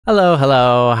Hello,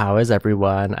 hello. How is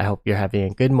everyone? I hope you're having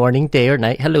a good morning, day, or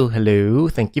night. Hello, hello.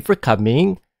 Thank you for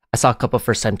coming. I saw a couple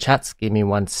first time chats. Give me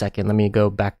 1 second. Let me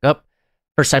go back up.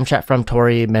 First time chat from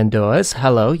Tori Mendoza.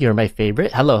 Hello, you're my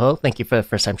favorite. Hello, ho. Thank you for the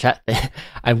first time chat.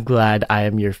 I'm glad I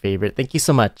am your favorite. Thank you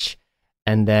so much.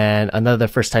 And then another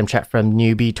first time chat from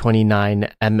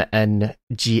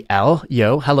newbie29mngl.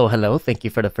 Yo, hello, hello. Thank you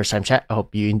for the first time chat. I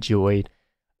hope you enjoyed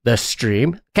the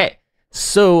stream. Okay.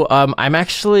 So I'm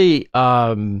actually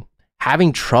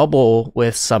having trouble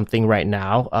with something right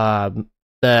now.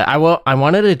 I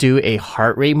wanted to do a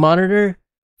heart rate monitor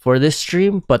for this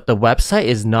stream, but the website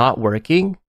is not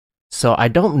working. So I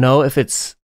don't know if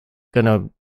it's gonna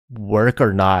work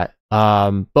or not.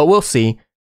 But we'll see.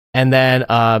 And then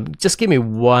just give me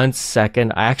 1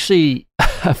 second. I actually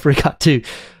I forgot to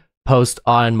post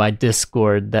on my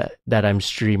Discord that I'm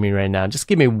streaming right now. Just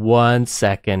give me 1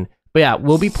 second. But yeah,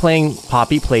 we'll be playing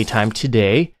Poppy Playtime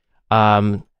today.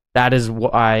 That is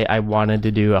why I wanted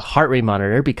to do a heart rate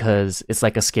monitor, because it's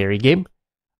like a scary game.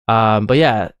 But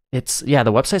yeah,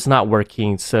 the website's not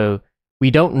working, so I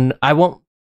don't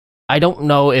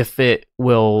know if it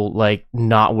will like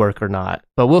not work or not.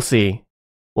 But we'll see.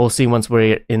 We'll see once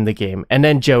we're in the game. And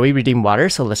then Joey redeemed water,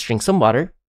 so let's drink some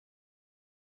water.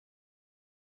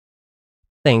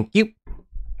 Thank you.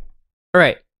 All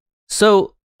right.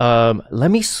 So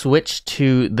let me switch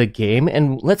to the game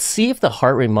and let's see if the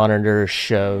heart rate monitor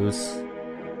shows.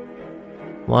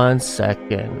 1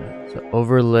 second. So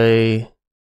overlay.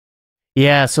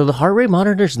 Yeah, so the heart rate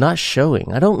monitor is not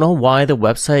showing. I don't know why the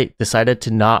website decided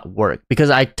to not work, because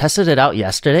I tested it out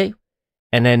yesterday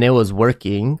and then it was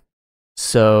working.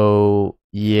 So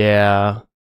yeah,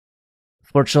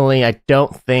 fortunately, I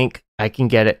don't think I can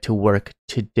get it to work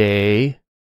today.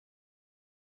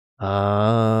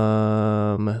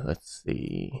 Let's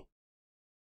see.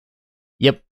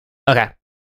 Yep. Okay.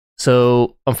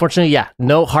 So unfortunately, yeah,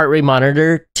 no heart rate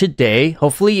monitor today.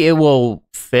 Hopefully it will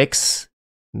fix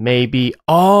maybe.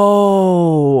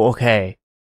 Oh, okay.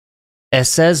 It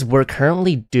says we're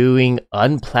currently doing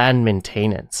unplanned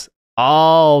maintenance.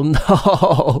 Oh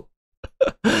no.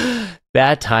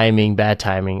 Bad timing, bad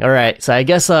timing. All right. So I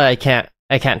guess I can't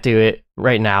do it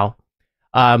right now.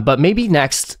 But maybe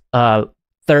next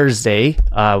Thursday,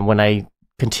 when I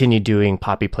continue doing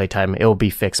Poppy Playtime, it will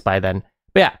be fixed by then.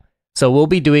 But yeah, so we'll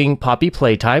be doing Poppy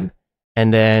Playtime,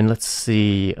 and then let's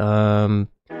see.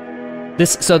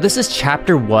 This is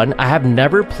chapter 1. I have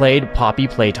never played Poppy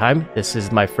Playtime. This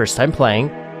is my first time playing.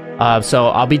 So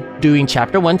I'll be doing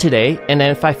chapter 1 today, and then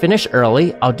if I finish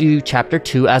early, I'll do chapter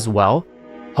 2 as well.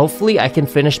 Hopefully, I can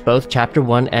finish both chapter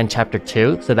 1 and chapter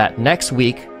 2, so that next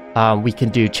week we can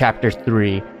do chapter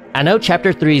 3. I know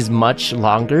chapter 3 is much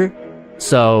longer,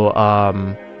 so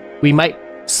we might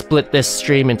split this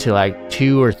stream into like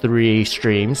 2 or 3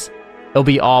 streams. It'll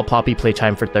be all Poppy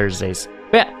Playtime for Thursdays.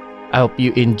 But yeah, I hope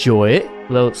you enjoy it.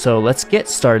 So let's get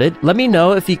started. Let me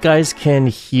know if you guys can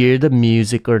hear the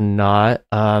music or not.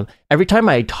 Every time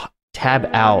I tab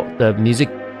out, the music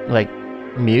like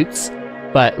mutes,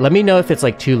 but let me know if it's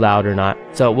like too loud or not.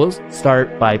 So we'll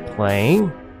start by playing.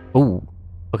 Ooh,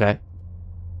 okay.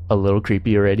 A little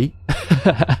creepy already.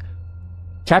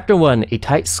 Chapter 1, A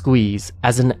Tight Squeeze.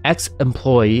 As an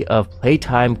ex-employee of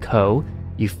Playtime Co.,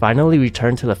 you finally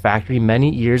return to the factory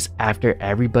many years after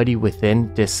everybody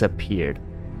within disappeared.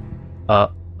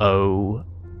 Uh-oh.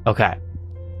 Okay.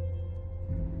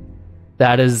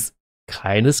 That is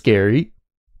kind of scary.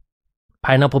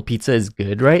 Pineapple pizza is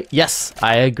good, right? Yes,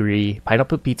 I agree.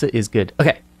 Pineapple pizza is good.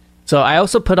 Okay. So I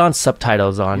also put on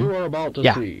subtitles on. You are about to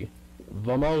see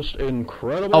the most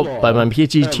incredible. Oh, but my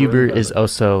PhD tuber is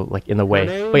also like in the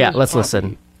way. But yeah, let's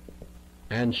listen.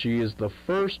 And she is the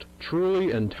first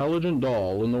truly intelligent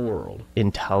doll in the world.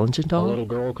 Intelligent doll? A little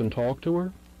girl can talk to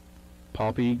her.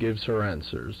 Poppy gives her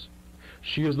answers.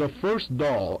 She is the first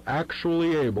doll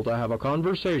actually able to have a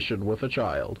conversation with a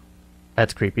child.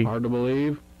 That's creepy. Hard to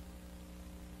believe?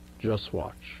 Just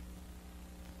watch.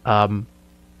 I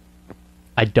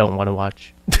don't want to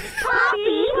watch.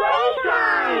 Poppy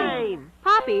Playtime!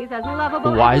 Poppy's as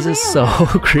lovable. Why is this so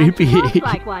creepy? Looks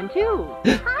like one too.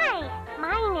 Hi,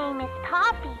 my name is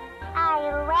Poppy. I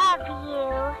love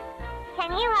you.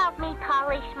 Can you help me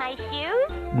polish my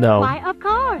shoes? No. Why, of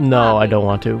course. No, Poppy. I don't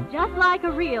want to. Just like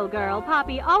a real girl,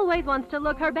 Poppy always wants to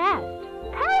look her best.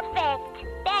 Perfect.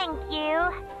 Thank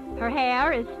you. Her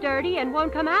hair is sturdy and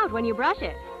won't come out when you brush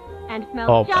it, and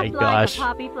smells just like a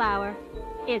poppy flower.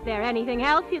 Is there anything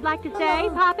else you'd like to say,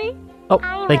 Poppy? Oh,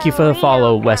 thank you for the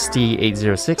follow,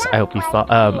 Westy806. I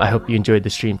hope you enjoyed the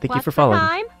stream. Thank you for following.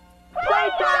 What's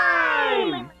the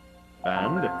time? Playtime!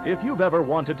 And if you've ever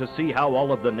wanted to see how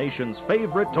all of the nation's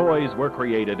favorite toys were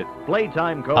created,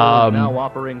 Playtime Co. is now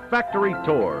offering factory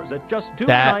tours at just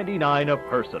 $2.99 a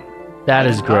person. That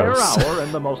is gross. Hour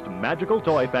in the most magical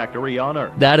toy factory on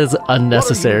Earth. That is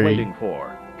unnecessary. What are you waiting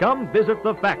for? Come visit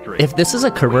the factory. If this is a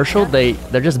commercial,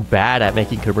 they're just bad at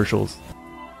making commercials.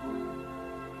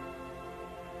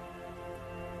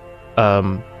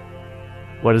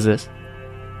 What is this?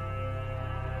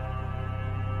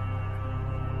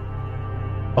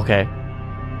 Okay.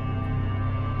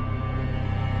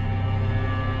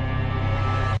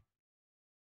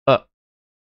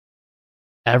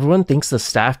 Everyone thinks the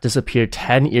staff disappeared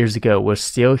 10 years ago. We're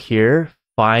still here.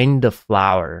 Find the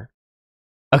flower.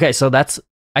 Okay, so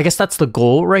I guess that's the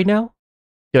goal right now?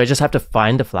 Do I just have to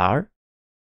find the flower?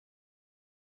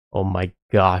 Oh my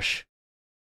gosh.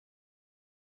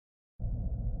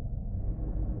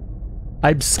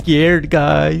 I'm scared,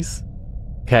 guys.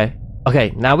 Okay.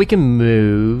 Okay, now we can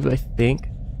move, I think.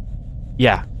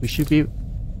 Yeah, we should be...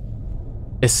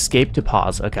 Escape to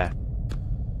pause, okay.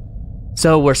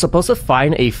 So we're supposed to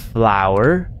find a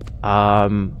flower.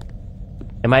 Am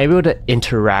I able to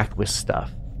interact with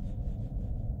stuff?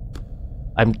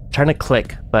 I'm trying to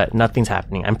click, but nothing's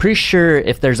happening. I'm pretty sure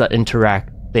if there's an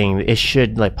interact thing, it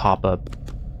should like pop up.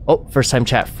 Oh, first time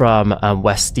chat from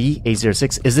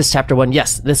Westy806. Is this chapter 1?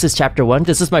 Yes, this is chapter 1.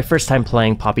 This is my first time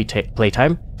playing Poppy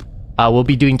Playtime. We'll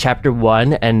be doing chapter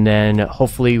 1 and then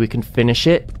hopefully we can finish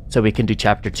it so we can do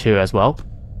chapter 2 as well.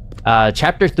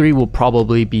 Chapter 3 will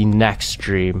probably be next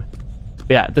stream. But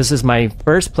yeah, this is my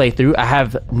first playthrough. I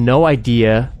have no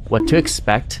idea what to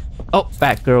expect. Oh,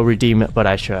 Batgirl redeem but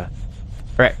iShoya.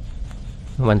 Alright.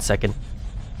 1 second.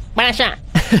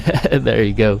 There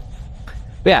you go.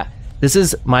 But yeah, this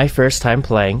is my first time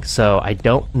playing, so I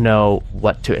don't know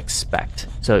what to expect.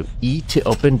 So E to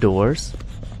open doors.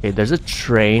 Okay, there's a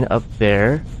train up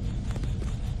there.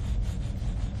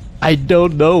 I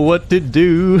don't know what to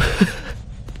do.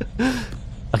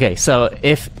 Okay, so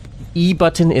if E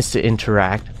button is to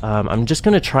interact, I'm just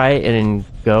gonna try and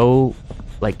go,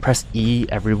 like, press E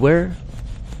everywhere.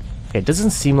 Okay, it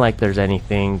doesn't seem like there's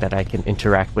anything that I can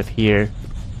interact with here.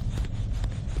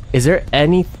 Is there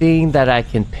anything that I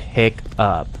can pick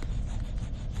up?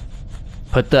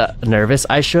 Put the nervous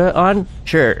iShoya on?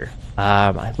 Sure.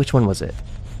 Which one was it?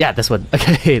 Yeah, this one.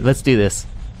 Okay, let's do this.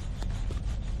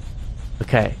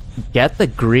 Okay, get the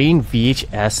green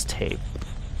VHS tape.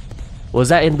 Was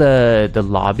that in the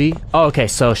lobby? Oh, okay,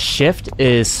 so shift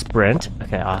is sprint.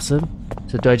 Okay, awesome.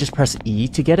 So do I just press E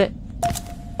to get it?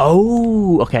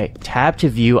 Oh, okay. Tab to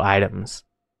view items.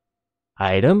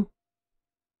 Item?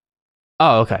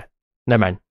 Oh, okay. Never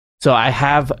mind. So I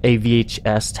have a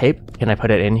VHS tape. Can I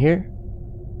put it in here?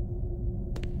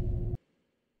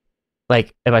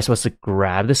 Like, am I supposed to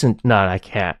grab this? And no, I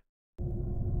can't.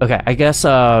 Okay, I guess,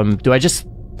 do I just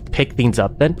pick things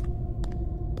up then?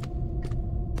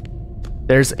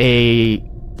 There's a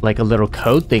little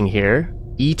code thing here.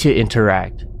 E to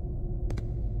interact.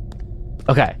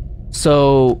 Okay,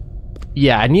 so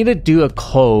yeah, I need to do a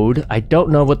code. I don't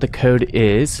know what the code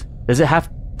is. Does it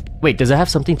have... Wait, does it have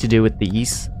something to do with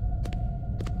these?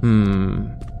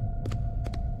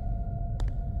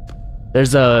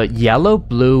 There's a yellow,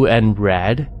 blue, and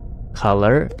red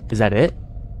color. Is that it?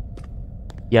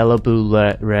 Yellow, blue,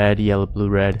 red, yellow, blue,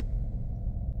 red.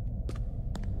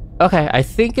 Okay, I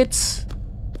think it's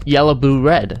yellow, blue,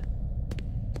 red.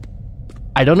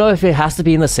 I don't know if it has to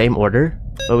be in the same order,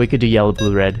 but we could do yellow,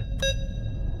 blue, red.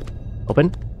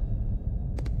 Open?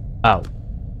 Oh.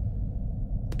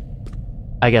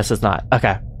 I guess it's not.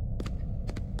 Okay.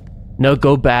 No,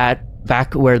 go back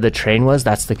where the train was.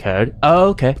 That's the code. Oh,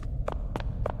 okay.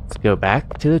 Let's go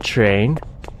back to the train.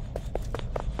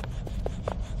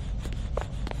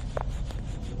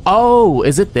 Oh,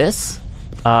 is it this?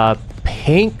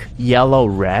 Pink, yellow,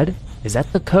 red. Is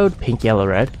that the code? Pink, yellow,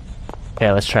 red.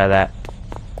 Okay, let's try that.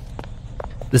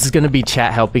 This is gonna be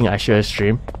chat helping iShoya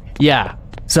stream. Yeah.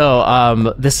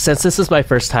 So, since this is my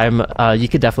first time, you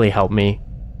could definitely help me.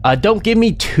 Don't give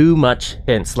me too much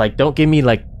hints. Like, don't give me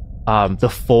like the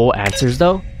full answers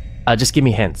though. Just give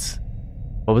me hints.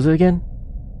 What was it again?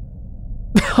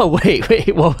 Oh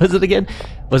wait, what was it again?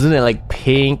 Wasn't it like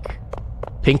pink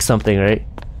something, right?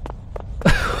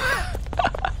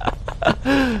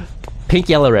 Pink,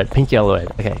 yellow, red. Pink, yellow,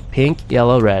 red. Okay, pink,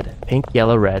 yellow, red. Pink,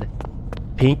 yellow, red.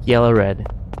 Pink, yellow, red.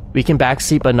 We can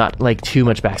backseat, but not like too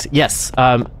much backseat. Yes,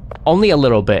 only a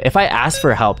little bit. If I ask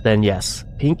for help, then yes.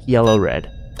 Pink, yellow, red.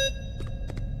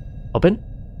 Open?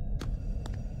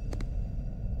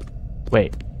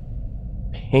 Wait.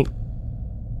 Pink.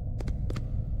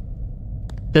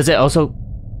 Does it also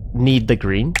need the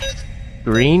green?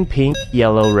 Green, pink,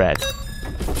 yellow, red.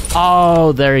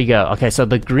 Oh, there you go. Okay, so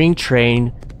the green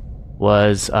train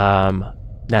was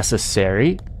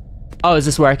necessary. Oh, is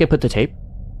this where I can put the tape?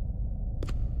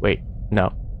 Wait,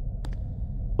 no.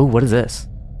 Oh, what is this?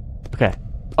 Okay.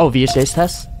 Oh, VHS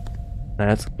test?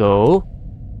 Let's go.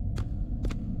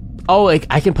 Oh,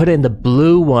 I can put it in the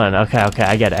blue one. Okay,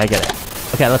 I get it.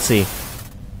 Okay, let's see.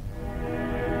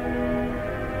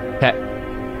 Okay.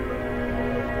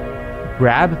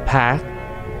 Grab pack.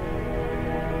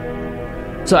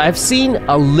 So I've seen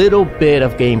a little bit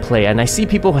of gameplay, and I see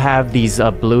people have these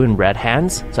blue and red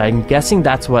hands. So I'm guessing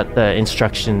that's what the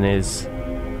instruction is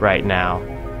right now.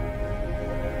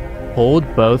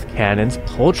 Hold both cannons,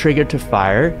 pull trigger to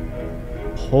fire,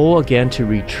 pull again to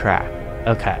retract.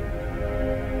 Okay.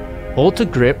 Hold to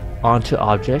grip onto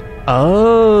object.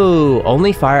 Oh,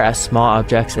 only fire at small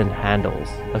objects and handles.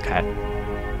 Okay.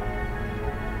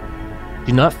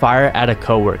 Do not fire at a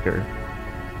coworker.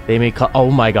 They may call. Oh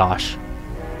my gosh.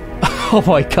 Oh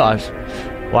my gosh.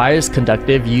 Why is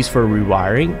conductive used for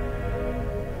rewiring?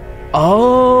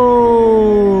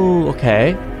 Oh,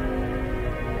 okay.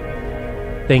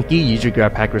 Thank you. Use your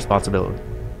grab pack responsibility.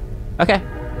 Okay.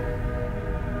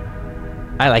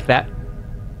 I like that.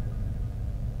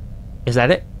 Is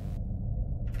that it?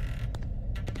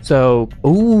 So,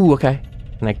 ooh, okay.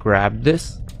 Can I grab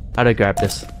this? How do I grab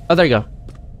this? Oh, there you go.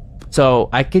 So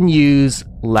I can use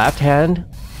left hand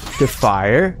to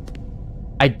fire.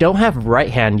 I don't have right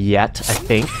hand yet, I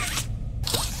think.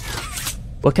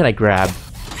 What can I grab?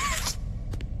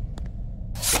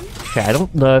 Okay, I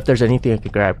don't know if there's anything I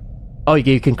can grab. Oh,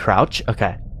 you can crouch?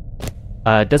 Okay.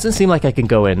 Doesn't seem like I can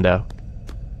go in though.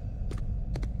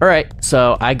 Alright,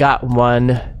 so I got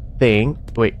one thing.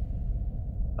 Wait.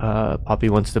 Poppy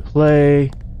wants to play.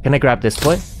 Can I grab this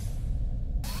play?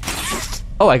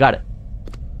 Oh, I got it.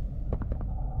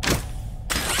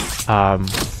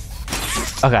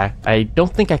 Okay, I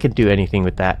don't think I can do anything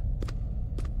with that.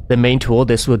 The main tool,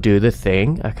 this will do the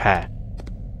thing. Okay.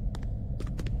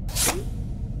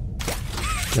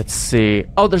 Let's see.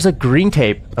 Oh, there's a green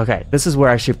tape. Okay, this is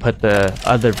where I should put the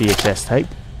other VHS tape.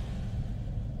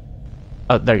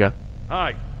 Oh, there you go.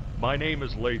 Hi, my name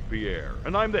is Leif Pierre,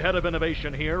 and I'm the head of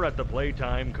innovation here at the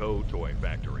Playtime Co. Toy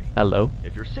Factory. Hello.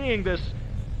 If you're seeing this,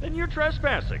 then you're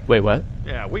trespassing. Wait, what?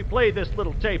 Yeah, we play this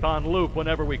little tape on loop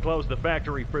whenever we close the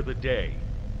factory for the day.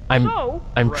 I'm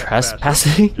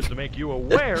trespassing? Just to make you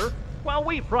aware, while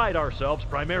we pride ourselves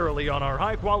primarily on our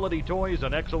high-quality toys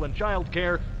and excellent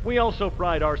childcare, we also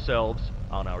pride ourselves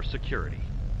on our security.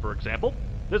 For example,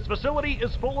 this facility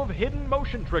is full of hidden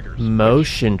motion triggers.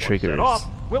 Motion triggers. Set off,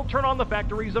 we'll turn on the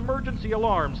factory's emergency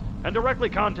alarms and directly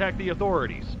contact the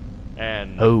authorities.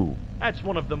 And that's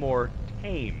one of the more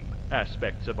tame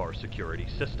aspects of our security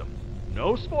system.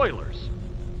 No spoilers.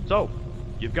 So,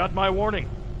 you've got my warning.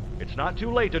 It's not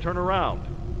too late to turn around.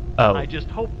 Oh. I just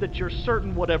hope that you're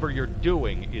certain whatever you're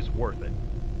doing is worth it.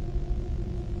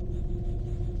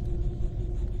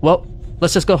 Well,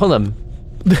 let's just go home.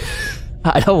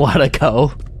 I don't want to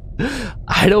go.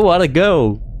 I don't want to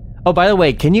go. Oh, by the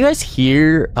way, can you guys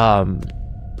hear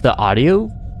the audio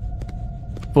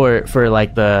for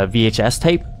like the VHS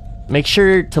tape? Make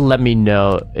sure to let me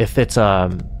know if it's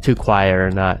too quiet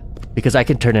or not, because I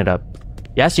can turn it up.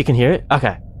 Yes, you can hear it?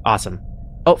 Okay, awesome.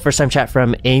 Oh, first time chat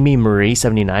from Amy Marie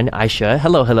 79. iShoya.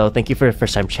 Hello. Thank you for the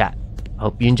first time chat.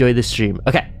 Hope you enjoy the stream.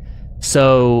 Okay.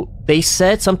 So they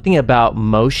said something about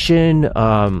motion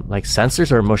like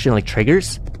sensors or motion like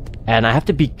triggers, and I have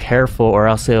to be careful or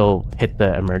else it'll hit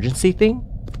the emergency thing.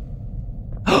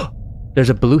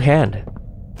 There's a blue hand.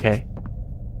 Okay.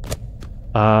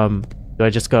 Do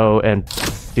I just go and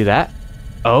do that?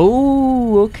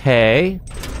 Oh, okay.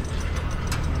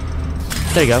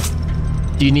 There you go.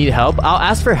 Do you need help? I'll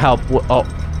ask for help. Oh.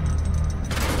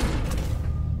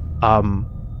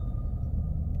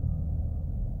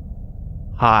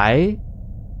 Hi.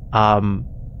 Can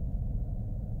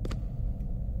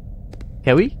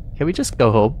we just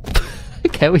go home?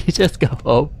 Can we just go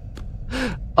home?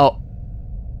 Oh.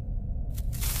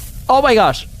 Oh my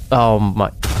gosh. Oh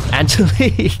my.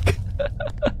 Angelique.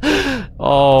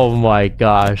 Oh my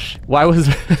gosh. Why was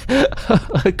there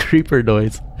a creeper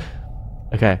noise?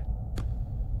 Okay.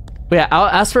 But yeah, I'll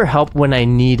ask for help when I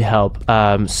need help.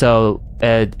 So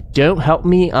don't help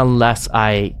me unless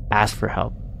I ask for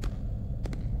help.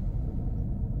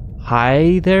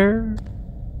 Hi there?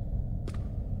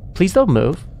 Please don't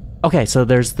move. Okay, so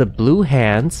there's the blue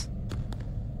hands.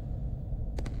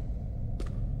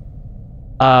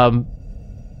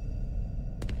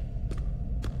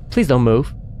 Please don't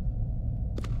move.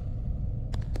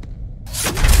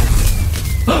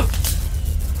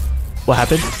 What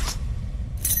happened?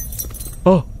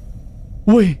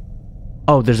 Wait.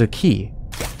 Oh, there's a key.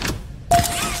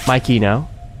 My key now.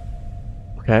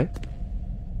 Okay.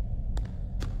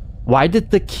 Why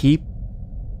did the key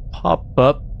pop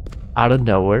up out of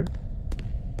nowhere?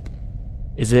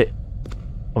 Is it...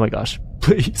 Oh my gosh.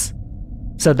 Please.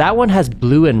 So that one has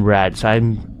blue and red. So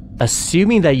I'm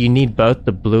assuming that you need both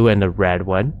the blue and the red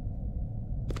one.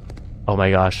 Oh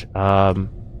my gosh. Oh,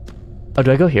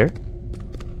 do I go here?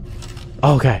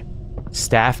 Oh, okay.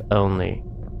 Staff only.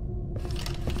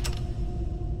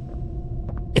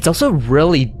 It's also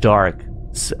really dark.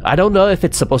 So I don't know if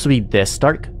it's supposed to be this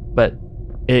dark, but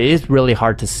it is really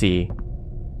hard to see.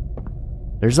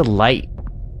 There's a light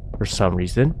for some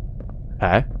reason.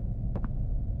 Okay.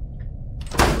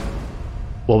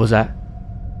 What was that?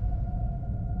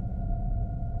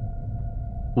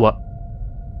 What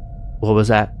was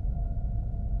that?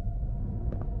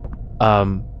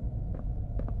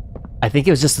 I think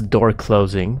it was just the door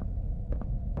closing.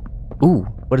 Ooh,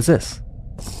 what is this?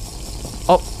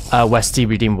 Oh, Westy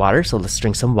redeemed water, so let's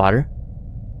drink some water.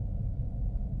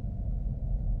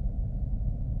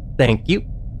 Thank you.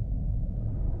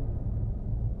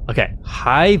 Okay,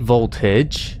 high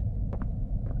voltage.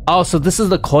 Oh, so this is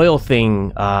the coil thing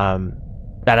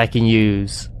that I can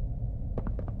use.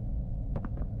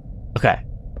 Okay.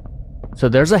 So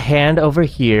there's a hand over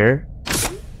here.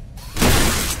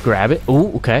 Grab it.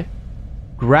 Ooh, okay.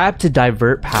 Grab to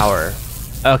divert power.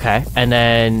 Okay, and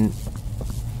then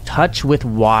touch with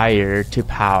wire to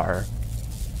power.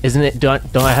 Isn't it?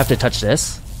 Don't I have to touch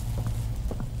this?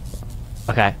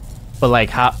 Okay, but like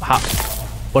how?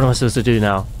 What am I supposed to do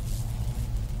now?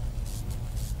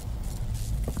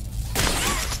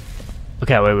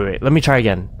 Okay, wait. Let me try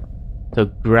again. So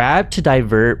grab to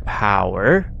divert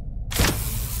power.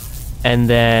 And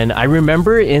then I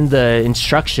remember in the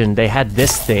instruction they had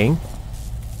this thing,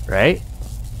 right?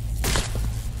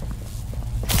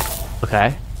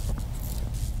 Okay.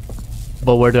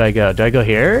 But where do I go? Do I go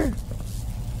here?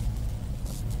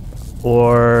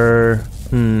 Or...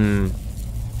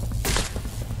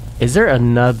 Is there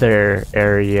another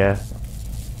area?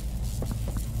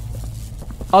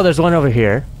 Oh, there's one over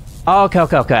here. Oh,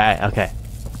 okay.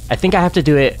 I think I have to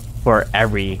do it for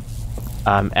every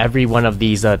one of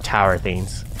these tower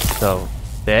things. So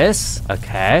this,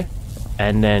 okay,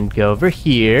 and then go over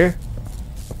here.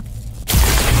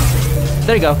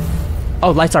 There you go. Oh,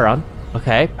 lights are on.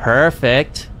 Okay,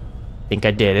 perfect. Think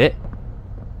I did it.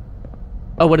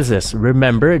 Oh, what is this?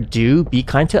 Remember, do be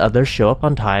kind to others, show up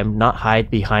on time, not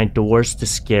hide behind doors to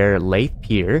scare late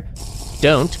peer.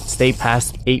 Don't stay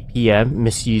past 8 p.m.,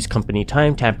 misuse company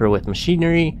time, tamper with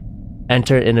machinery,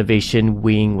 enter innovation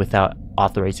wing without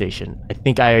authorization. I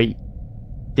think I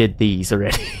did these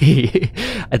already.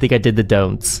 I think I did the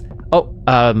don'ts. Oh,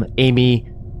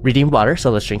 Amy redeemed water,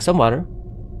 so let's drink some water.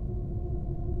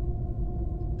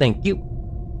 Thank you.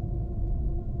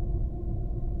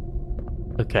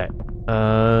 Okay.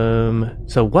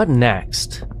 So what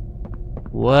next?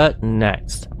 What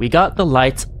next? We got the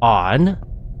lights on.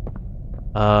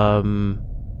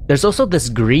 There's also this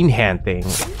green hand thing.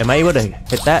 Am I able to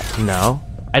hit that? No.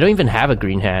 I don't even have a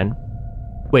green hand.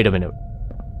 Wait a minute.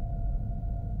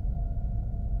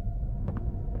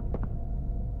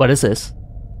 What is this?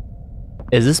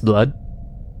 Is this blood?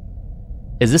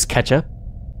 Is this ketchup?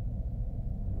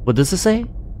 What does it say?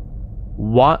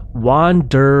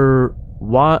 Wander.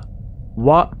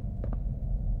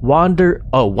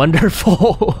 Oh,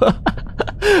 wonderful.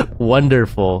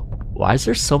 Wonderful. Why is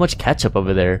there so much ketchup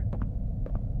over there?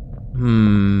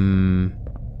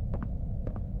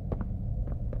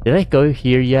 Did I go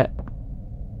here yet?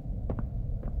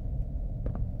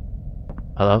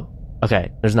 Hello?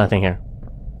 Okay, there's nothing here.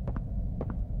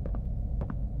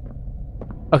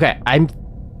 Okay,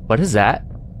 what is that?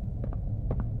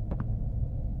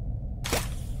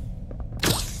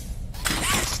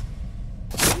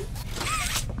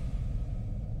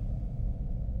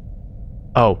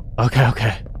 Oh,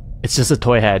 okay. It's just a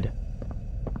toy head.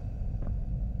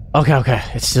 Okay.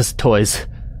 It's just toys.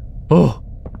 Oh.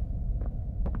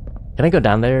 Can I go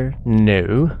down there?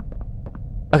 No.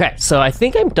 Okay, so I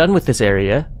think I'm done with this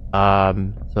area.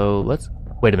 So let's...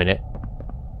 Wait a minute.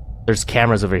 There's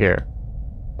cameras over here.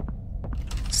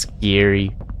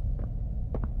 Scary.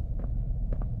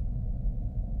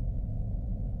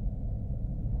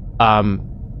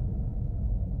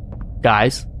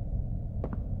 Guys?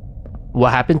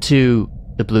 What happened to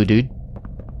the blue dude?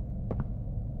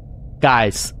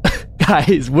 Guys,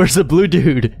 where's the blue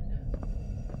dude?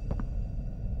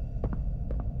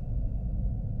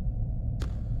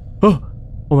 Oh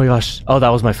my gosh. Oh, that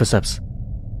was my footsteps.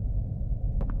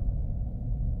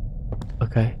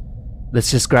 Okay. Let's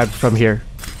just grab from here.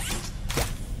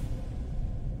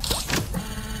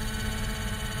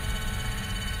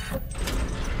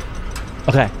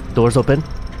 Okay, door's open.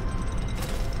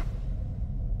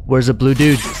 Where's the blue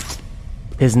dude?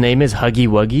 His name is Huggy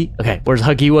Wuggy. Okay, where's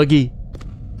Huggy Wuggy?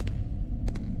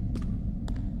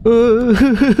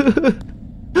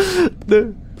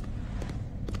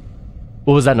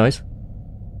 What was that noise?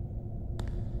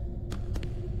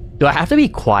 Do I have to be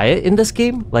quiet in this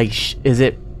game? Like, is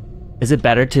it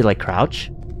better to like crouch?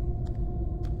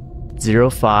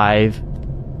 05.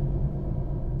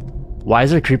 Why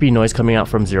is there creepy noise coming out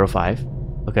from 05?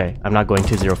 Okay, I'm not going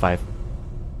to 05.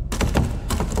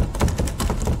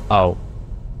 Oh.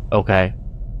 Okay.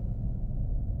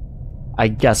 I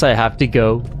guess I have to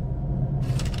go.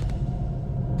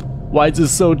 Why is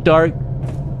this so dark?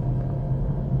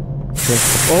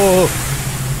 Oh!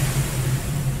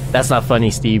 That's not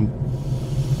funny, Steam.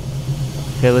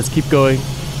 Okay, let's keep going.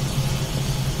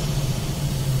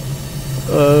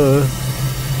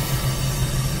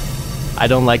 I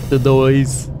don't like the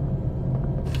noise.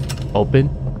 Open.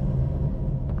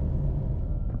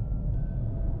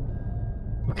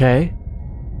 Okay.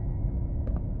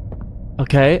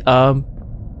 Okay,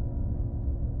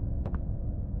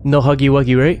 no Huggy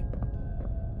Wuggy, right?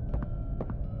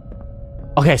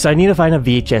 Okay, so I need to find a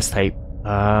VHS tape.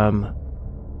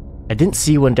 I didn't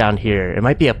see one down here. It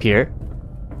might be up here.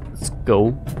 Let's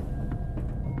go.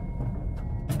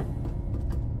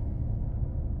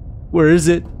 Where is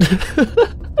it?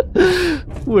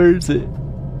 Where is it?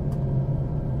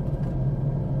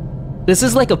 This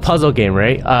is like a puzzle game,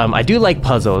 right? I do like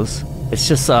puzzles. It's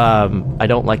just, I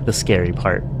don't like the scary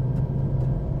part.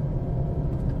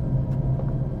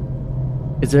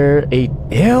 Is there a...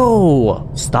 Ew!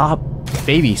 Stop.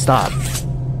 Baby, stop.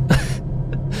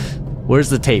 Where's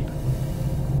the tape?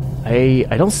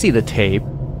 I don't see the tape.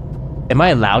 Am I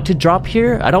allowed to drop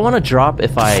here? I don't want to drop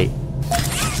if I,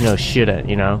 you know, shouldn't,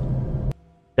 you know?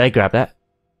 Did I grab that?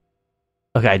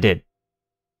 Okay, I did.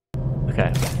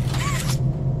 Okay.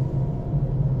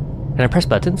 Can I press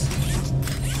buttons?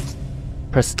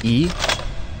 Press E.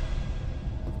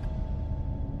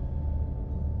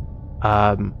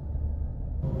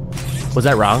 Was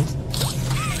that wrong?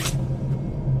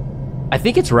 I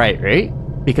think it's right?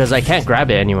 Because I can't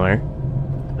grab it anymore.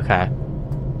 Okay.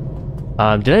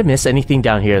 Did I miss anything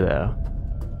down here though?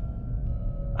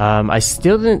 I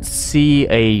still didn't see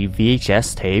a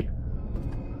VHS tape.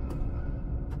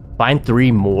 Find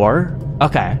 3 more?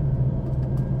 Okay.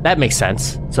 That makes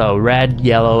sense. So red,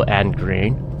 yellow, and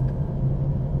green.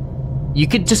 You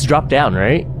could just drop down,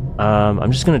 right?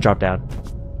 I'm just gonna drop down.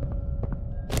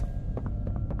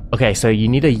 Okay, so you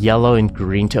need a yellow and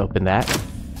green to open that.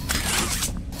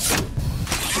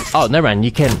 Oh, never mind.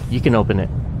 You can open it.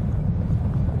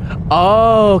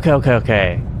 Oh,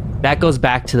 okay. That goes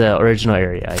back to the original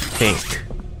area, I think.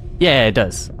 Yeah, it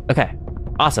does. Okay,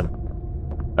 awesome.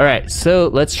 All right, so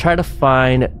let's try to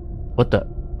find what the.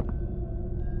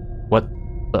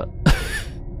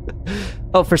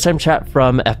 Oh, first time chat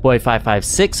from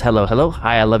fboy556. Hello.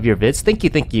 Hi, I love your vids. Thank you.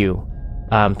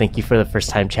 Thank you for the first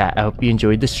time chat. I hope you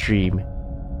enjoyed the stream.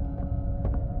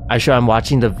 I'm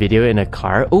watching the video in a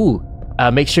car. Ooh,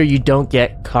 make sure you don't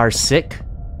get car sick.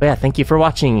 But yeah, thank you for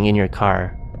watching in your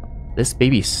car. This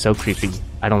baby's so creepy.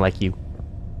 I don't like you.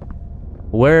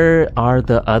 Where are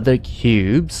the other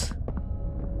cubes?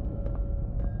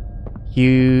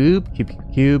 Cube.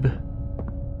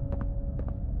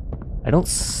 I don't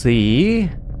see.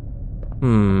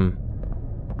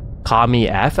 Call me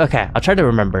F. Okay, I'll try to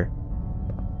remember.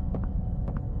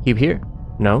 Cube here?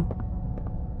 No.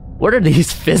 What are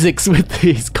these physics with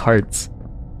these cards?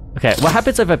 Okay, what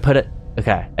happens if I put it?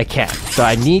 Okay, I can't. So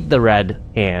I need the red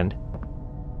hand.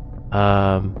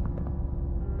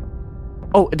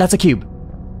 Oh, that's a cube.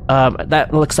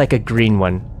 That looks like a green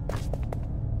one.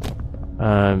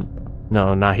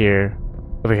 No, not here.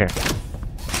 Over here.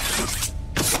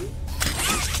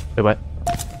 Wait, what?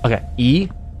 Okay, E.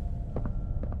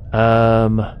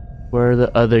 Where are the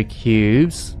other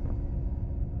cubes?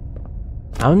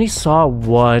 I only saw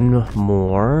one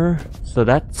more. So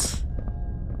that's...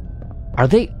 Are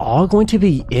they all going to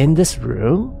be in this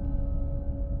room?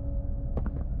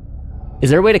 Is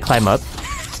there a way to climb up?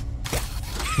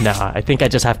 Nah, I think I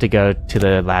just have to go to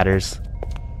the ladders.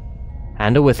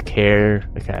 Handle with care.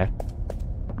 Okay.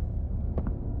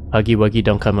 Huggy Wuggy,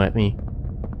 don't come at me.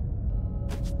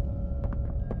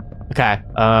 Okay,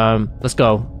 let's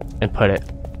go and put it.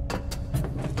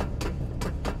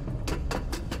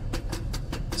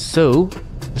 So,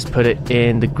 just put it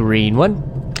in the green one.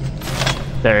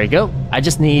 There you go. I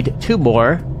just need 2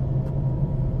 more.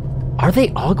 Are they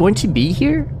all going to be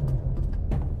here?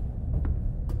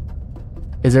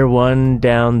 Is there one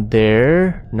down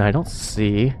there? No, I don't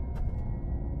see.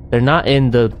 They're not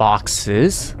in the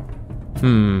boxes.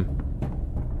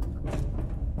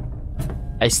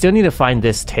 I still need to find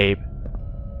this tape.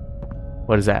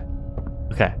 What is that?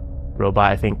 Okay.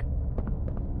 Robot, I think.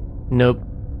 Nope.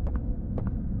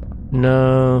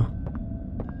 No.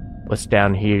 What's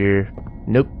down here?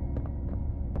 Nope.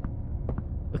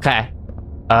 Okay.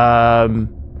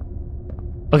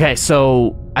 Okay,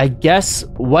 so I guess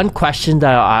one question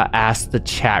that I'll ask the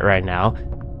chat right now,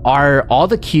 are all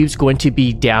the cubes going to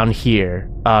be down here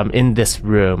in this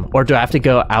room, or do I have to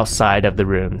go outside of the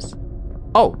rooms?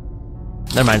 Oh,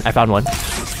 never mind, I found one.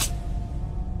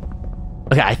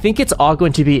 Okay, I think it's all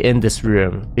going to be in this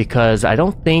room because I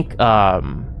don't think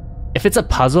if it's a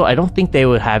puzzle, I don't think they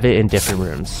would have it in different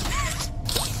rooms.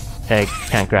 Okay,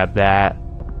 can't grab that.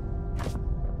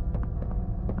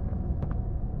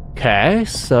 Okay,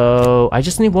 so I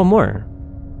just need one more.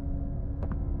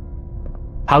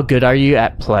 How good are you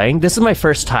at playing? This is my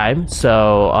first time,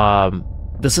 so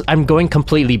I'm going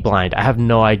completely blind. I have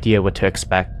no idea what to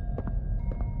expect.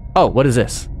 Oh, what is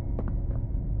this?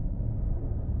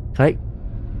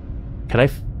 Can I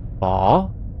fall?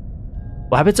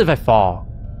 What happens if I fall?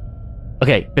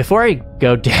 Okay, before I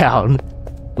go down,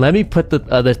 let me put the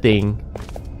other thing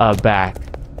back.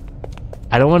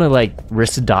 I don't want to like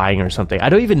risk dying or something. I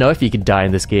don't even know if you could die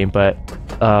in this game, but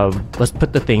let's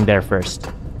put the thing there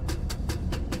first.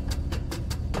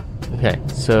 Okay,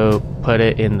 so put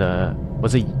it in the...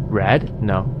 Was it red?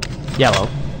 No. Yellow.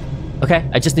 Okay,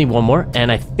 I just need one more,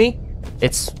 and I think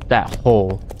it's that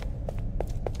hole.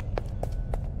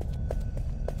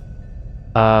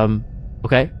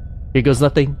 Okay. Here goes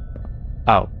nothing.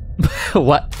 Oh.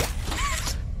 What?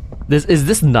 Is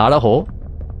this not a hole?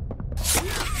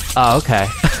 Oh, okay.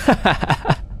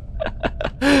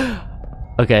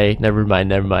 Okay, never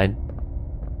mind.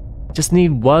 Just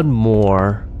need one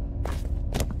more.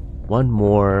 One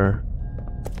more.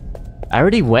 I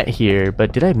already went here,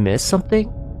 but did I miss something?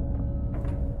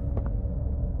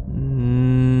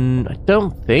 I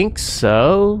don't think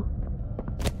so.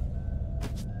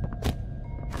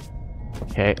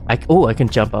 Okay, I can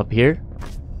jump up here.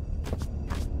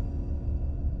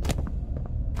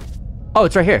 Oh,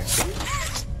 it's right here.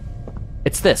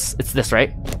 It's this,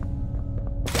 right?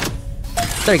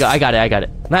 There you go, I got it.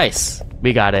 Nice,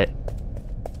 we got it.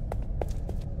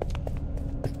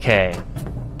 Okay.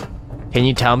 Can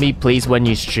you tell me, please, when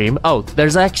you stream? Oh,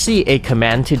 there's actually a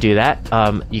command to do that.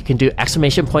 You can do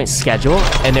 !point schedule,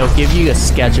 and it'll give you a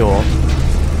schedule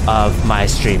of my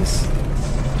streams.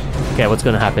 Okay, what's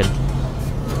gonna happen?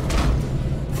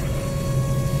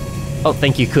 Oh,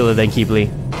 thank you, Kula, thank you, Blee.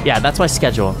 Yeah, that's my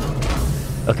schedule.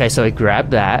 Okay, so I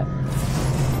grab that.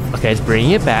 Okay, it's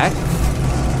bringing it back.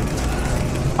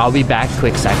 I'll be back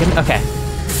quick second. Okay.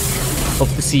 Hope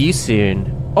to see you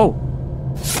soon. Oh!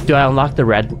 Do I unlock the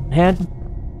red hand?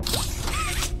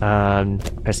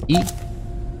 Press E.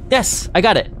 Yes, I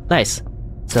got it. Nice.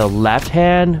 So left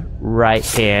hand, right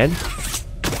hand.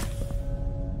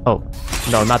 Oh,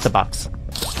 no, not the box.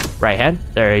 Right hand.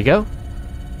 There you go.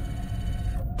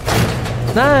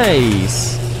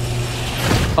 Nice.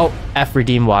 Oh, F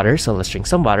redeem water. So let's drink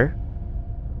some water.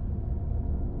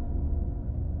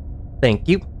 Thank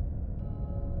you.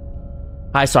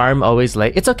 Hi, sorry I'm always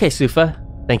late. It's okay, Sufa.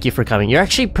 Thank you for coming. You're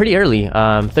actually pretty early.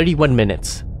 31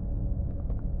 minutes.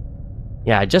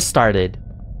 Yeah, I just started.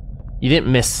 You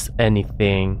didn't miss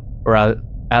anything, or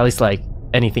at least like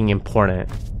anything important.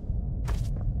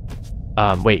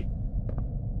 Wait.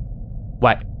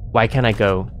 Why can't I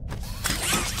go?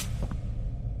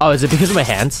 Oh, is it because of my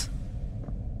hands?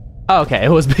 Oh, okay, it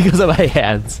was because of my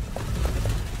hands.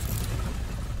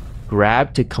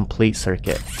 Grab to complete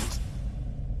circuit.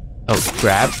 Oh,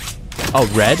 grab. Oh,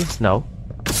 red? No.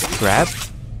 Grab?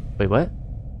 Wait, what?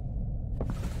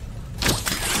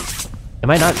 Am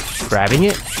I not grabbing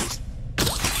it?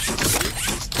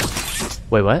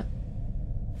 Wait, what?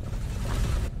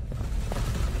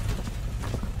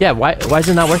 Yeah, why is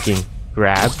it not working?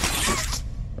 Grab.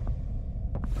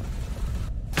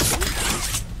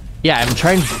 Yeah, I'm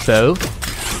trying both.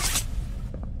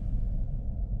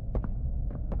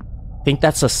 I think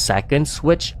that's a second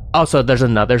switch. Oh, so there's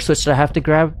another switch that I have to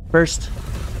grab first.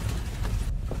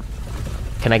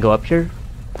 Can I go up here?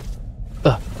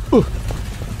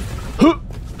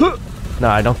 No,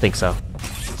 I don't think so.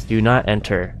 Do not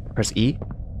enter. Press E?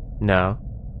 No.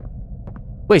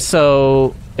 Wait,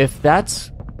 so if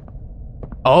that's...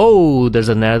 Oh, there's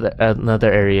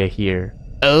another area here.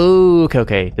 Oh,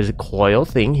 okay. There's a coil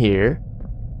thing here.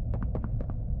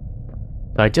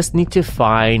 So I just need to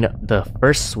find the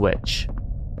first switch.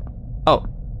 Oh,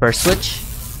 first switch.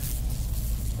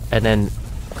 And then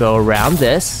go around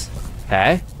this.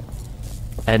 Okay.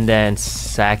 And then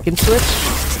second switch.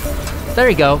 There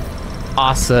you go.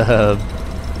 Awesome.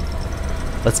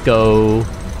 Let's go.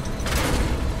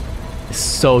 It's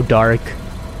so dark.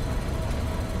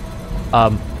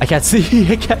 I can't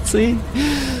see. I can't see.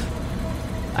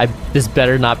 This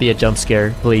better not be a jump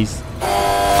scare, please.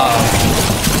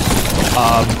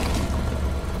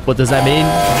 What does that mean?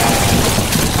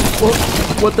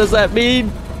 What does that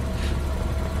mean?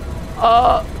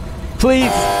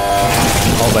 Please.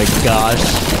 Oh my gosh.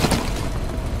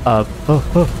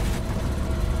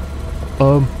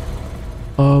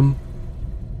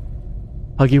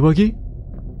 Huggy Wuggy?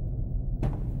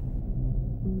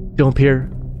 Don't peer.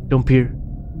 Don't peer.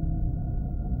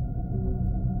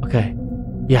 Okay.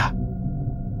 Yeah.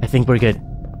 I think we're good.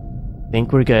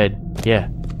 Yeah.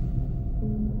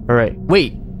 Alright.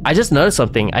 Wait. I just noticed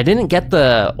something. I didn't get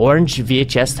the orange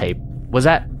VHS tape. Was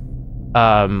that...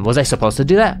 was I supposed to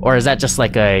do that? Or is that just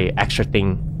like a extra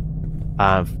thing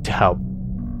to help?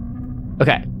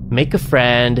 Okay. Make a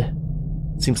friend.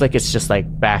 Seems like it's just like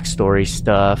backstory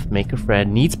stuff. Make a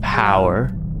friend. Needs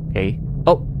power. Okay.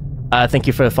 Oh. Thank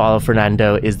you for the follow.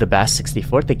 Fernando is the best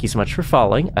 64. Thank you so much for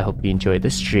following. I hope you enjoyed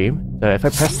the stream. So if I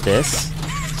press this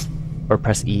or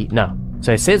press E, no.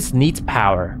 So it says needs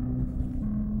power.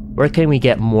 Where can we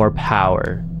get more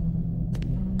power?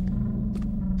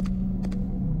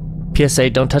 PSA,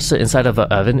 don't touch the inside of an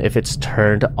oven if it's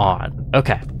turned on.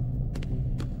 Okay.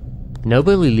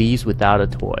 Nobody leaves without a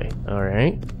toy. All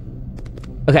right.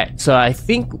 Okay, so I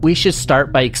think we should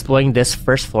start by exploring this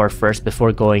first floor first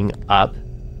before going up.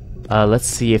 Let's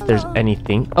see if there's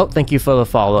anything. Oh, thank you for the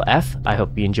follow, F. I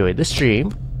hope you enjoyed the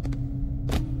stream.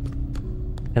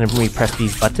 And then we press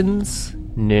these buttons.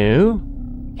 No.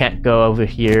 Can't go over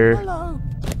here. Hello.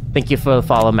 Thank you for the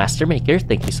follow, Master Maker.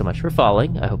 Thank you so much for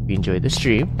following. I hope you enjoyed the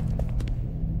stream.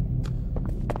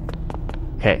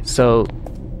 Okay, so...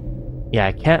 yeah,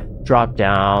 I can't drop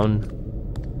down.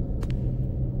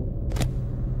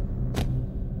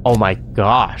 Oh my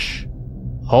gosh.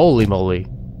 Holy moly.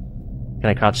 Can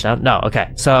I crouch down? No,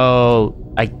 okay. So,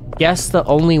 I guess the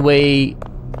only way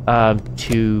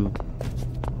to...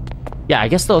 yeah, I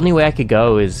guess the only way I could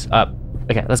go is up.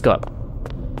 Okay, let's go up.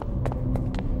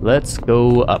 Let's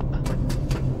go up.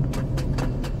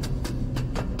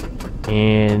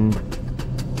 And...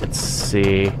 let's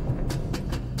see...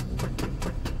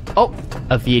 oh!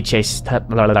 A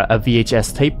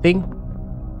VHS tape thing?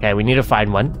 Okay, we need to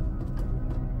find one.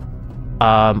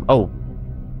 Oh.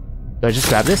 Do I just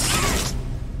grab this?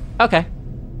 Okay.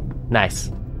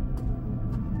 Nice.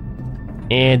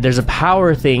 And there's a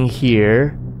power thing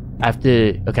here. I have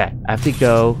to... okay, I have to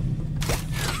go...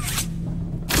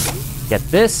 get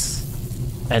this.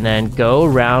 And then go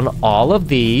around all of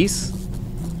these.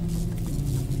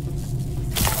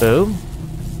 Boom.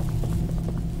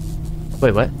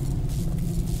 Wait, what?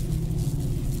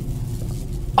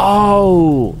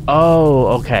 Oh! Oh,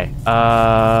 okay.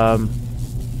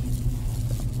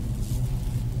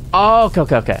 Oh,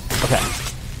 okay.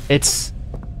 It's...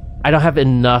 I don't have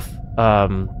enough,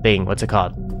 what's it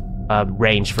called?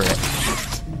 Range for it.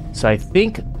 So I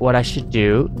think what I should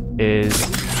do is...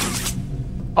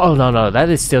 oh, no, that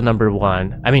is still number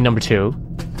 1. I mean, number 2.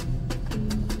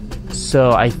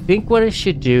 So I think what I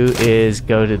should do is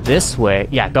go to this way.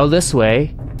 Yeah, go this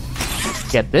way.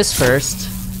 Get this first.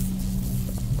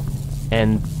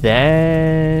 And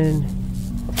then...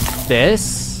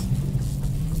 this.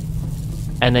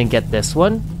 And then get this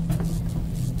one.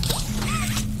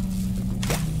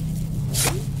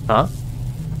 Huh?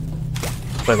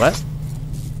 Wait, what?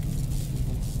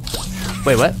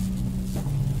 Wait, what?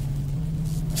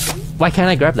 Why can't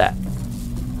I grab that?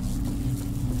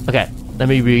 Okay, let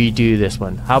me redo this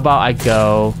one. How about I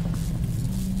go...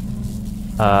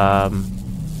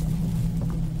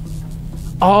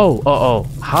 Oh.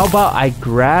 How about I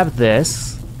grab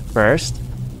this first?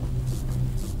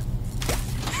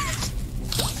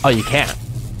 Oh, you can't.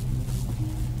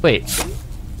 Wait.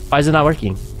 Why is it not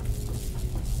working?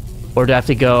 Or do I have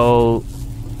to go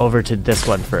over to this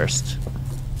one first?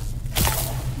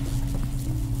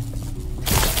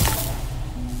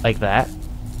 Like that?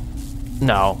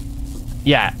 No.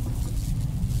 Yeah.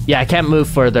 Yeah, I can't move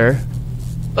further.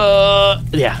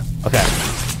 Yeah. Okay.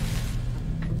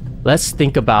 Let's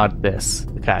think about this.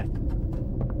 Okay.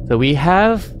 So we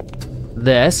have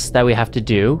this that we have to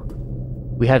do.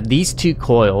 We have these 2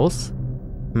 coils.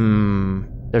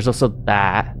 There's also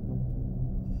that.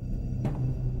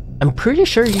 I'm pretty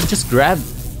sure you just grab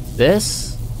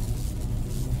this.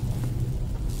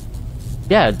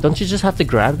 Yeah, don't you just have to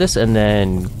grab this and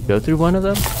then go through one of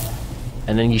them?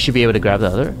 And then you should be able to grab the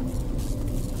other.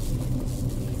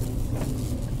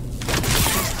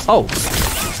 Oh.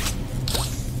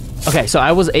 Okay, so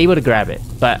I was able to grab it,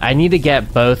 but I need to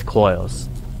get both coils.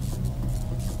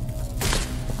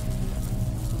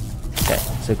 Okay,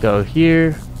 so go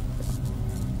here.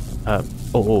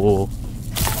 Oh.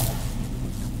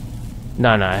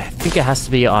 No, I think it has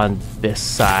to be on this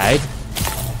side.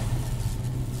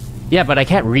 Yeah, but I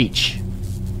can't reach.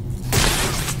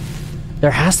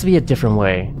 There has to be a different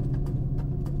way.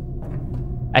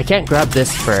 I can't grab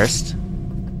this first.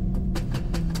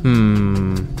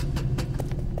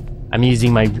 I'm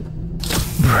using my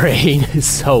brain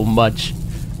so much.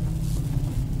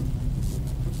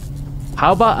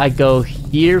 How about I go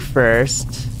here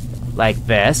first, like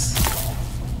this?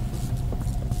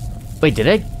 Wait,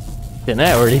 didn't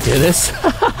I already do this?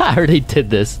 I already did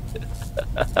this.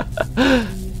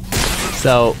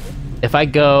 So, if I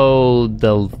go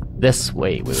this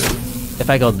way, wait. If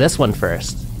I go this one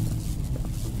first.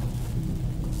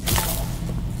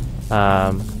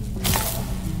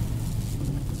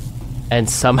 And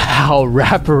somehow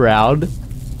wrap around.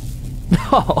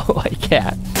 No, I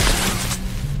can't.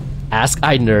 Ask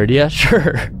iNerdia?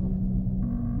 Sure.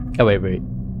 Oh, wait.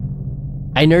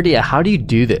 iNerdia, how do you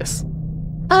do this?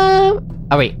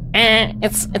 Oh wait,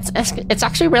 it's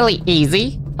actually really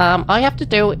easy. All you have to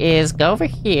do is go over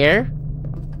here,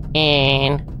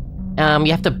 and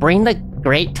you have to bring the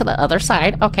grate to the other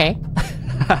side. Okay.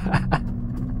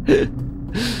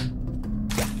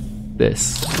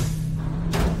 This.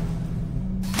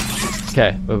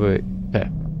 Okay, wait. Okay.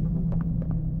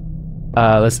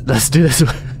 Let's do this.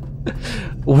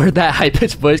 Where'd that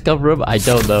high-pitched voice come from? I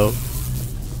don't know.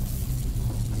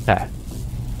 Okay.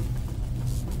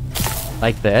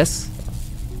 Like this.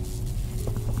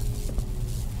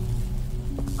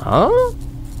 Huh?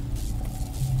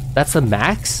 That's the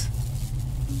max?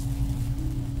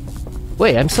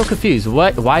 Wait, I'm so confused.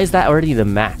 Why is that already the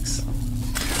max?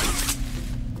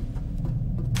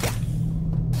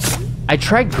 I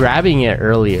tried grabbing it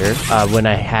earlier when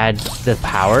I had the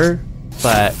power,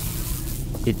 but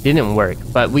it didn't work.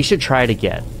 But we should try it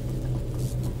again.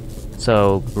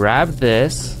 So grab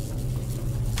this.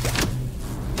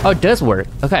 Oh, it does work.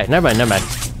 Okay, never mind.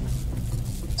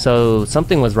 So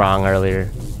something was wrong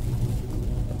earlier.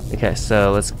 Okay,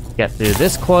 so let's get through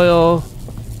this coil.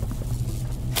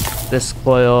 This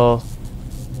coil.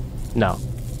 No.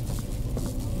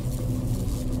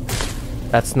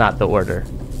 That's not the order.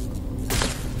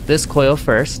 This coil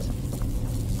first.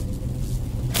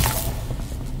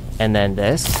 And then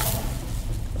this.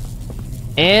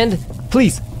 And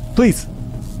please.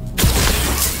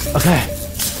 Okay.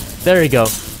 There you go.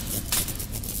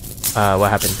 What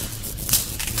happened?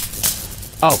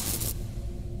 Oh.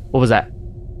 What was that?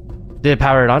 Did it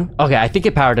power it on? Okay, I think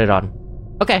it powered it on.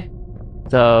 Okay.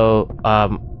 So,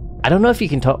 I don't know if you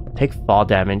can take fall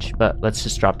damage, but let's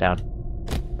just drop down.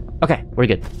 Okay, we're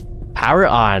good. Power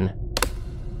on.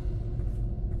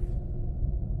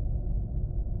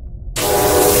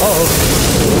 Oh.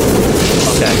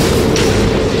 Okay.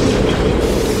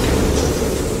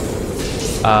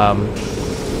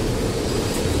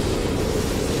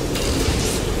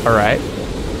 Alright.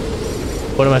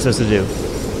 What am I supposed to do?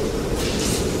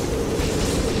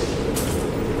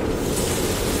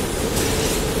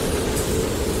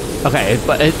 Okay,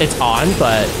 but it's on,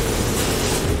 but...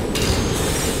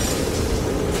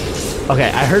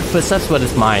 Okay, I heard footsteps, but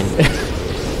it's mine.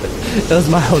 It was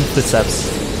my own footsteps.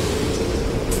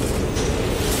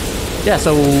 Yeah,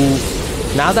 so...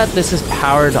 Now that this is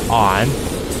powered on...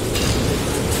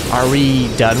 Are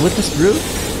we done with this route?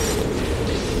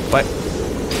 What?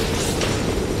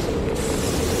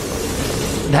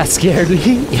 That scared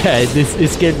me? Yeah, it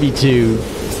scared me too.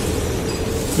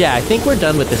 Yeah, I think we're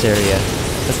done with this area.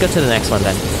 Let's go to the next one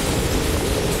then.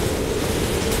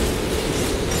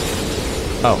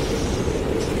 Oh.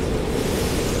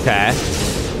 Okay.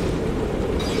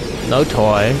 No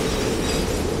toy.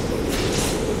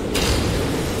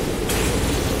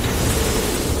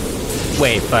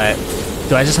 Wait, but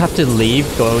do I just have to leave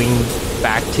going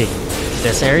back to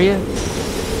this area?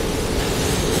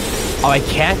 Oh, I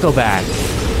can't go back.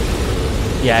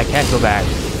 Yeah, I can't go back.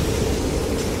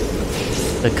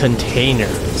 The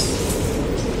containers.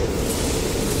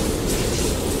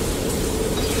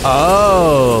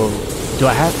 Oh. Do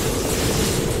I have...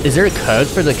 Is there a code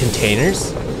for the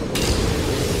containers?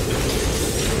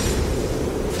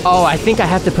 Oh, I think I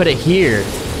have to put it here.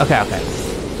 Okay.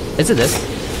 Is it this?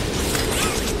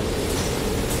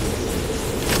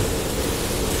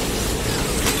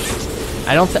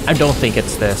 I don't think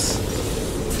it's this.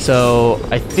 So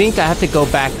I think I have to go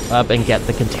back up and get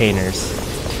the containers.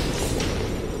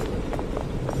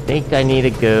 I think I need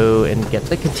to go and get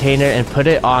the container and put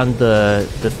it on the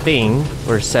thing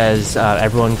where it says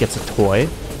everyone gets a toy.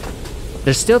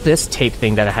 There's still this tape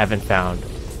thing that I haven't found.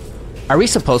 Are we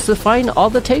supposed to find all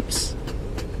the tapes?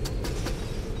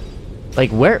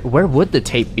 Like, where would the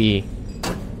tape be?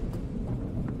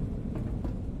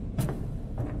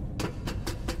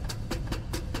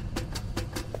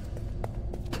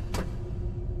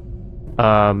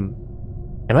 Am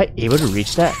I able to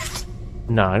reach that?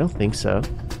 No, I don't think so.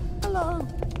 Hello.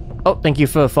 Oh, thank you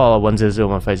for the follow,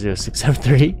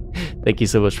 100150673. Thank you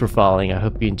so much for following. I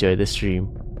hope you enjoyed the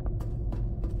stream.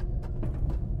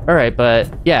 Alright,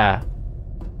 but yeah.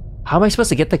 How am I supposed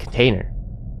to get the container?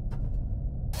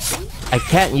 I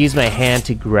can't use my hand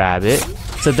to grab it.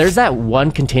 So there's that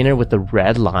one container with the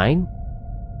red line.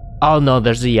 Oh no,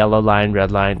 there's a yellow line,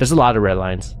 red line. There's a lot of red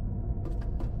lines.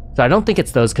 So I don't think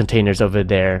it's those containers over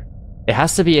there. It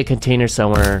has to be a container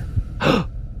somewhere.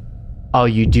 Oh,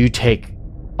 you do take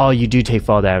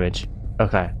fall damage.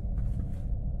 Okay.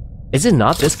 Is it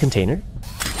not this container?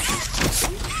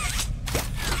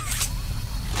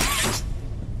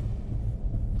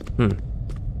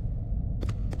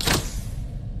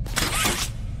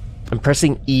 I'm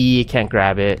pressing E, can't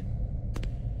grab it.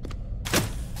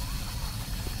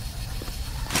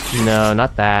 No,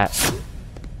 not that.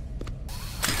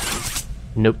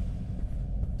 Nope.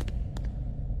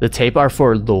 The tape are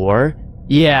for lore?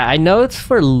 Yeah, I know it's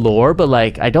for lore, but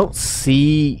like, I don't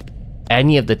see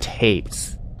any of the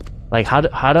tapes. Like, how do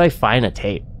I find a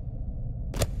tape?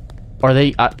 Are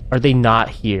they not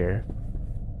here?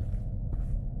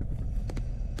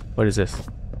 What is this?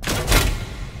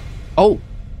 Oh!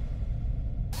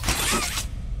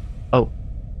 Oh.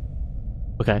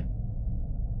 Okay.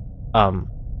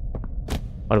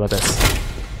 What about this?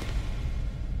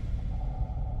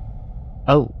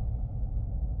 Oh.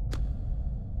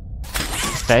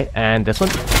 Okay, and this one?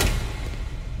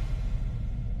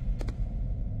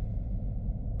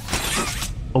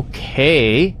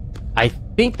 Okay. I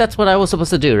think that's what I was supposed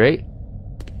to do, right?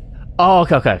 Oh,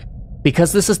 okay.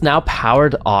 Because this is now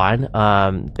powered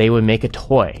on, they would make a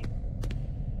toy.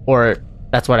 Or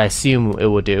that's what I assume it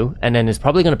would do. And then it's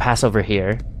probably going to pass over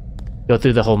here. Go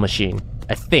through the whole machine.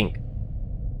 I think.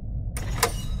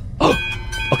 Oh!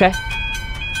 Okay.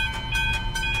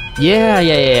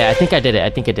 Yeah. I think I did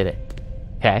it.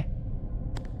 Okay.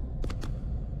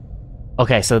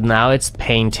 Okay, so now it's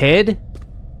painted.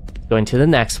 Going to the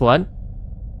next one.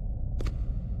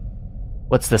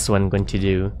 What's this one going to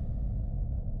do?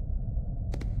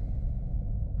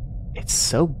 It's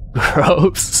so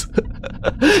gross.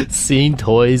 Seeing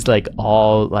toys like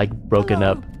all like broken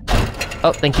up.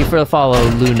 Oh, thank you for the follow,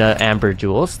 Luna Amber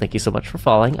Jules. Thank you so much for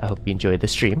following. I hope you enjoyed the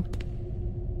stream.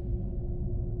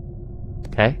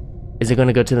 Okay. Is it going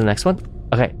to go to the next one?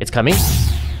 Okay, it's coming.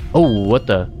 Oh, what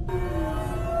the?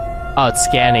 Oh, it's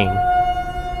scanning.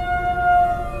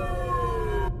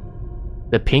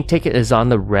 The pink ticket is on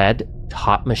the red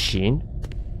top machine.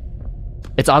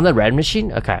 It's on the red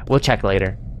machine? Okay, we'll check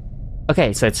later.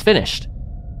 Okay, so it's finished.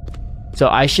 So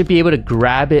I should be able to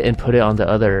grab it and put it on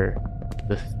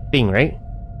the thing, right?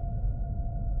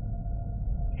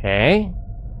 Okay.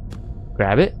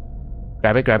 Grab it.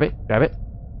 Grab it.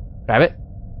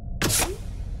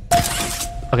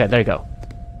 Okay, there you go.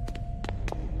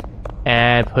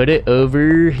 And put it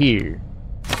over here.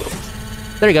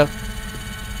 There you go.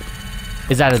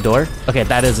 Is that a door? Okay,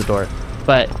 that is a door.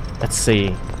 But, let's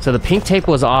see. So the pink tape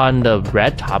was on the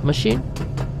red top machine?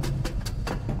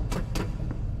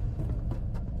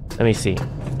 Let me see.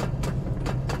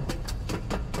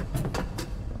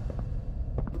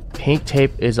 Pink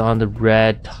tape is on the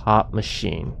red top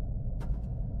machine.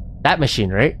 That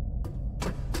machine, right?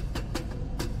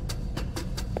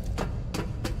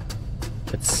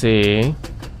 Let's see.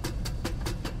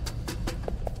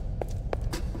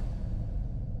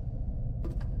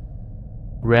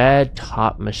 Red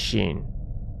top machine.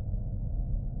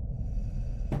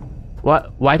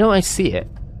 What? Why don't I see it?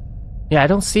 Yeah, I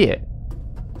don't see it.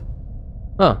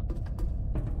 Huh.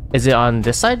 Is it on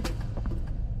this side?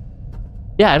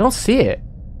 Yeah, I don't see it.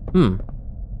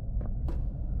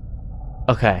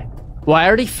 Okay. Well, I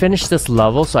already finished this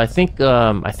level, so I think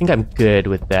I'm good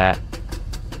with that.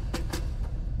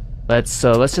 Let's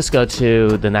just go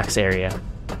to the next area.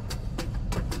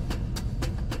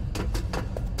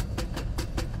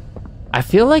 I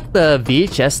feel like the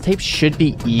VHS tape should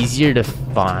be easier to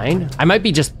find. I might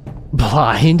be just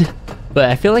blind, but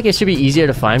I feel like it should be easier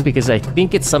to find because I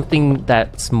think it's something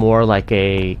that's more like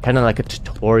a kind of like a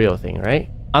tutorial thing, right?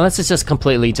 Unless it's just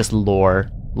completely just lore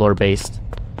based.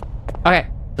 Okay,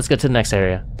 let's go to the next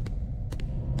area.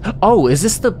 Oh, is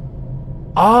this the?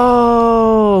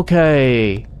 Oh,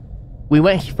 okay. We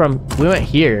went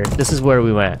here. This is where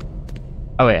we went.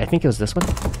 Oh wait, I think it was this one.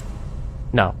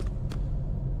 No.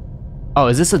 Oh,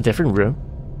 is this a different room?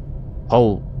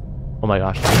 Oh my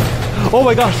gosh. Oh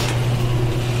my gosh.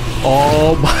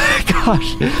 Oh my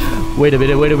gosh. Wait a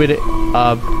minute.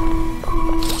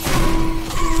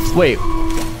 Wait,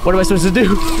 what am I supposed to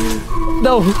do?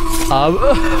 No.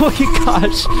 Oh my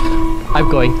gosh.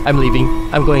 I'm leaving.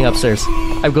 I'm going upstairs.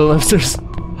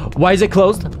 Why is it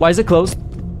closed?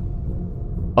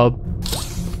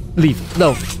 Leave.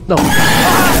 No. No.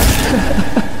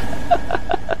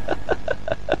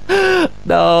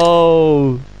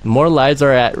 More lives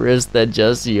are at risk than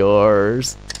just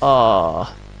yours.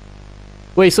 Oh.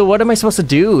 Wait, so what am I supposed to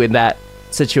do in that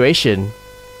situation?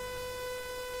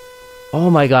 Oh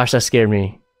my gosh, that scared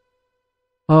me.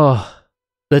 Oh,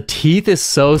 the teeth is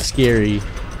so scary.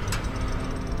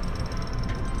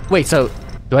 Wait, so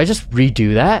do I just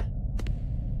redo that?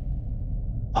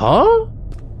 Huh?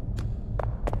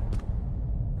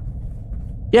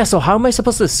 Yeah, so how am I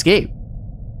supposed to escape?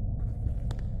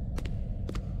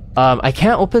 I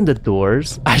can't open the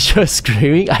doors. I was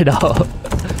screaming, I know.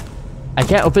 I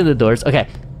can't open the doors. Okay,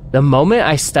 the moment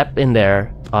I step in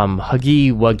there,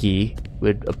 Huggy Wuggy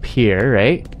would appear,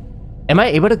 right? Am I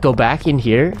able to go back in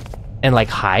here and like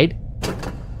hide?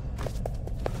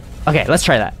 Okay, let's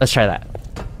try that.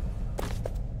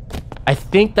 I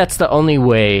think that's the only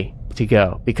way to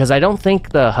go, because I don't think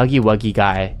the Huggy Wuggy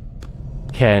guy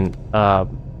can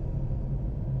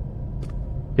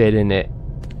fit in it.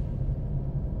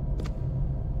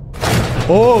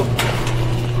 Oh!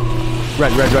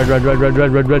 Run.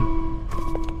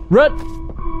 Run!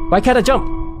 Why can't I jump?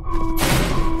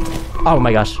 Oh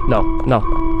my gosh, no.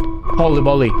 Holy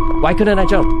moly. Why couldn't I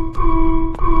jump?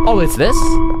 Oh, it's this?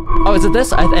 Oh, is it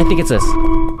this? I think it's this.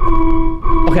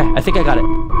 Okay, I think I got it.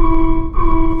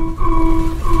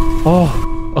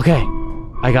 Oh, okay.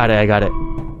 I got it.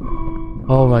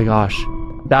 Oh my gosh.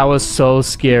 That was so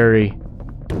scary.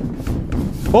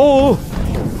 Oh!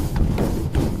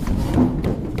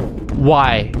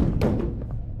 Why?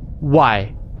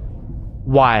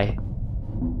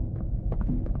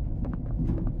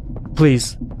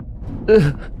 Please.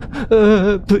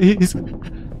 Please.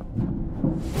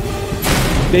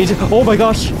 Danger. Oh my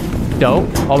gosh. No.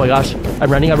 Oh my gosh.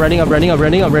 I'm running.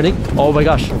 Oh my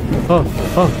gosh. Oh.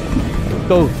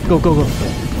 Go.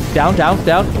 Down.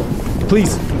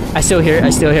 Please. I still hear it.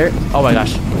 Oh my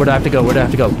gosh. Where do I have to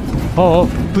go? Oh,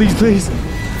 please.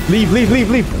 Leave.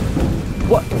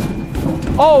 What?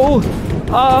 Oh.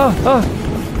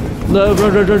 No,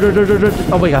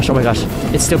 run. Oh my gosh.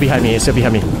 It's still behind me.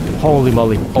 Holy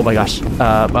moly. Oh my gosh.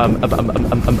 I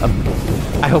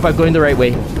hope I'm going the right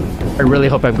way. I really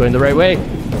hope I'm going the right way.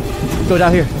 Go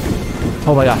down here.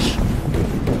 Oh my gosh.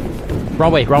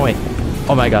 Wrong way.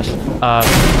 Oh my gosh.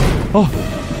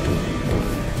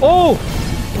 Oh!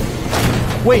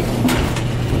 Wait.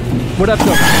 Where'd I have to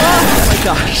go? Oh my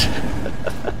gosh.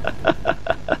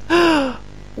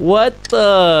 What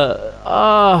the?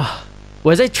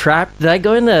 Was I trapped? Did I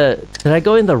go in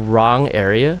the wrong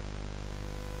area?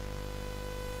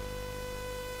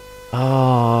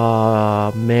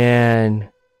 Oh man.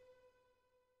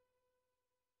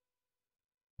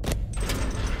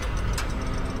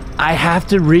 I have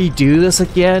to redo this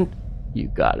again? You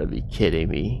gotta be kidding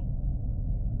me.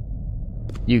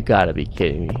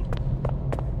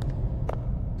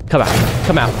 Come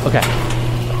out. Okay.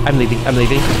 I'm leaving.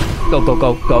 Go.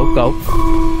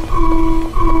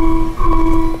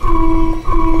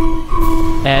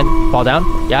 And fall down.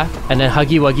 Yeah. And then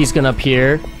Huggy Wuggy's gonna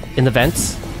appear in the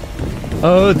vents.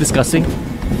 Oh, disgusting.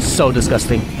 So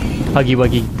disgusting. Huggy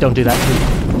Wuggy, don't do that.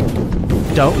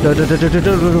 Don't.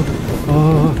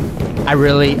 Oh, I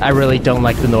really don't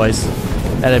like the noise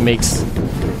that it makes.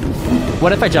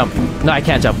 What if I jump? No, I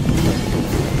can't jump.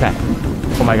 Okay.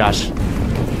 Oh my gosh.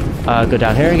 Go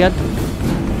down here again.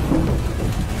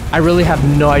 I really have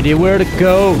no idea where to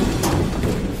go.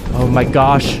 Oh my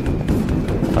gosh.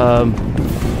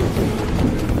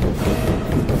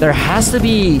 There has to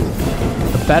be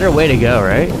a better way to go,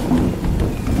 right?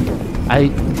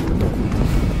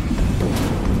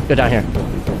 Go down here.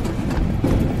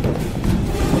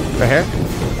 Right here?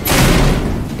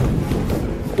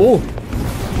 Oh!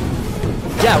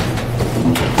 Yeah!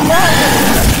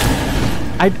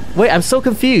 Wait, I'm so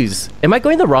confused. Am I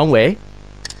going the wrong way?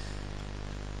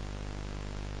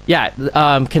 Yeah,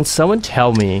 can someone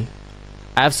tell me?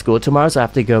 I have school tomorrow, so I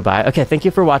have to go by. Okay, thank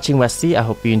you for watching, Westy. I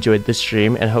hope you enjoyed this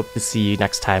stream and hope to see you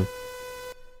next time.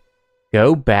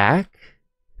 Go back?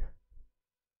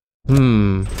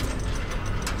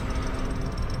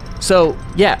 So,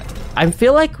 yeah, I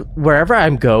feel like wherever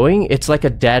I'm going, it's like a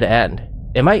dead end.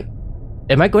 Am I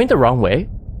going the wrong way?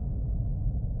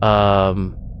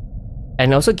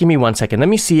 And also give me 1 second. Let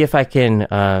me see if I can,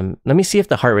 let me see if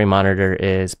the heart rate monitor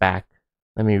is back.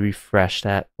 Let me refresh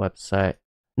that website.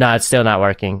 No, it's still not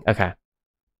working. Okay.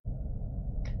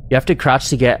 You have to crouch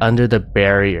to get under the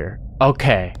barrier.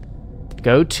 Okay.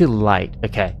 Go to light.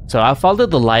 Okay. So I'll follow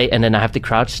the light and then I have to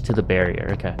crouch to the barrier.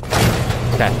 Okay.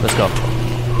 Okay, let's go.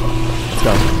 Let's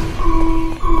go.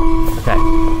 Okay.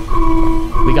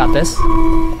 We got this.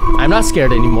 I'm not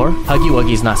scared anymore. Huggy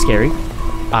Wuggy's not scary.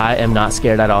 I am not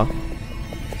scared at all.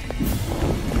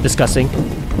 Disgusting.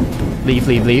 Leave,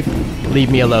 leave, leave. Leave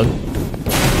me alone.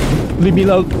 Leave me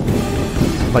alone.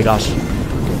 Oh my gosh.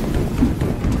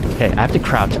 Okay, I have to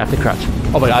crouch. I have to crouch.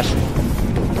 Oh my gosh.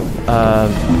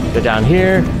 Go down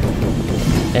here.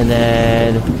 And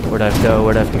then... where do I have to go?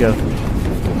 Where do I have to go?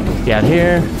 Down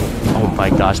here. Oh my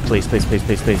gosh. Please, please, please,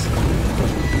 please, please.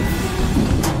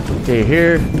 Okay,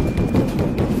 here.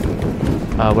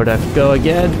 Where do I have to go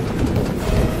again?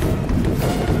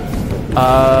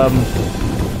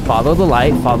 Follow the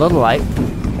light. Follow the light.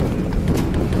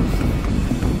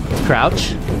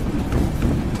 Crouch.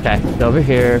 Okay, go over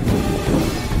here.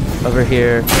 Over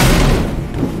here.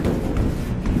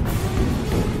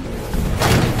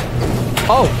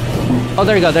 Oh! Oh,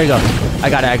 there you go, there you go. I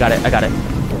got it, I got it, I got it.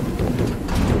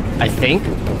 I think.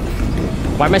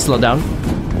 Why am I slowed down?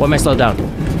 Why am I slowed down?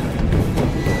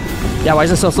 Yeah, why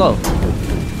is it so slow?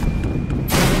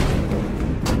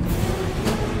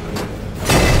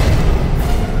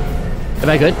 Am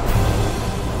I good?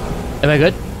 Am I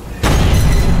good?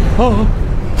 Oh!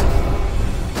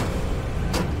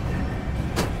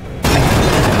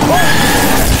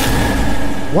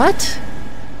 What?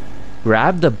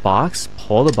 Grab the box?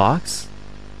 Pull the box?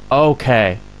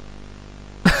 Okay.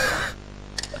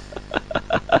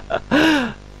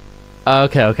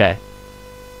 Okay, okay.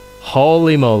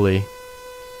 Holy moly.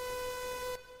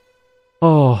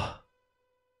 Oh.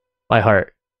 My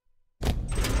heart.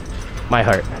 My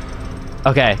heart.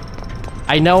 Okay.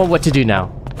 I know what to do now.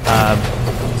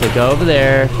 So go over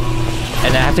there.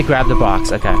 And I have to grab the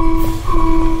box. Okay.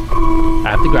 I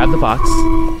have to grab the box.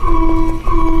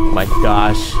 Oh my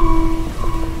gosh.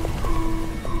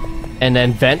 And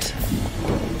then vent.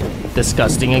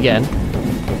 Disgusting again.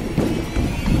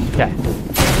 Okay.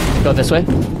 Go this way.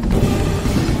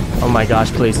 Oh my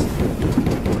gosh, please.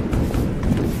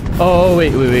 Oh,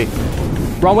 wait, wait, wait.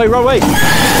 Wrong way, wrong way!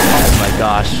 Oh my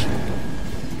gosh.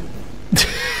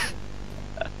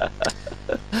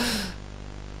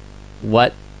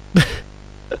 What?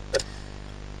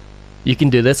 You can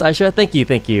do this, iShoya? Thank you,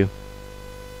 thank you.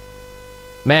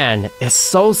 Man, it's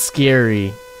so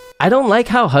scary. I don't like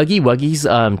how Huggy Wuggy's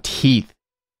teeth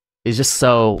is just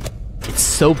so... it's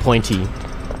so pointy.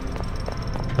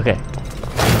 Okay.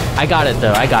 I got it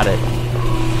though, I got it.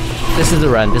 This is a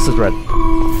run, this is a run.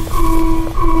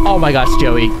 Oh my gosh,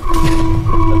 Joey.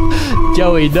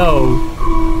 Joey, no.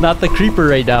 Not the creeper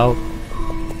right now.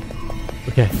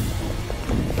 Okay.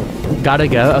 Gotta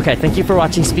go. Okay, thank you for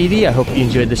watching, Speedy. I hope you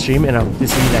enjoyed the stream, and I'll see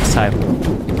you next time.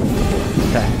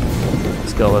 Okay.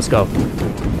 Let's go, let's go.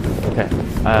 Okay.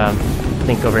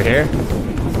 Think over here.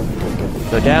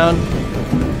 Go down.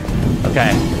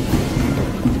 Okay.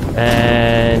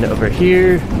 And over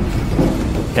here.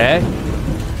 Okay.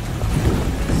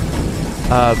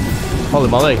 Holy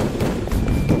moly.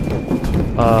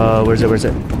 Where's it, where's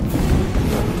it?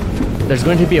 There's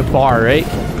going to be a bar, right?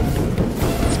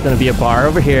 There's gonna be a bar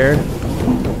over here.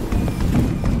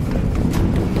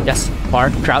 Yes,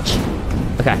 bar, crouch.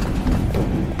 Okay.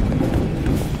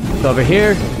 Go over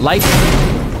here, light.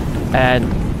 And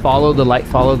follow the light,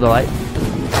 follow the light.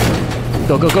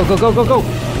 Go, go, go, go, go, go, go!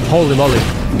 Holy moly.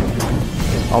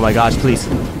 Oh my gosh, please.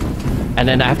 And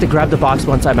then I have to grab the box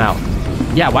once I'm out.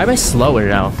 Yeah, why am I slower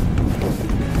now?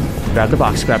 Grab the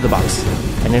box,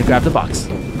 and then grab the box.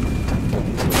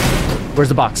 Where's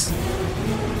the box?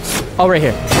 Oh, right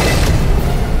here.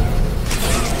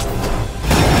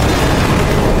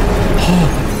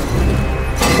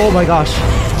 Oh my gosh.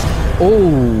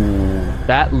 Oh,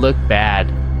 that looked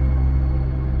bad.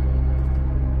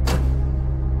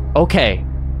 Okay.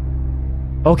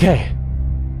 Okay.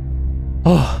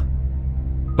 Oh,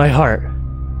 my heart.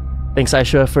 Thanks,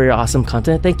 iShoya, for your awesome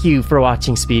content. Thank you for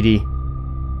watching, Speedy.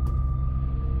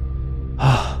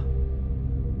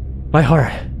 My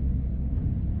heart.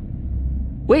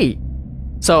 Wait.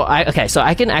 So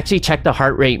I can actually check the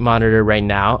heart rate monitor right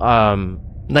now.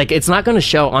 Like, it's not going to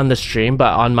show on the stream,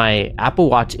 but on my Apple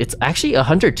Watch, it's actually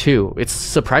 102. It's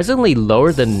surprisingly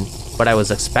lower than what I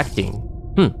was expecting.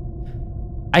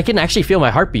 I can actually feel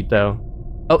my heartbeat, though.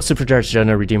 Oh, Supercharged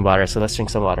Jonah redeemed water, so let's drink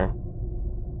some water.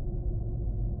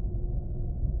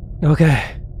 Okay.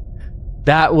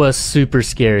 That was super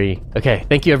scary. Okay,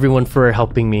 thank you everyone for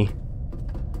helping me.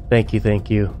 Thank you, thank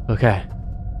you. Okay.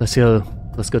 Let's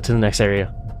go to the next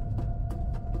area.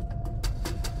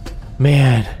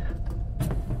 Man.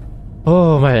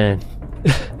 Oh man.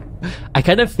 I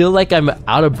kind of feel like I'm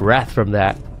out of breath from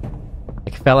that. I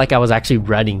felt like I was actually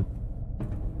running.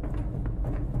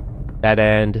 That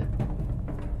end.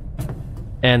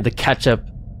 And the ketchup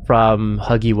from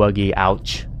Huggy Wuggy,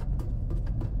 ouch.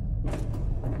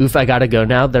 Oof, I gotta go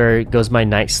now. There goes my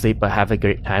night's sleep, but have a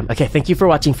great time. Okay, thank you for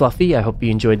watching, Fluffy. I hope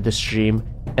you enjoyed the stream,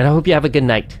 and I hope you have a good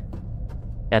night.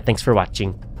 Yeah, thanks for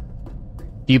watching.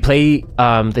 Do you play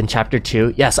then chapter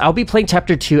 2? Yes, I'll be playing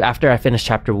chapter 2 after I finish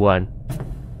chapter 1.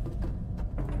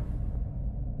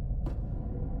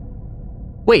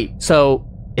 Wait, so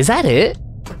is that it?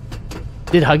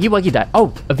 Did Huggy Wuggy die?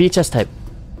 Oh, a VHS type.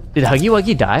 Did Huggy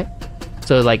Wuggy die?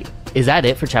 So like, is that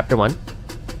it for chapter 1?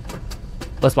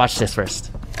 Let's watch this first.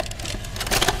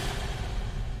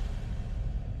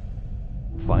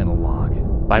 Final log.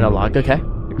 Final log, okay.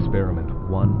 Experiment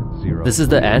 1-0. This is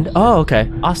the end? Oh,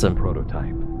 okay. Awesome.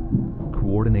 Prototype.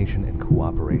 Coordination and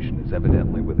cooperation is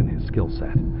evidently within his skill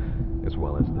set, as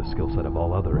well as the skill set of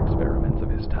all other experiments of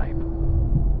his type.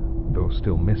 Though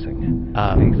still missing,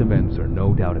 these events are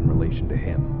no doubt in relation to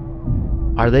him.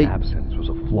 Are they? His absence was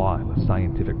a flaw in the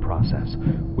scientific process,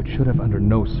 which should have under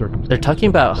no circumstances... They're talking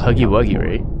about Huggy Wuggy,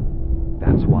 right?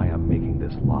 That's why I'm making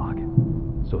this log,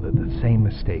 so that the same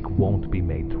mistake won't be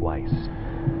made twice.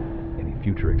 Any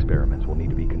future experiments will need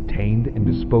to be contained and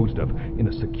disposed of in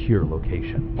a secure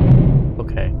location.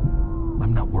 Okay.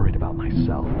 I'm not worried about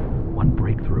myself. One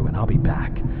breakthrough and I'll be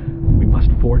back. We must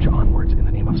forge onwards in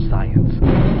the name of science,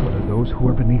 whether those who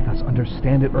are beneath us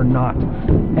understand it or not.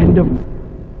 End of...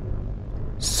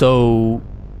 So...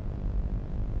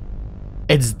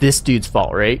 it's this dude's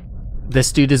fault, right?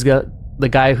 This dude is the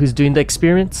guy who's doing the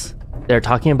experiments? They're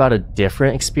talking about a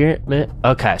different experiment?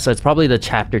 Okay, so it's probably the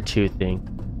chapter 2 thing.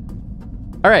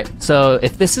 Alright, so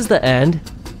if this is the end,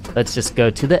 let's just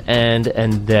go to the end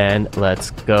and then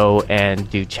let's go and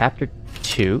do chapter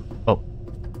 2. Oh.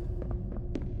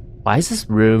 Why is this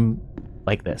room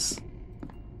like this?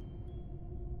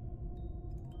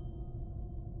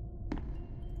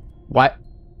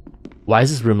 Why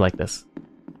is this room like this?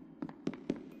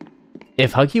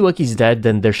 If Huggy Wuggy's dead,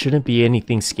 then there shouldn't be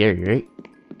anything scary, right?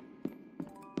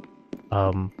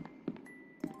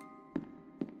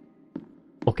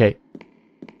 Okay.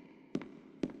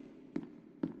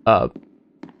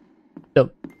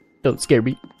 Don't scare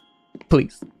me.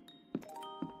 Please.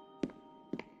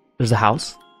 There's a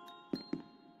house.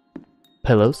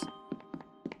 Pillows.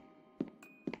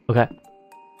 Okay.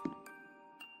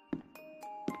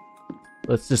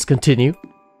 Let's just continue.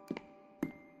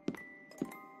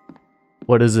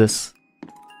 What is this?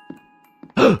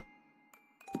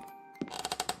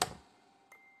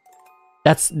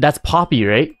 That's Poppy,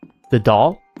 right? The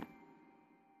doll?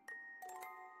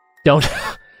 Don't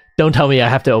tell me I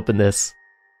have to open this.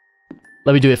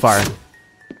 Let me do it far.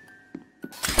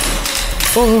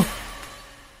 Oh.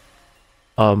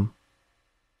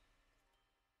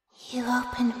 You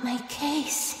opened my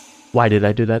case. Why did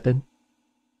I do that then?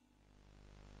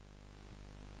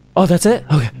 Oh, that's it?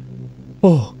 Okay.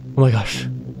 Oh my gosh.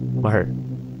 My heart.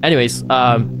 Anyways,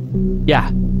 yeah.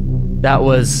 That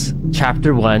was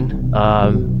chapter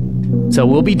 1. So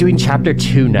we'll be doing chapter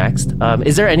 2 next.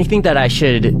 Is there anything that I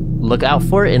should look out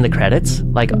for in the credits?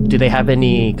 Like, do they have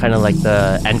any kind of like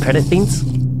the end credit things?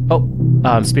 Oh,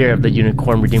 Spirit of the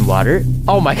Unicorn Redeemed Water.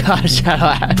 Oh my gosh.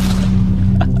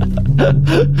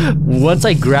 Once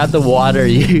I grab the water,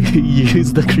 you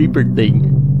use the creeper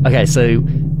thing. Okay, so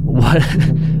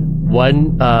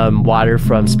one water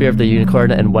from Spirit of the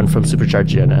Unicorn and one from Supercharged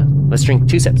Jonah. Let's drink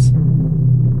 2 sips.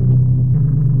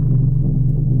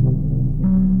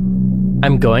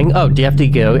 I'm going. Oh, do you have to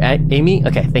go, Amy?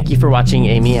 Okay, thank you for watching,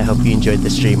 Amy. I hope you enjoyed the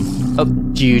stream. Oh,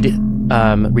 Jude,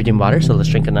 redeem water, so let's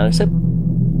drink another sip.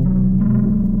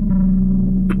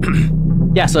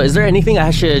 Yeah, so is there anything I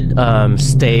should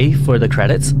stay for the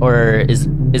credits, or is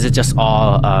it just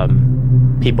all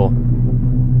people?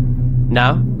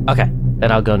 No? Okay,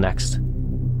 then I'll go next.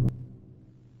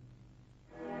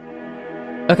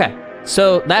 Okay,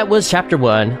 so that was chapter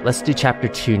 1. Let's do chapter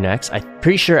 2 next. I'm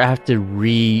pretty sure I have to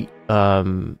redo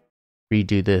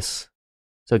this.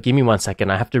 So give me 1 second.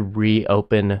 I have to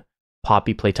reopen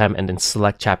Poppy Playtime and then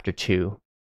select chapter 2.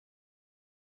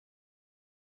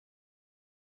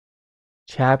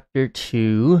 Chapter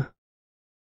 2.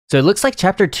 So it looks like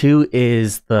chapter 2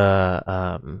 is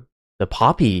the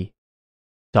Poppy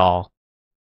doll.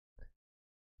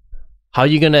 How are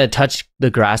you gonna touch the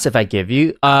grass if I give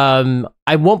you? I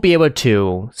won't be able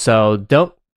to, so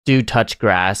don't do touch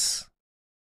grass.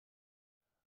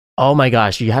 Oh my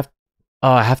gosh, you have...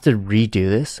 Oh, I have to redo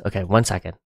this? Okay, 1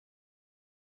 second.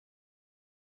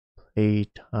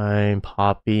 Playtime,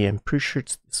 Poppy. I'm pretty sure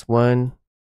it's this one.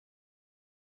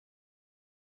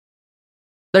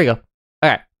 There you go.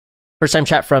 Alright. First time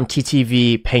chat from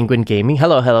TTV Penguin Gaming.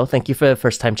 Hello, hello. Thank you for the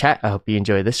first time chat. I hope you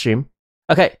enjoy this stream.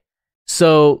 Okay,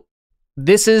 so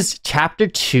this is chapter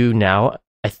 2 now,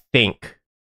 I think.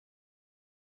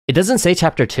 It doesn't say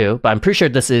chapter 2, but I'm pretty sure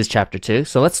this is chapter 2.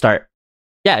 So let's start.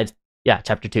 Yeah,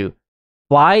 chapter 2.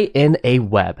 Fly in a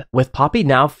web. With Poppy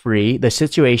now free, the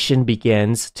situation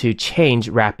begins to change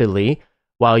rapidly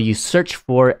while you search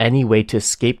for any way to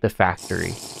escape the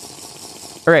factory.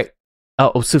 Alright.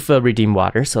 Oh, Osufa redeemed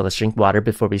water, so let's drink water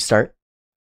before we start.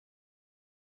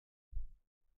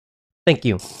 Thank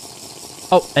you.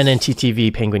 Oh, and then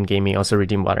TTV Penguin Gaming also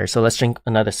redeemed water, so let's drink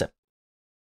another sip.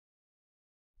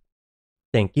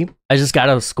 Thank you. I just got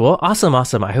out of school. Awesome,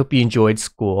 awesome. I hope you enjoyed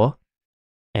school.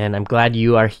 And I'm glad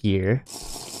you are here.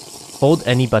 Hold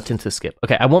any button to skip.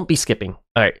 Okay, I won't be skipping.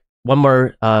 All right, one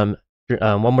more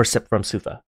sip from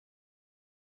Sufa.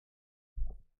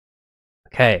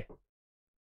 Okay.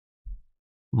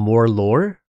 More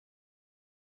lore?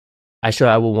 iShoya,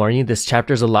 I will warn you, this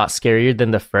chapter is a lot scarier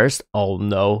than the first. Oh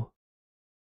no.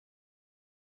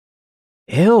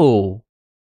 Ew.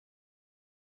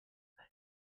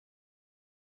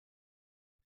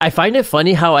 I find it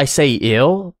funny how I say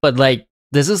ew, but like,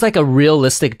 this is like a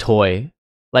realistic toy.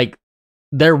 Like,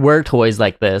 there were toys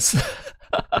like this.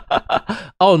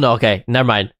 Oh no, okay, never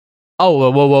mind. Oh,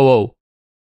 whoa, whoa, whoa, whoa.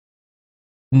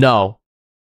 No.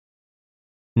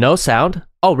 No sound?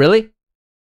 Oh, really?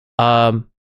 Okay.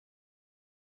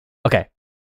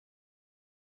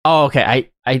 Oh, okay,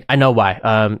 I know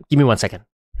why. Give me 1 second.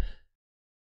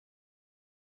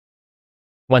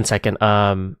 1 second,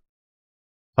 hold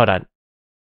on.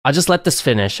 I'll just let this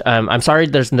finish. I'm sorry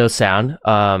there's no sound.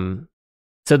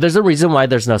 So there's a reason why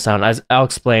there's no sound. I'll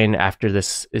explain after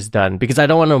this is done, because I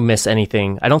don't want to miss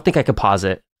anything. I don't think I could pause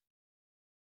it.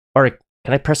 Or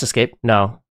can I press escape?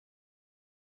 No.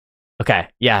 Okay,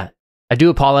 yeah. I do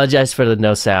apologize for the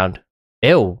no sound.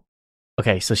 Ew.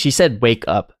 Okay, so she said wake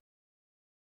up.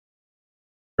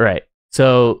 Right.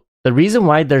 So the reason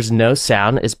why there's no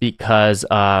sound is because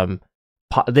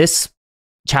this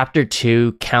chapter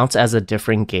 2 counts as a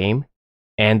different game,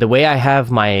 and the way I have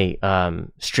my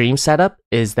stream set up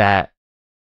is that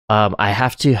I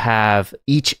have to have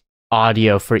each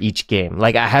audio for each game.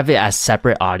 Like, I have it as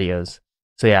separate audios.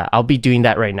 So yeah, I'll be doing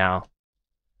that right now.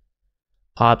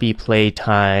 Poppy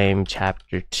Playtime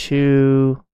chapter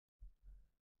 2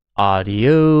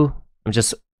 audio. I'm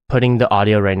just putting the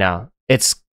audio right now.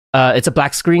 It's a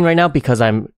black screen right now because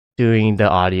I'm doing the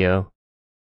audio.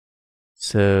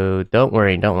 So don't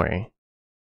worry, don't worry.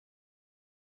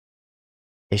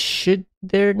 It should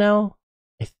there now,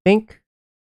 I think.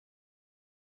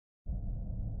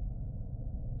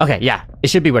 Okay, yeah, it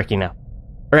should be working now.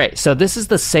 All right, so this is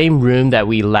the same room that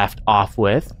we left off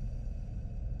with.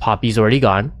 Poppy's already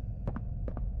gone.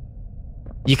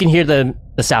 You can hear the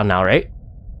sound now, right?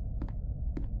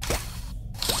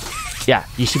 Yeah,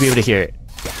 you should be able to hear it.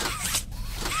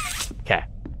 Okay.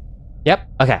 Yep,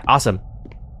 okay, awesome.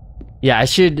 Yeah, I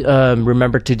should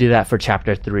remember to do that for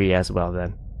chapter 3 as well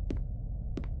then.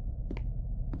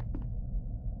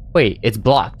 Wait, it's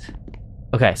blocked.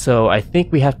 Okay, so I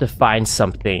think we have to find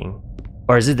something.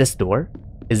 Or is it this door?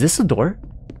 Is this a door?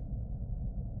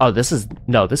 Oh, this is...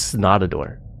 No, this is not a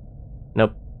door.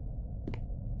 Nope.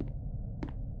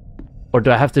 Or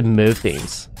do I have to move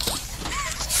things?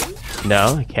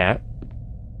 No, I can't.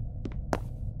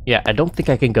 Yeah, I don't think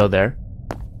I can go there.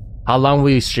 How long will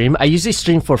you stream? I usually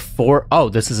stream for 4... Oh,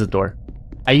 this is a door.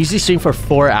 I usually stream for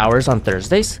 4 hours on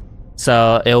Thursdays.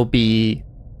 So it'll be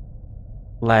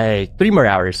like 3 more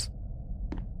hours.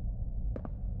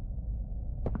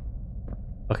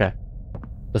 Okay.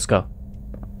 Let's go.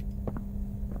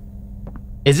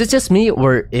 Is it just me,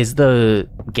 or is the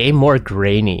game more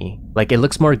grainy? Like, it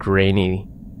looks more grainy.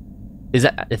 Is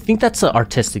that... I think that's an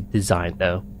artistic design,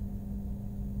 though.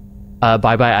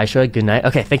 Bye-bye, iShoya. Good night.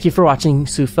 Okay, thank you for watching,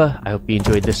 Sufa. I hope you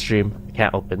enjoyed this stream. I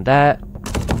can't open that.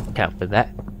 Can't open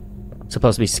that. It's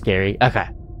supposed to be scary. Okay.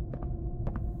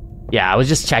 Yeah, I was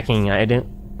just checking. I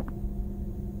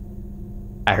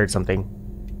heard something.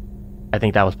 I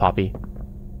think that was Poppy.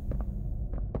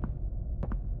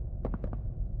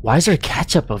 Why is there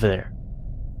ketchup over there?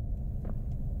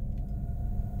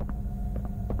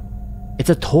 It's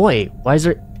a toy. Why is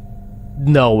there...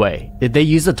 No way. Did they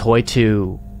use a toy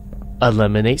to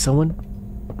eliminate someone?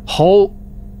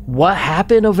 What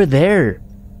happened over there?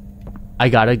 I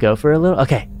gotta go for a little...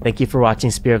 Okay, thank you for watching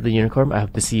Spear of the Unicorn. I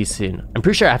hope to see you soon. I'm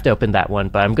pretty sure I have to open that one,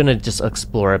 but I'm gonna just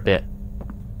explore a bit.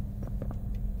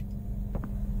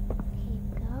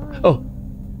 Oh.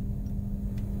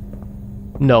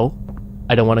 No.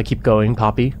 I don't want to keep going,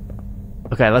 Poppy.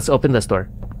 Okay, let's open this door.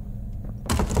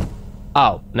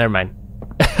 Oh, never mind.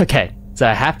 Okay, so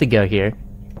I have to go here.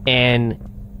 And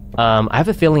I have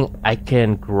a feeling I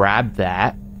can grab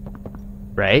that.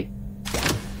 Right?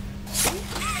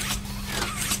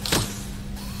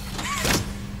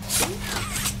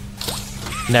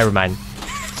 Never mind.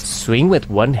 Swing with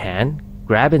one hand.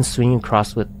 Grab and swing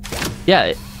across with...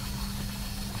 Yeah.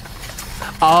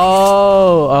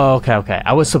 Oh, okay.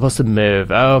 I was supposed to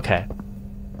move. Okay.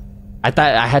 I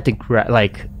thought I had to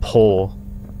pull.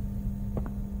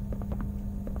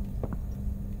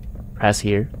 Press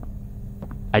here.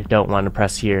 I don't want to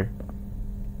press here.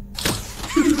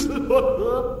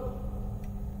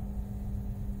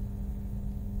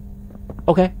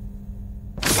 Okay.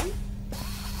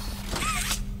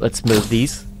 Let's move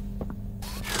these.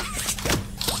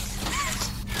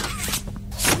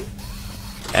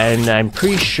 And I'm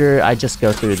pretty sure I just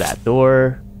go through that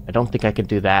door. I don't think I can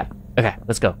do that. Okay,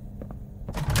 let's go.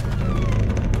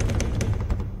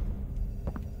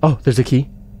 Oh, there's a key.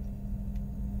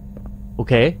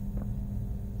 Okay.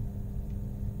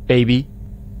 Baby,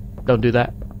 don't do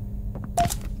that.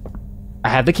 I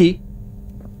have the key.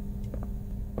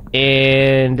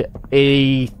 And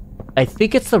I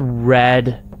think it's the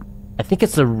red... I think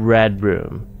it's the red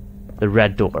room. The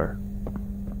red door.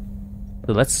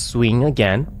 So let's swing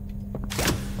again.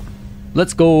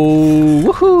 Let's go.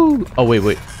 Woohoo! Oh,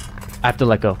 wait. I have to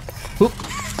let go. Whoop.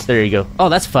 There you go. Oh,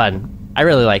 that's fun. I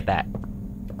really like that.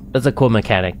 That's a cool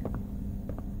mechanic.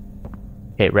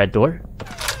 Okay, red door.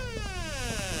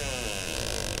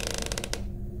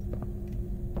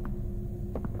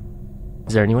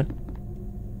 Is there anyone?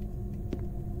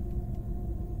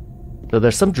 So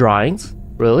there's some drawings.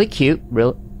 Really cute.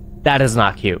 That is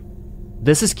not cute.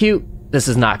 This is cute. This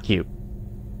is not cute.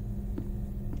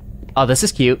 Oh, this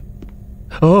is cute.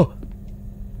 Oh!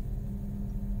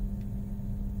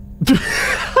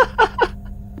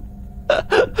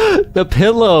 The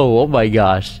pillow! Oh my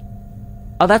gosh.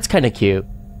 Oh, that's kind of cute.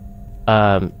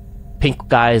 Pink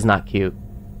guy is not cute.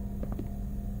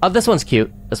 Oh, this one's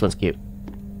cute. This one's cute.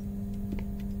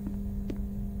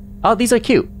 Oh, these are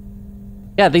cute.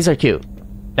 Yeah, these are cute.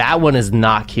 That one is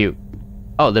not cute.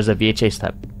 Oh, there's a VHS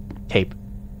tape.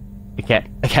 I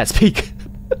can't speak.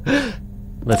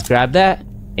 Let's grab that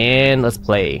and let's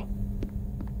play.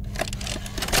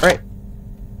 Alright.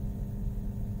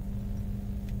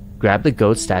 Grab the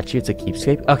goat statue, it's a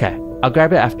keepsake. Okay, I'll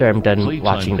grab it after I'm done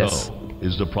watching this.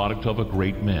 Is the product of a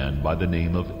great man by the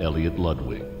name of Elliot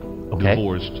Ludwig. Okay.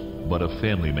 Divorced, but a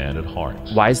family man at heart.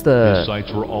 Why is the... His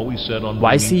sights were always set on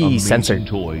why is he amazing censored?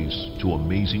 toys to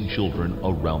amazing children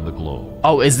around the globe.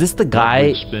 Oh, is this the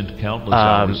guy spent countless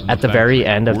hours at the very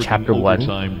end of chapter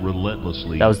 1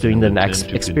 relentlessly that was doing the next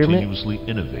experiment? Continuously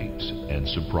innovate and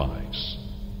surprise.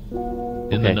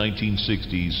 In the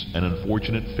 1960s, an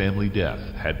unfortunate family death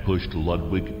had pushed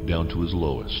Ludwig down to his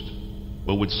lowest.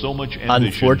 But with so much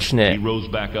ambition, he rose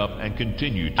back up and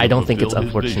continued to I don't think it's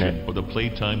fulfill his unfortunate. vision for the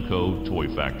Playtime Co. toy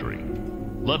factory.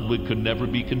 Ludwig could never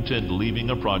be content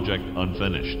leaving a project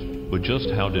unfinished. But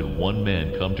just how did one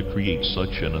man come to create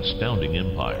such an astounding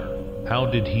empire? How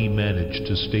did he manage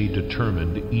to stay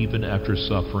determined even after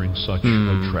suffering such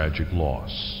a tragic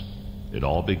loss? It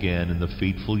all began in the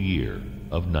fateful year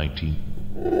of 19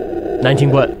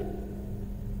 what?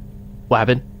 What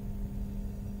happened?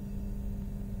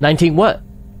 19 what?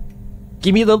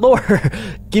 Give me the lore!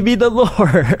 Give me the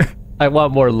lore! I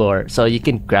want more lore. So you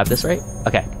can grab this, right?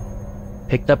 Okay.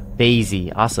 Picked up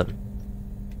Daisy. Awesome.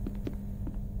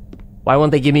 Why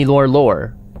won't they give me more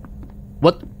lore?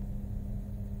 What?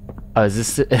 Oh, is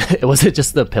this... was it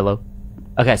just the pillow?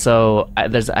 Okay, so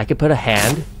I could put a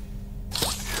hand.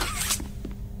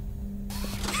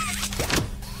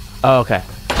 Oh, okay.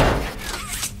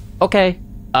 Okay.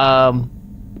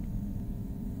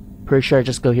 Pretty sure I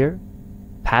just go here.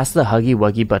 Pass the Huggy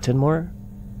Wuggy button more.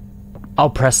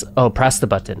 Press the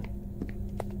button.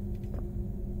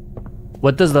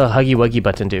 What does the Huggy Wuggy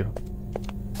button do?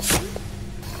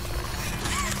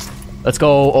 Let's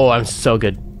go. Oh, I'm so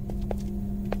good.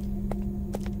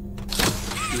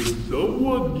 Does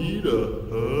someone need a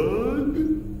hug?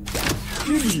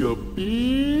 Give me a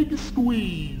big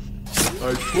squeeze.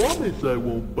 I promise I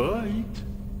won't bite.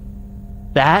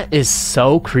 That is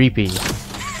so creepy.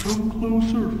 Come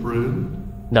closer, friend.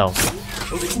 No.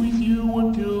 I'll squeeze you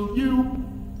until you...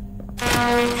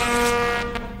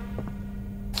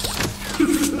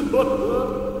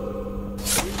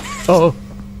 Oh.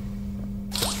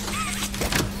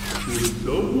 Does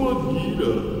someone need a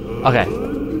hug? Okay.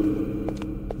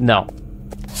 No.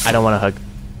 I don't want a hug.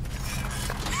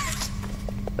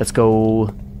 Let's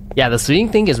go. Yeah, the swinging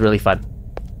thing is really fun.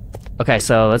 Okay,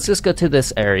 so let's just go to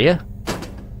this area.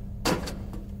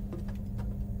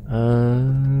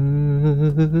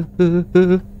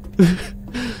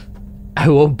 I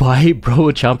won't bite,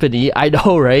 bro. Chomp and eat. I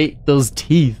know, right? Those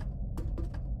teeth.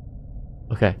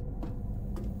 Okay.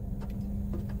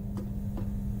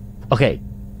 Okay.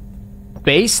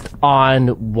 Based on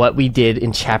what we did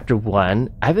in chapter 1,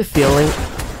 I have a feeling...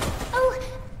 Oh,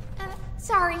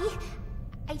 sorry.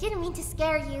 I didn't mean to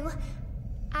scare you.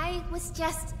 I was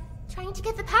just trying to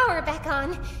get the power back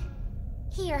on.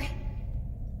 Here.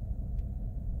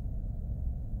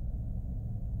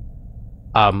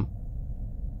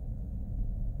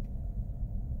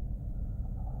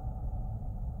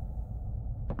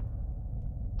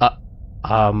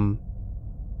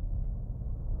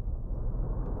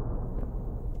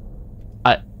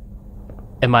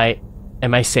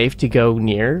 Am I safe to go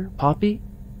near Poppy?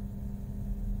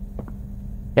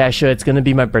 Yeah, sure. It's gonna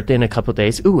be my birthday in a couple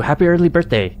days. Ooh, happy early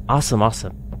birthday! Awesome,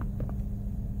 awesome.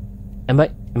 Am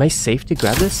I safe to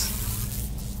grab this?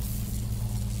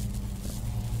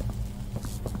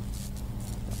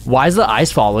 Why is the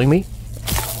ice following me?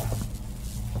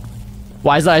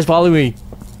 Why is the ice following me?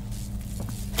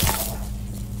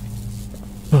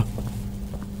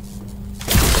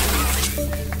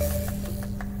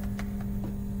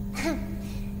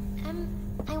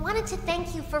 I wanted to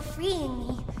thank you for freeing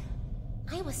me.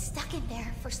 I was stuck in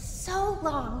there for so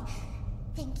long.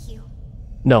 Thank you.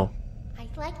 No.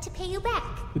 I'd like to pay you back.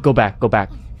 Go back, go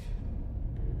back.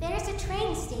 There's a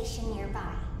train station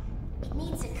nearby. It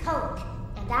needs a code,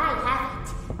 and I have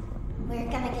it. We're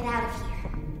gonna get out of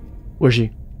here. Where's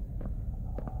she?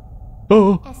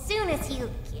 Oh. As soon as you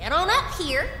get on up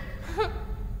here.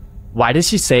 Why does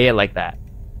she say it like that?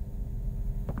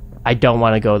 I don't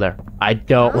want to go there. I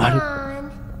don't want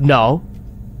to. No.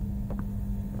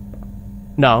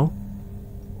 No.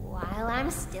 While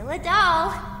I'm still a doll.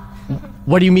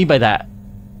 What do you mean by that?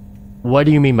 What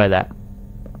do you mean by that?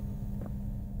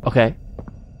 Okay.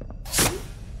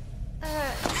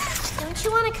 Don't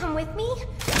you want to come with me?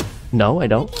 No, I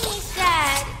don't. Making me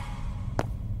sad.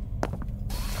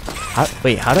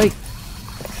 Wait, how do I...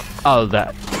 Oh,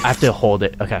 that. I have to hold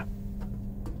it. Okay.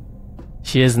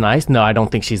 She is nice? No, I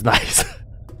don't think she's nice.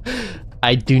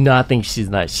 I do not think she's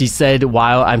nice. She said,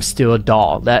 while I'm still a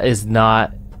doll. That is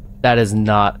not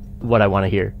what I want to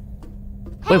hear.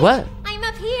 Hey, wait, what? I'm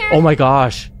up here. Oh my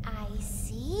gosh. I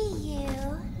see you.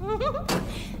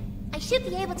 I should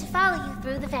be able to follow you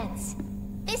through the vents.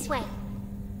 This way.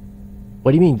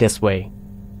 What do you mean this way?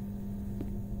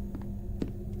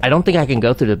 I don't think I can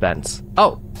go through the vents.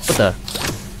 Oh, what the?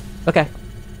 Okay.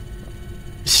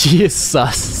 She is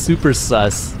sus. Super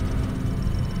sus.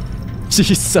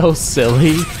 She's so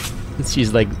silly.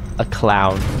 She's like a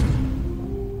clown.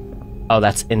 Oh,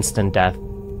 that's instant death.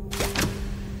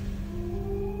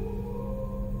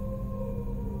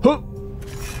 Huh.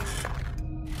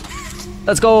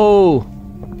 Let's go!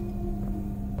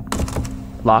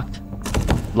 Locked.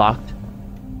 Locked.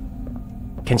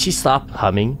 Can she stop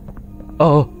humming?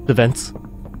 Oh, the vents.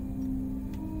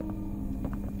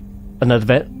 Another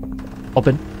vent.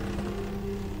 Open.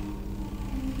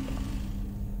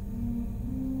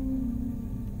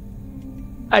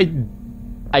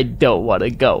 I don't want to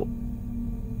go.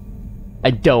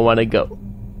 I don't want to go.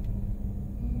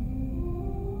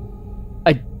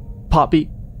 Poppy.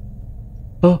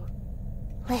 Oh.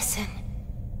 Listen,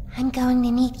 I'm going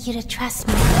to need you to trust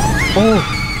me.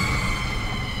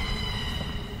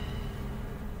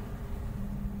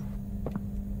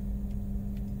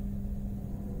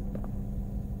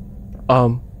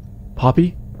 Oh.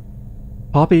 Poppy?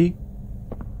 Poppy?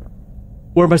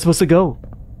 Where am I supposed to go?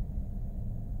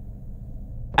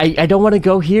 I don't want to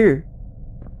go here.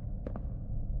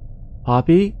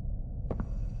 Poppy?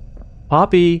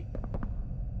 Poppy?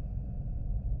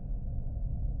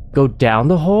 Go down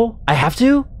the hole? I have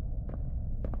to?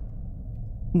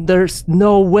 There's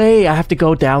no way I have to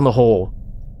go down the hole.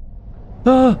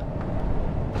 Ah!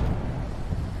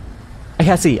 I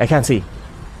can't see. I can't see.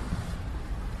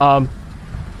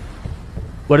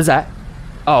 What is that?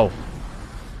 Oh.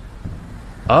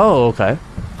 Oh, okay.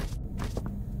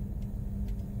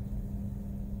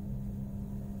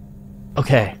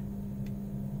 Okay.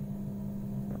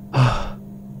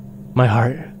 My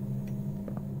heart.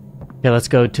 Okay, let's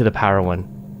go to the power one.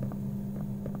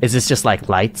 Is this just like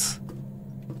lights?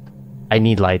 I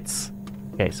need lights.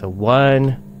 Okay, so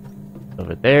one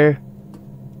over there.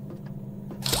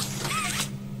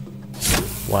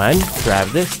 One, grab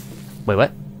this. Wait,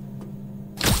 what?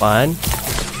 One.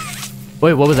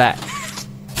 Wait, what was that?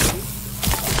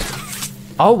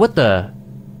 Oh, what the?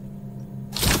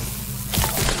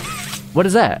 What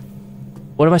is that?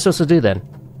 What am I supposed to do then?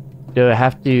 Do I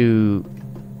have to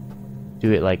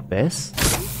do it like this?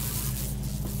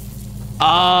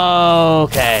 Oh,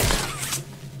 okay.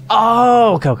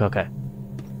 Oh, okay.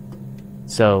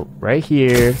 So, right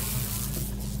here.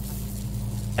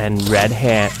 And red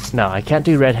hand. No, I can't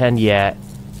do red hand yet.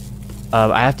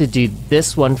 I have to do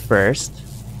this one first.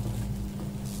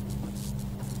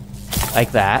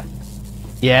 Like that.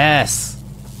 Yes!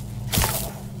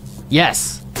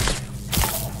 Yes!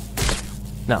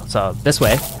 No, so this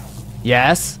way.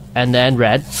 Yes! And then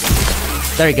red.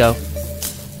 There you go.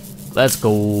 Let's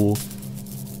go.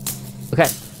 Okay.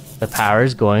 The power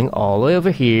is going all the way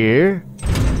over here.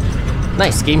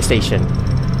 Nice, game station.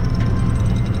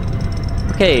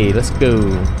 Okay, let's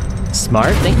go.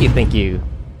 Smart? Thank you.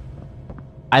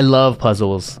 I love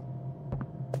puzzles.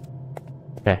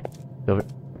 Okay. Over.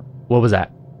 What was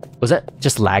that? Was that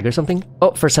just lag or something?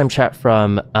 Oh, first time chat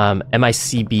from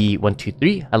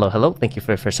MICB123. Hello. Thank you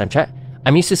for first time chat.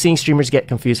 I'm used to seeing streamers get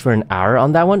confused for an hour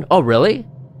on that one. Oh, really?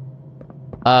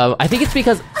 I think it's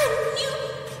because...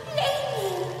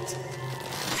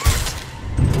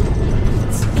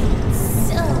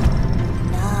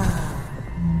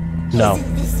 No.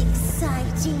 Isn't this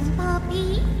exciting,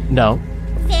 Poppy? No.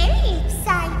 Very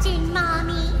exciting,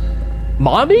 Mommy.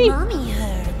 Mommy? Mommy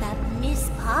heard that Miss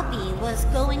Poppy was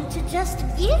going to just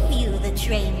give you the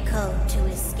train code to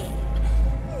escape.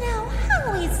 Now,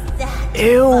 how is that?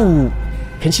 Ew!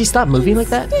 Can she stop moving like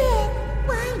that? Instead,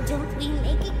 why don't we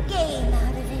make a game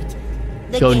out of it?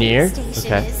 The Go game near?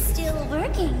 station Okay. is still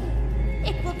working.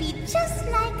 It will be just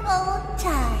like old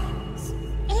times.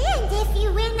 And if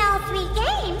you win all 3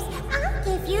 games, I'll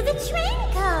give you the train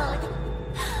code.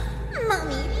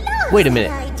 Mommy loves Wait a minute.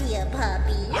 that idea,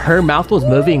 Poppy. Her mouth was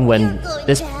moving when You're going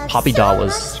this to have Poppy so doll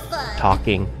was much fun.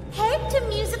 talking. Head to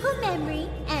musical memory,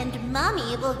 and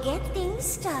Mommy will get things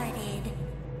started.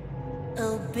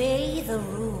 Obey the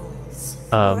rules,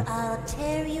 or I'll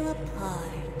tear you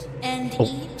apart and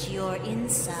eat your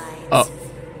insides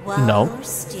while no. you're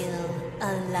still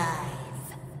alive.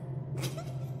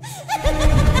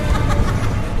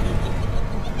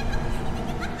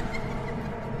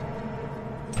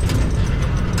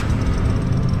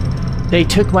 They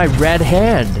took my red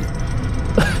hand.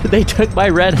 They took my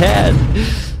red hand.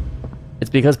 It's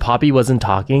because Poppy wasn't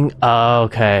talking? Oh,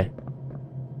 okay.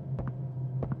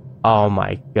 Oh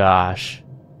my gosh.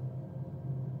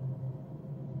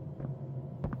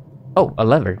 Oh, a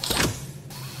lever.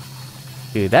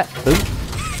 Do that. Boom.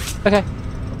 Okay.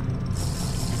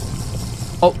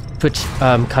 Oh, Twitch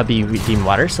Cubby redeemed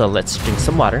water, so let's drink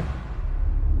some water.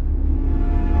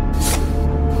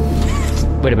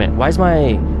 Wait a minute, why is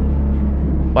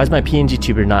my PNG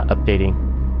tuber not updating?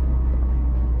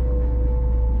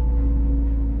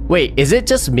 Wait, is it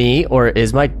just me, or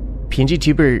is my PNG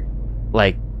tuber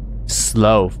like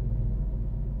slow?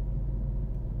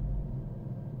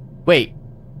 Wait,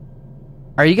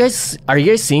 are you guys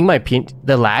seeing my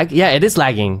the lag? Yeah, it is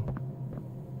lagging.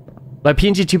 My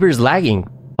PNG tuber is lagging.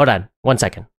 Hold on, 1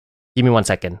 second. Give me 1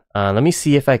 second. Let me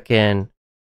see if I can.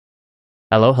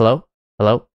 Hello.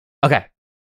 Okay,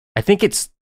 I think it's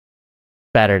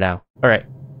better now. All right.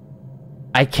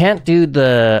 I can't do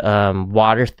the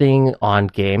water thing on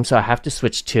game, so I have to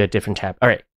switch to a different tab. All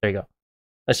right, there you go.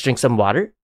 Let's drink some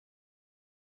water.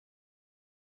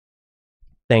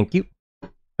 Thank you.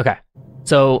 Okay,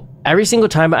 so every single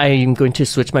time I'm going to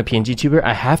switch my PNG tuber,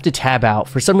 I have to tab out.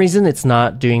 For some reason, it's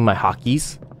not doing my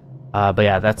hotkeys. But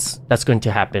yeah, that's going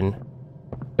to happen.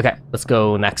 Okay, let's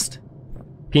go next.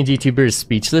 PNG tuber is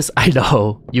speechless. I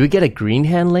know. You would get a green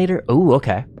hand later? Oh,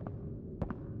 okay.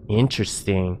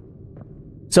 Interesting.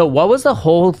 So what was the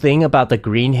whole thing about the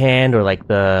green hand, or like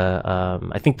the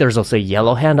I think there's also a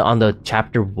yellow hand on the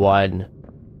chapter 1.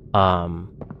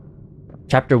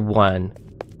 Chapter 1.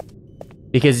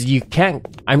 Because you can't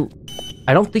I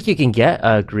don't think you can get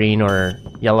a green or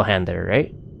yellow hand there,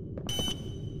 right?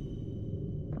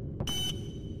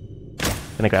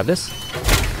 Can I grab this?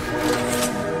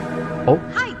 Oh.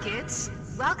 Hi kids.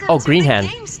 Welcome to green the hand.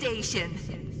 game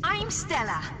station. I'm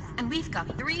Stella, and we've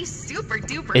got 3 super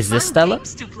duper Is this fun Stella?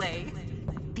 games to play.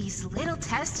 These little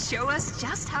tests show us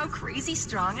just how crazy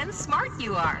strong and smart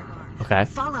you are. Okay.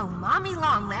 Follow Mommy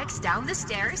Longlegs down the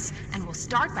stairs, and we'll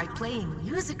start by playing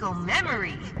musical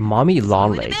memory. Mommy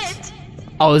Longlegs.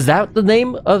 Oh, is that the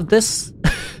name of this?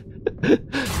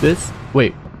 This?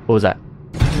 Wait, what was that?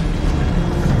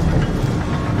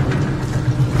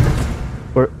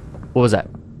 Or what was that?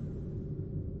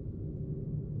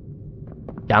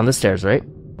 Down the stairs, right?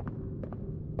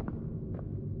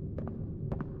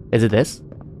 Is it this?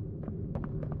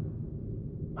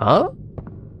 Huh?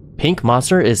 pink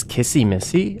monster is Kissy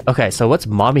Missy? Okay, so what's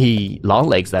Mommy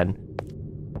Longlegs then?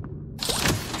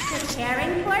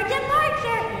 Preparing for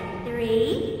departure in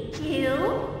 3, 2,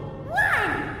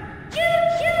 1.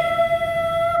 Choo-choo!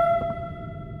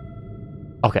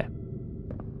 Okay.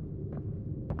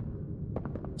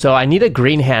 So I need a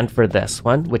green hand for this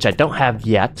one, which I don't have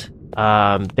yet.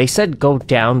 They said go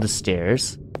down the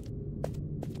stairs.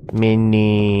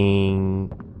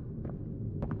 Meaning...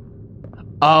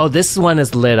 Oh, this one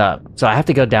is lit up. So I have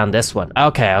to go down this one.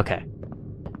 Okay, okay.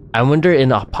 I wonder in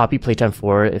Poppy Playtime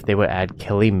 4 if they would add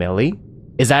Killy Millie.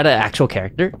 Is that an actual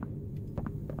character?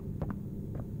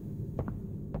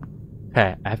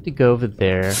 Okay, I have to go over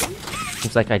there.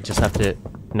 Seems like I just have to...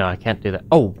 No, I can't do that.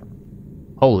 Oh!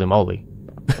 Holy moly.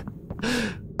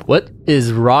 What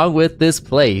is wrong with this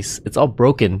place? It's all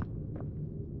broken.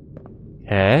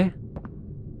 Okay.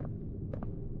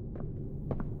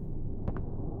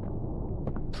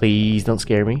 Please don't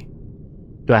scare me.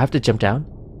 Do I have to jump down?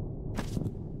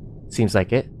 Seems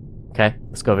like it. Okay,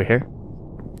 let's go over here.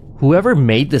 Whoever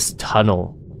made this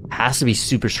tunnel has to be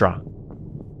super strong.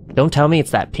 Don't tell me it's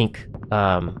that pink...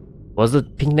 what was the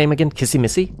pink name again? Kissy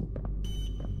Missy?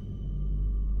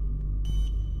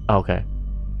 Okay.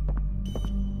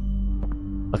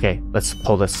 Okay, let's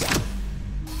pull this.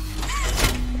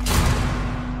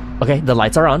 Okay, the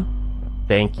lights are on.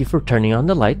 Thank you for turning on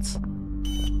the lights.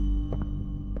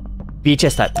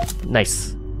 VHS type.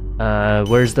 Nice.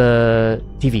 Where's the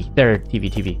TV? There,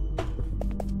 TV.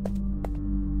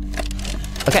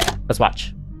 Okay, let's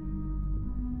watch.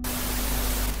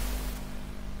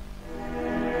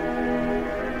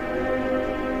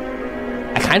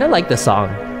 I kind of like this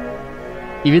song.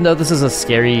 Even though this is a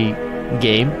scary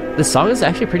game, this song is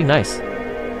actually pretty nice.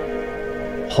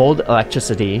 Hold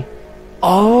electricity.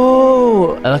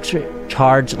 Oh! Electric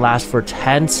charge lasts for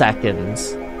 10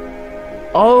 seconds.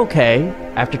 Okay.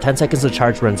 After 10 seconds, the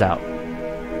charge runs out.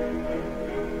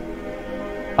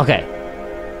 Okay.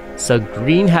 So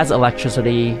green has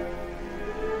electricity.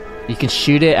 You can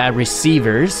shoot it at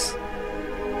receivers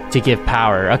to give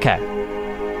power. Okay.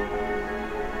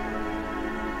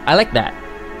 I like that.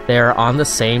 They're on the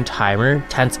same timer.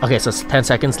 Okay, so 10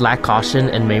 seconds, lack caution,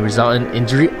 and may result in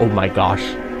injury. Oh my gosh.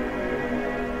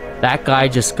 That guy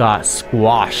just got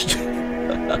squashed.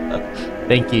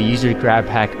 Thank you. Use your grab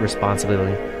pack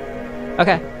responsibly.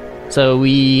 Okay. So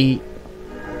I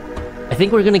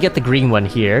think we're gonna get the green one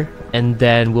here, and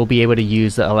then we'll be able to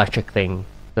use the electric thing.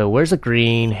 So where's the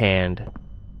green hand? Do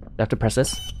I have to press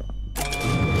this?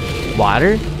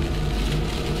 Water?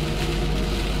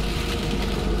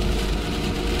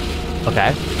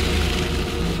 Okay.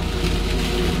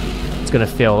 It's gonna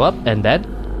fill up, and then...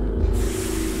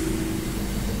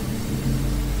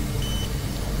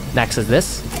 Next is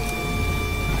this.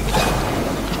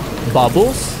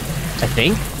 Bubbles, I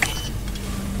think.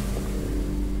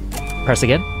 Press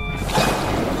again.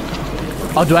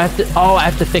 Oh, do I have to... Oh, I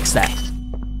have to fix that.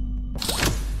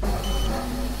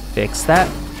 Fix that.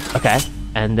 Okay.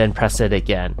 And then press it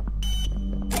again.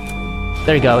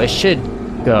 There you go. It should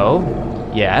go.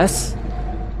 Yes.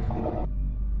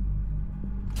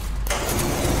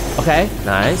 Okay,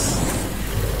 nice.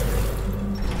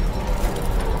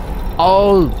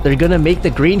 Oh, they're gonna make the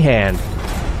green hand.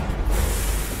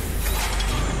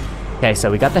 Okay,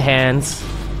 so we got the hands.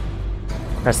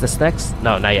 Press this next?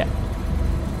 No, not yet.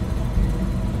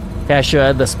 Okay,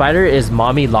 iShoya, the spider is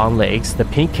Mommy Longlegs. The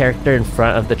pink character in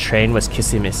front of the train was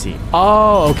Kissy Missy.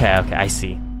 Oh, okay, I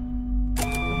see.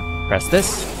 Press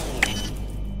this.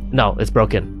 No, it's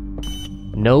broken.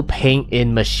 No paint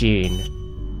in machine.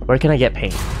 Where can I get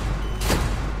paint?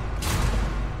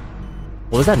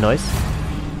 What was that noise?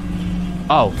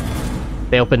 Oh,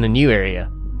 they opened a new area.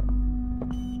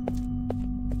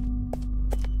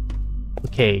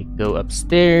 Okay, go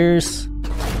upstairs.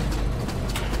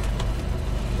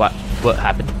 What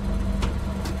happened?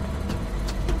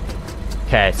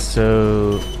 Okay,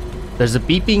 so there's a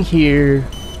beeping here.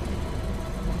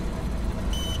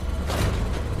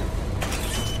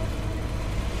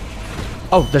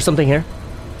 Oh, there's something here.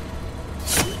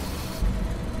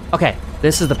 Okay,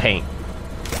 this is the paint.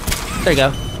 There you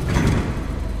go.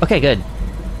 Okay, good.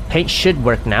 Paint should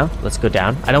work now. Let's go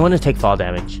down. I don't want to take fall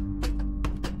damage.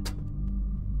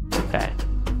 Okay.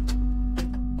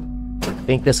 I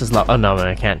think this is low. Oh, no,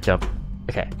 I can't jump.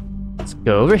 Okay. Let's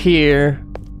go over here.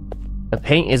 The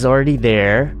paint is already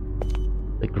there.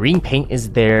 The green paint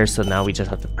is there, so now we just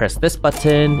have to press this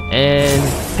button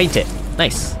and paint it.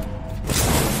 Nice.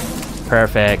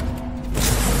 Perfect.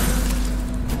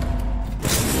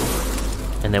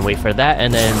 And then wait for that,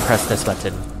 and then press this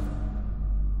button.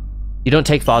 You don't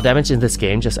take fall damage in this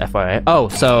game, just FYI. Oh,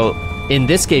 so In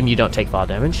this game, you don't take fall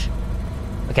damage.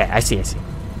 Okay, I see.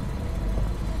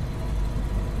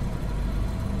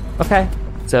 Okay,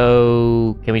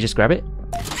 so can we just grab it?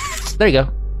 There you go.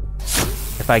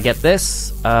 If I get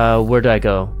this, where do I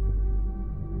go?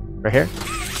 Right here?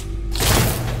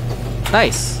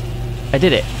 Nice. I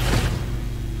did it.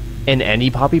 In any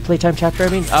Poppy Playtime chapter, I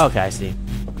mean? Oh, okay, I see.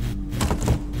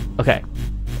 Okay.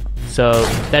 So,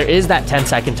 there is that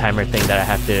 10-second timer thing that I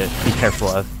have to be careful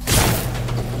of.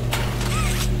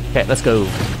 Okay, let's go.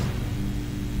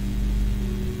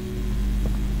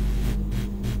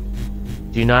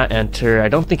 Do not enter. I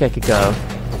don't think I could go.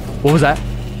 What was that?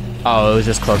 Oh, it was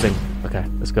just closing. Okay,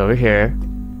 let's go over here.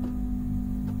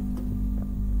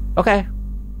 Okay.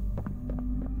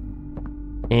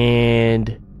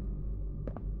 And...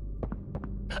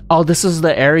 oh, this is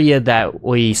the area that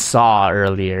we saw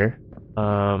earlier.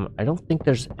 I don't think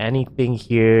there's anything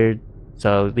here.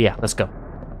 So, yeah, let's go.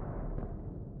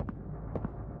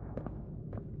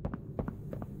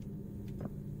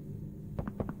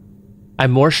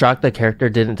 I'm more shocked the character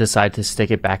didn't decide to stick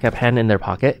a backup hand in their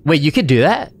pocket. Wait, you could do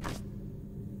that?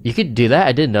 You could do that?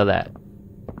 I didn't know that.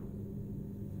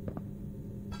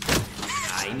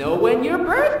 I know when your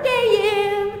birthday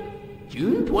is.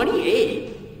 June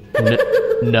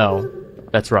 28th. No,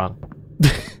 that's wrong.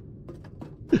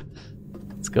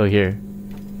 Let's go here.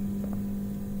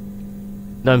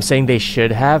 No, I'm saying they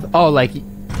should have. Oh, like...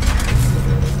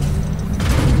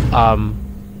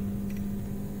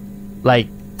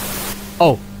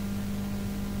 oh,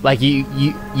 like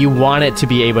you want it to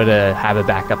be able to have a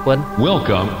backup one.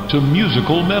 Welcome to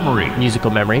Musical Memory.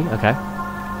 Musical memory, okay.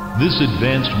 This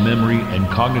advanced memory and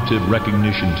cognitive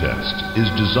recognition test is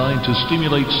designed to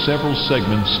stimulate several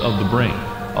segments of the brain,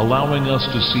 allowing us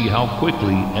to see how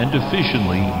quickly and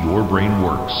efficiently your brain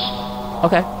works.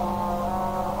 Okay.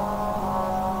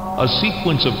 A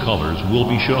sequence of colors will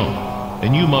be shown,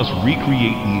 and you must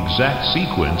recreate the exact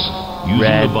sequence using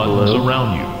Red, the buttons blue.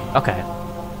 around you. Okay.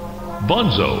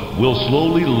 Bunzo will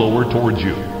slowly lower towards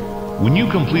you. When you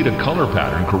complete a color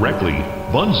pattern correctly,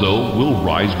 Bunzo will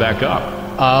rise back up.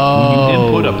 Oh. When you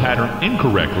input a pattern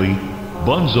incorrectly,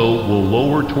 Bunzo will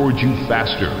lower towards you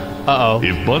faster. Uh-oh.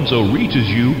 If Bunzo reaches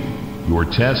you, your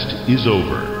test is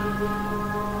over.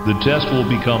 The test will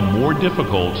become more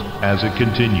difficult as it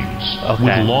continues,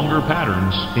 with longer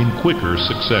patterns in quicker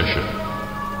succession.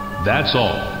 That's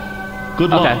all. Good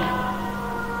luck.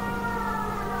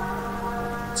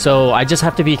 So I just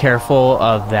have to be careful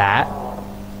of that.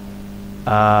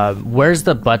 Where's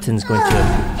the buttons going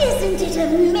to? Isn't it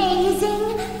amazing?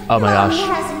 Oh my gosh.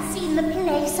 Mommy hasn't seen the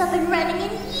place up and running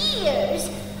in years.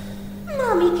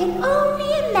 Mommy can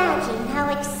only imagine how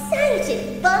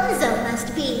excited Bunzo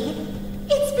must be.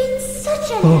 It's been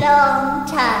such a long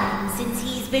time since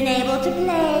he's been able to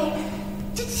play,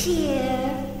 to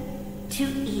cheer, to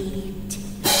eat.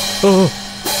 Oh.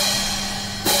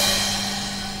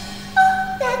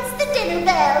 That's the dinner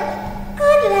bell.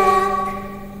 Good luck.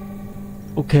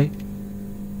 Okay.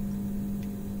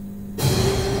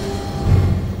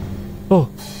 Oh.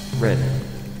 Red.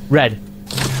 Red.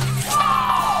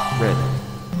 Red.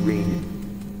 Green.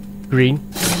 Green.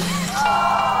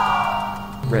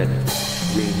 Red.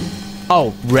 Green.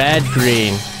 Oh, red,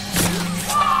 green.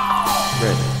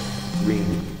 Red. Green.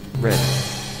 Red.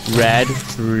 Red,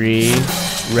 green,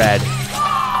 red.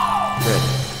 Red.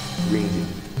 Green.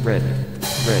 Red.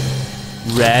 Red.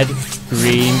 Red,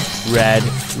 green, red,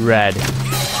 red.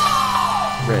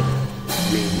 Red.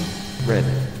 Green. Red.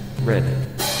 Red.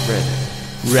 Red.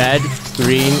 Red,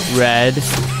 green, red,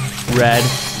 red,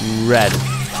 red.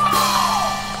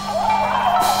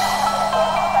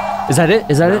 Is that it?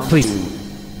 Is that it? Please.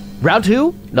 Round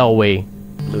 2? No way.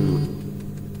 Blue.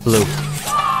 Blue.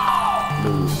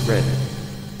 Blue. Red.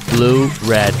 Blue,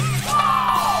 red.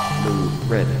 Blue.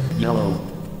 Red. Yellow.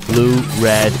 Blue,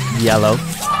 red, yellow.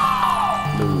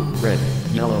 Blue. Red.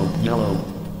 Yellow. Yellow.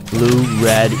 Blue,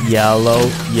 red, yellow,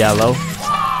 yellow.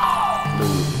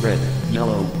 Blue. Red.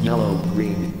 Yellow. Yellow.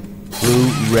 Green.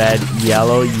 Blue, red,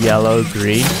 yellow, yellow,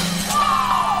 green.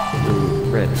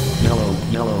 Blue. Red. Yellow.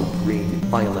 Yellow. Green.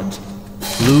 Violet.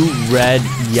 Blue, red,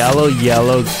 yellow,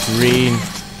 yellow, green.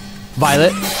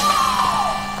 Violet.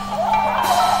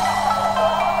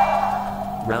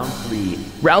 Round 3.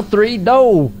 Round 3?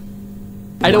 No!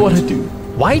 I don't want to do.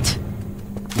 White?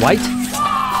 White?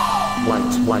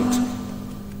 White. White.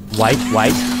 White,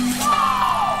 white.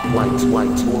 White.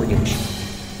 White. Orange.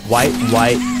 White,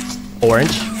 white,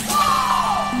 orange. White. White. Orange. White.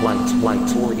 White,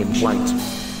 white, orange, white.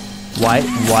 White.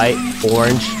 White.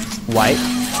 Orange.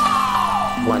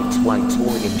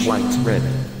 White. Red.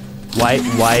 White,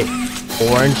 white,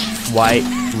 orange, white,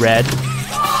 red.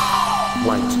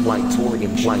 White,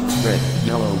 orange, white, red,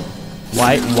 yellow.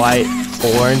 White,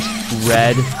 orange,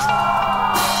 red.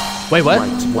 Wait, what?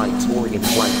 White, orange,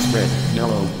 white, red,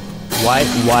 yellow. White,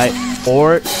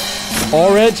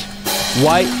 orange,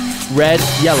 white, red,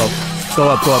 yellow. Go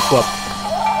up.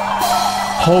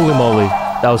 Holy moly.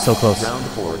 That was so close. Round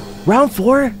 4. Round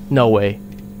 4? No way.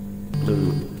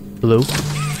 Blue. Blue?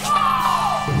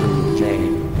 Blue J.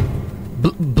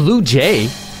 Blue J?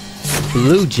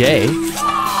 Blue J?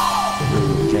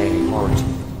 Blue J heart.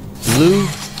 Blue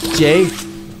J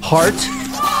heart?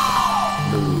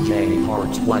 Blue J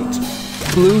heart white.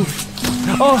 Blue.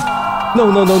 Oh!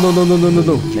 No.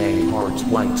 Blue J heart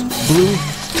white. Blue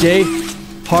J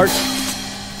heart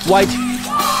white.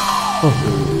 Oh.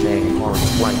 Blue J heart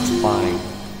white pie.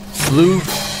 Blue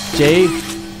J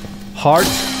heart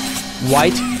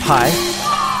white pie.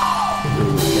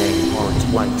 Blue J heart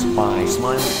white pie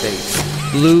smiley face.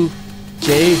 Blue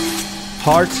J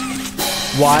heart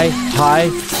Y pie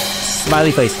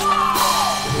smiley face.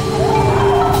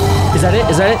 Is that it?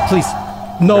 Please.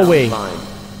 No way.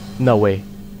 No way.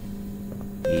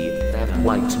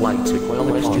 White,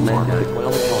 question mark,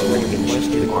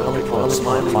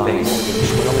 smiley face,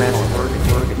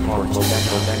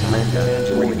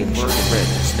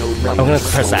 I'm gonna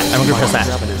press that.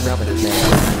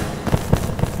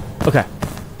 Okay.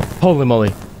 Holy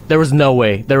moly. There was no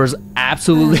way. There was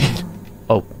absolutely...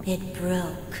 Oh. It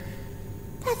broke.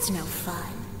 That's no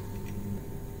fun.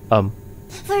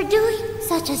 For doing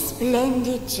such a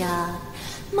splendid job,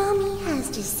 Mommy has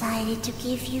decided to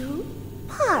give you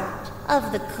part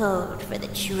of the code for the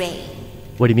train.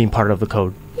 What do you mean part of the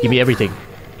code? Give me everything.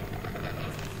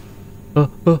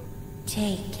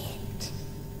 Take it.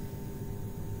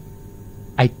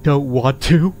 I don't want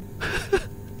to.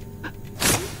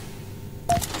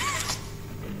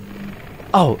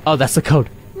 Oh, that's the code.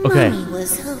 Okay. Mommy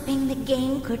was hoping the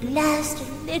game could last a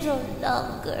little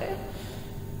longer.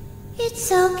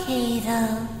 It's okay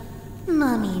though.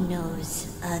 Mommy knows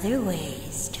other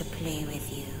ways to play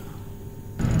with you.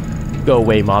 Go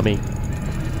away, Mommy.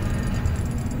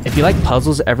 If you like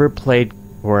puzzles, ever played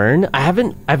Quern?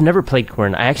 I've never played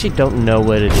Quern. I actually don't know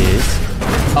what it is.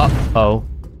 Uh-oh.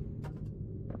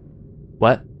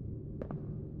 What?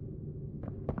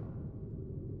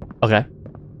 Okay.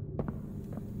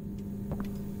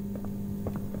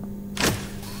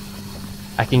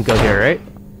 I can go here, right?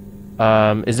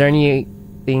 Is there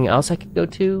anything else I could go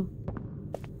to?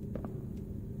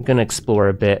 I'm gonna explore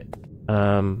a bit.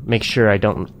 Make sure I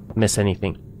don't miss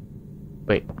anything.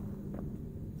 Wait.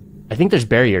 I think there's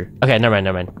barrier. Okay, never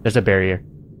mind. There's a barrier.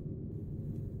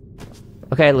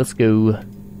 Okay, let's go.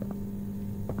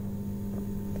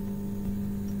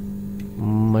 Oh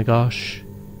my gosh.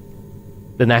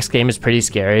 The next game is pretty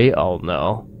scary. Oh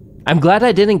no. I'm glad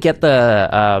I didn't get the,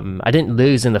 I didn't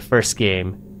lose in the first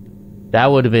game. That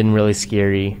would have been really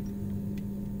scary.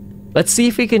 Let's see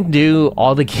if we can do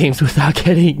all the games without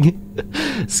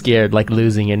getting scared, like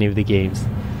losing any of the games.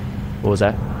 What was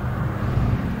that?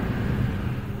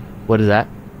 What is that?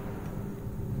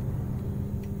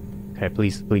 Okay,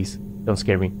 please, don't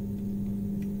scare me.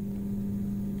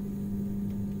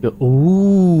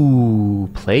 Ooh,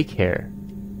 play care.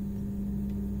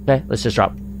 Okay, let's just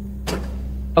drop.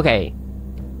 Okay.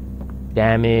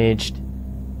 Damaged.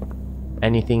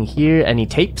 Anything here? Any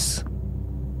tapes?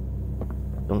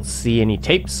 Don't see any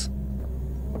tapes.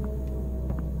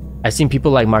 I've seen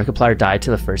people like Markiplier die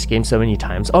to the first game so many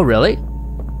times. Oh, really?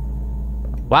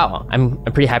 Wow, I'm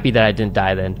pretty happy that I didn't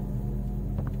die then.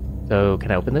 So,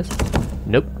 can I open this?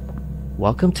 Nope.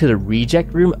 Welcome to the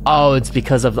reject room. Oh, it's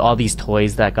because of all these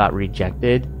toys that got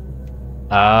rejected.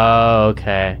 Oh,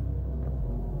 okay.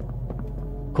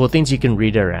 Cool things you can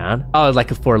read around. Oh,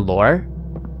 like for lore?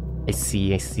 I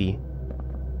see.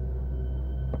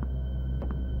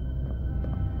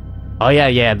 Oh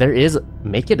yeah, there is.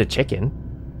 Make it a chicken.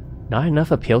 Not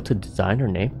enough appeal to design or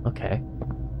name? Okay.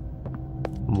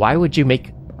 Why would you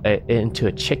make it into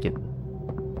a chicken?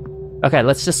 Okay,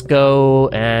 let's just go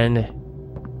and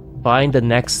find the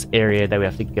next area that we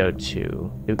have to go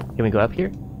to. Can we go up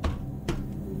here?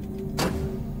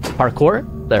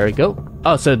 Parkour? There we go.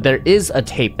 Oh, so there is a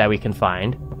tape that we can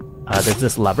find. There's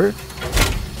this lever.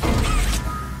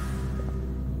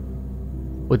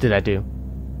 What did that do?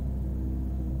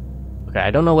 Okay, I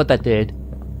don't know what that did.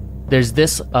 There's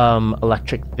this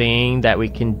electric thing that we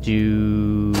can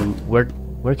do. Where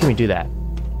can we do that?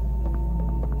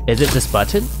 Is it this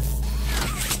button?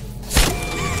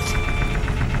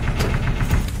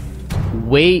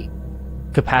 Weight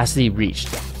capacity reached.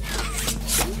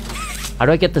 How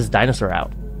do I get this dinosaur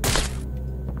out?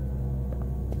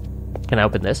 Can I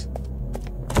open this?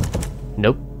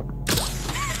 Nope.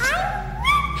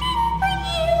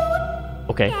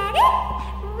 Okay.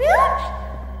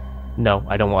 No,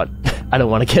 I don't want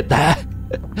to get that.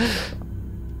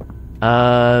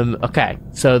 Okay.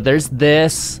 So there's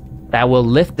this that will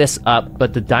lift this up,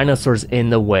 but the dinosaur's in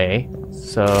the way.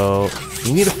 So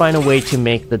you need to find a way to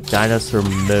make the dinosaur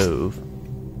move.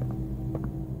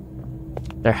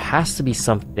 There has to be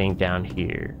something down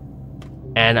here.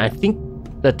 And I think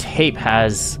the tape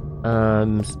has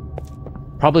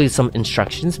probably some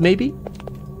instructions, maybe?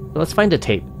 So let's find the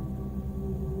tape.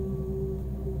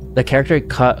 The character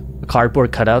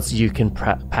cardboard cutouts, you can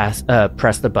press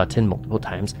the button multiple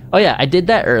times. Oh yeah, I did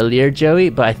that earlier, Joey,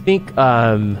 but I think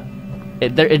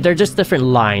they're just different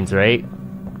lines, right?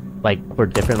 Like for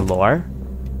different lore.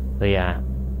 So yeah.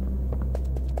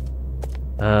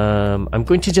 I'm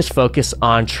going to just focus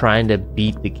on trying to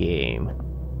beat the game.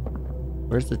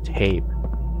 Where's the tape?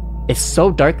 It's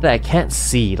so dark that I can't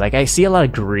see. Like, I see a lot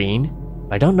of green.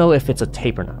 I don't know if it's a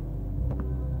tape or not.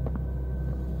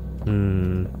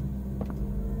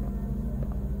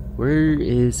 Where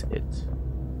is it?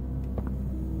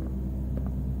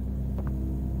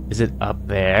 Is it up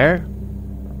there?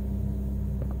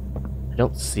 I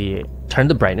don't see it. Turn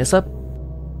the brightness up?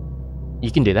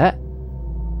 You can do that?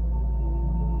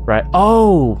 Right.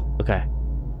 Oh! Okay.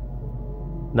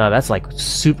 No, that's like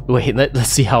super... Wait, let's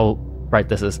see how bright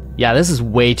this is. Yeah, this is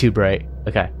way too bright.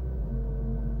 Okay.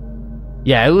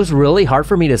 Yeah, it was really hard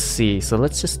for me to see. So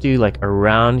let's just do like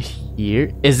around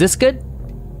here. Is this good?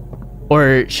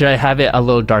 Or should I have it a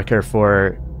little darker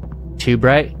for too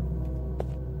bright?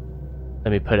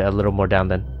 Let me put it a little more down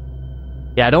then.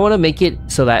 Yeah, I don't want to make it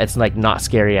so that it's like not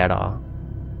scary at all.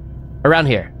 Around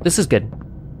here. This is good.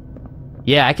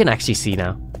 Yeah, I can actually see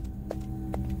now.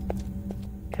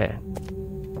 Okay.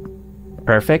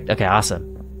 Perfect. Okay, awesome.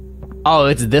 Oh,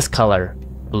 it's this color.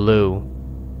 Blue.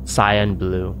 Cyan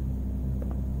blue.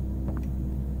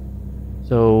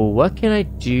 So what can I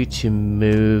do to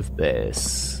move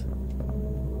this?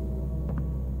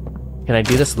 Can I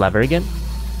do this lever again?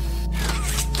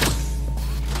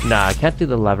 Nah, I can't do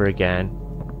the lever again.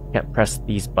 Can't press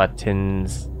these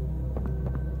buttons.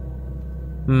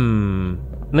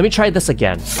 Let me try this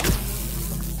again.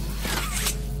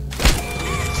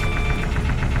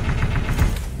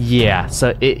 Yeah,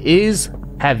 so it is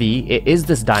heavy. It is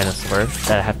this dinosaur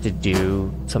that I have to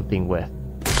do something with.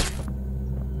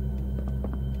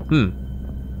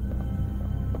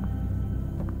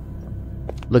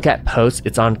 Look at post.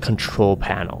 It's on control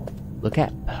panel. Look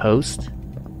at post.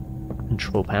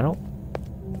 Control panel.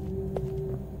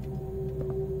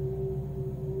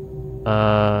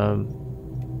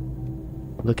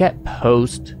 Look at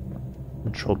post.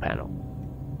 Control panel.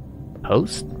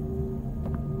 Post?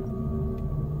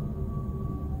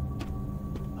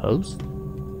 Post?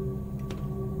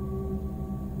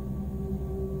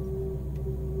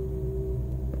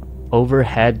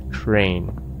 Overhead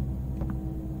crane.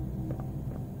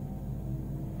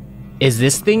 Is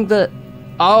this thing the...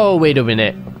 Oh, wait a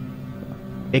minute.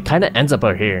 It kind of ends up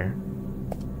over here.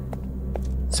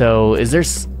 So, is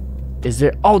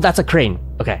there... Oh, that's a crane.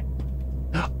 Okay.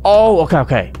 Oh,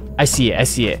 okay. I see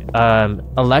it.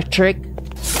 Electric.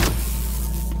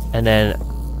 And then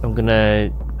I'm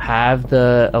gonna have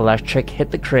the electric hit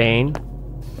the crane.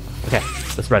 Okay,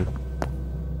 let's run.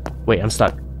 Wait, I'm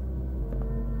stuck.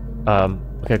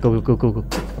 Okay, go.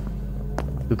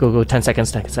 Go, 10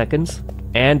 seconds, 10 seconds.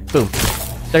 And boom.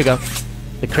 There you go.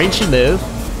 The crane should move.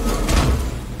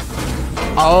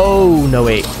 Oh, no,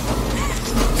 wait.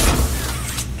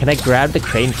 Can I grab the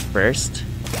crane first?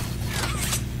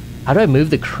 How do I move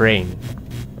the crane?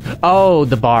 Oh,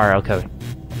 the bar, okay.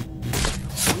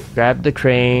 Grab the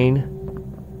crane.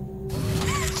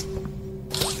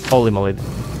 Holy moly.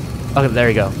 Okay, there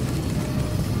you go.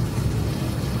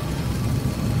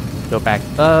 Go back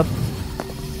up.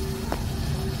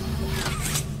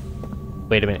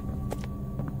 Wait a minute.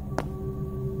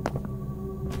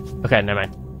 Okay, never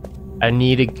mind. I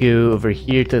need to go over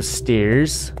here to the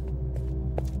stairs.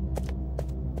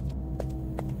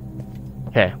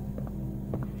 Okay.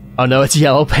 Oh no, it's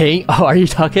yellow paint. Oh, are you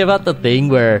talking about the thing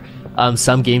where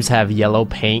some games have yellow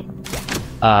paint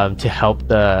to help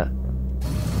the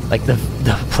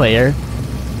player?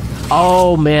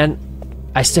 Oh man,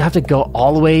 I still have to go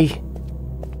all the way.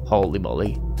 Holy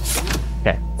moly.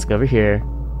 Okay, let's go over here.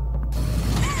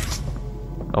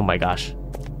 Oh my gosh.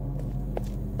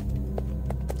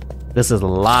 This is a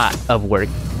lot of work.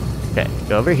 Okay,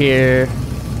 go over here.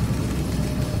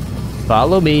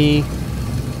 Follow me.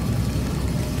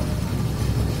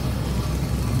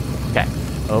 Okay,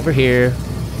 over here.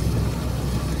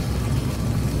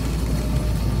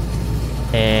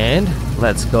 And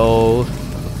let's go.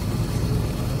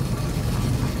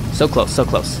 So close, so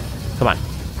close. Come on.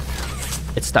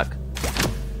 It's stuck.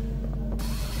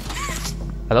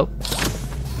 Hello?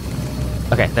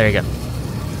 Okay, there you go.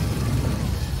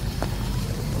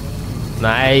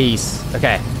 Nice.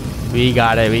 Okay. We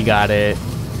got it, we got it.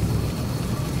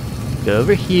 Go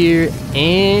over here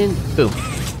and boom.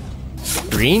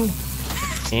 Green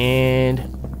and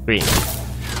green.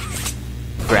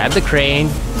 Grab the crane,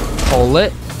 pull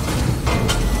it.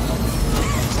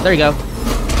 There you go.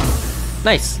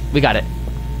 Nice, we got it.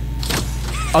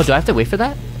 Oh, do I have to wait for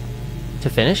that to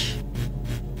finish?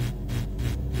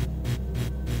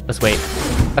 Let's wait.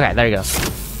 Okay, there you go.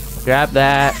 Grab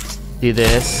that, do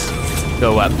this,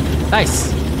 go up.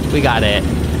 Nice, we got it.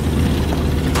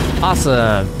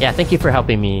 Awesome. Yeah, thank you for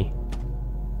helping me.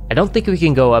 I don't think we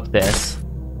can go up this.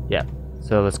 Yeah,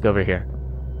 so let's go over here.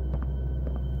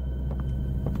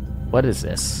 What is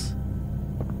this?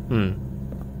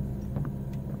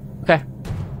 Okay.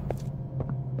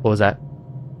 What was that?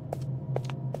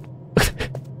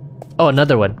 Oh,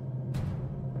 another one.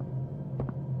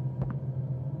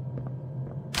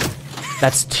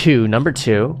 That's 2, number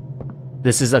 2.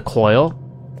 This is a coil.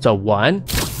 So 1.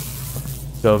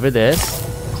 Go over this.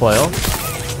 Coil.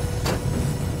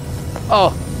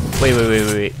 Oh!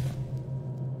 Wait.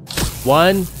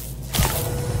 1.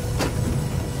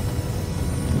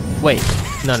 Wait.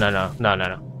 No.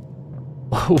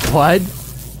 1.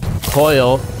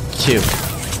 Coil. 2.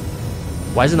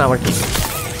 Why is it not working?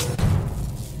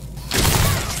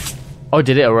 Oh,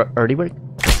 did it already work?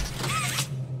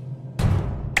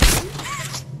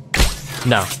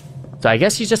 No. So I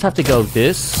guess you just have to go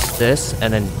this,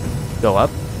 and then go up.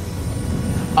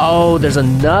 Oh, there's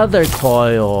another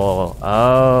coil.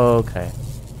 Oh, okay.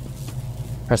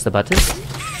 Press the button.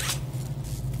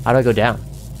 How do I go down?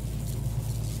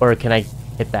 Or can I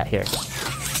hit that here?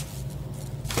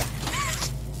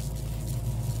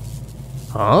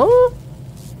 Huh?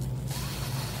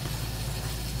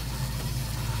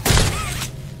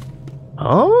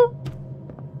 Huh?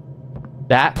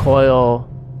 That coil.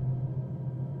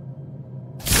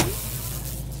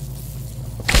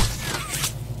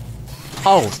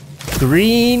 Oh,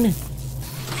 green.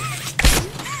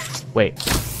 Wait,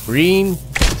 green,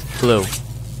 blue.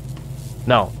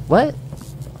 No, what?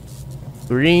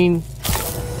 Green,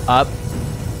 up.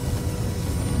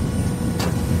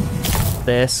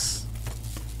 This.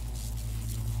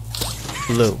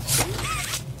 Blue.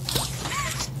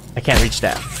 I can't reach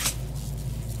that.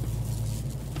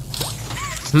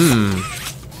 How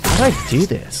do I do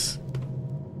this?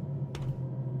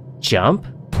 Jump?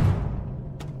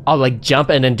 Oh, like jump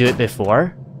and then do it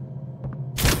before?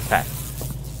 Okay.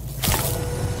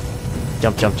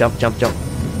 Jump.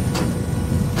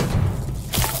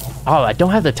 Oh, I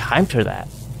don't have the time for that.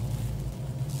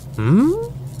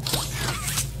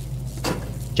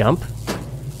 Jump?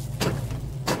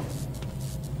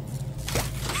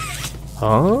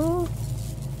 Huh?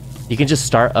 You can just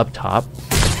start up top.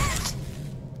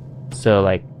 So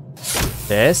like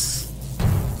this.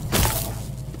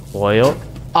 Oil.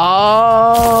 Oh!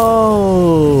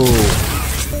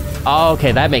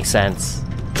 Okay, that makes sense.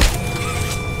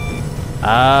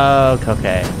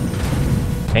 Okay.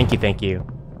 Thank you.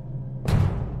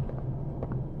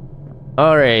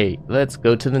 Alright, let's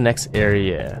go to the next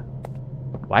area.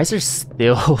 Why is there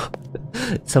still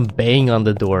some bang on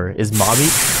the door? Is mommy...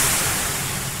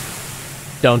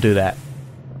 Don't do that.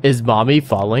 Is mommy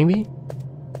following me?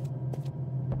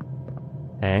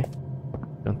 Okay.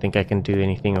 Don't think I can do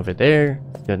anything over there.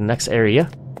 Let's go to the next area.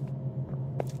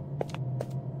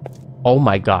 Oh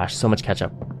my gosh, so much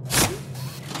ketchup.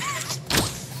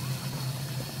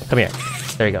 Come here.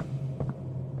 There you go.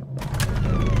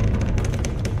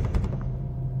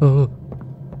 Oh.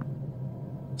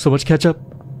 So much ketchup.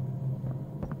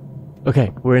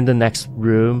 Okay, we're in the next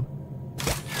room.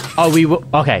 Oh,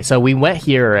 okay, so we went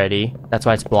here already. That's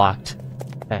why it's blocked.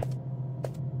 Okay.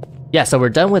 Yeah, so we're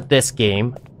done with this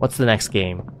game. What's the next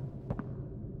game?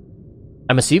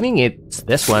 I'm assuming it's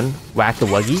this one,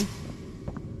 Whack-a-Wuggy.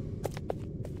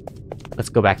 Let's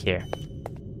go back here.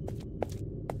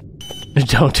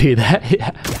 Don't do that.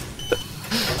 Yeah.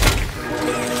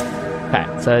 Okay,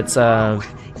 so it's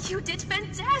You did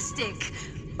fantastic.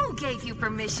 Who gave you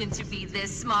permission to be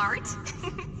this smart?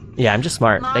 Yeah, I'm just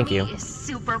smart. Mommy Thank you. is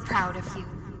super proud of you,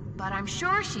 but I'm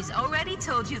sure she's already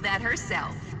told you that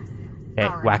herself. Okay,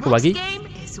 Our Whack-a-Wuggy. next game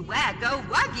is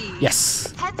Whack-a-Wuggy.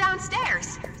 Yes. Head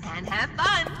downstairs and have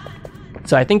fun.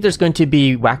 So I think there's going to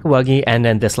be Whack-a-Wuggy and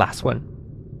then this last one.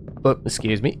 Oh,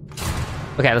 excuse me.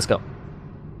 Okay, let's go.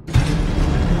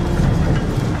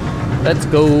 Let's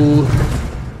go.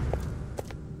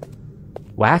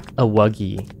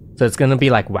 Whack-a-Wuggy. So it's gonna be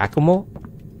like Whack-a-Mole?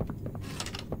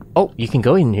 Oh, you can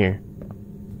go in here.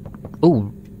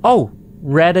 Ooh. Oh,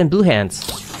 red and blue hands.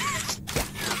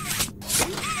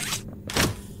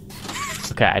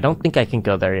 Okay, I don't think I can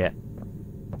go there yet.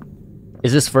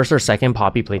 Is this first or second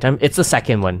Poppy Playtime? It's the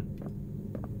second one.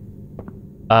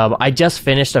 I just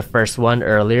finished the first one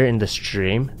earlier in the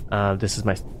stream. This is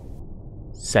my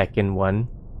second one.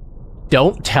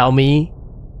 Don't tell me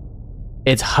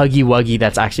it's Huggy Wuggy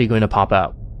that's actually going to pop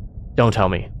out. Don't tell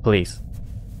me, please.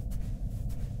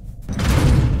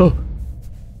 Oh.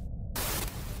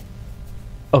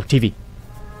 Oh, TV.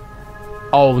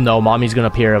 Oh no, mommy's gonna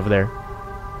appear over there.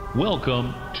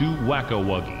 Welcome to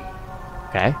Wacka-Wuggy.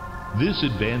 Okay. This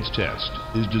advanced test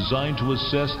is designed to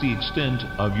assess the extent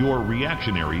of your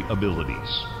reactionary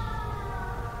abilities.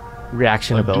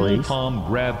 Reaction abilities. A dual palm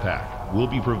grab pack will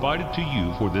be provided to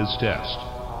you for this test.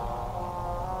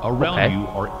 Around you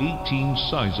are 18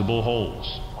 sizable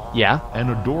holes. Yeah. An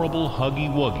adorable Huggy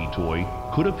Wuggy toy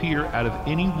could appear out of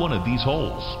any one of these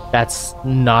holes. That's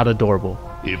not adorable.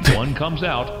 If one comes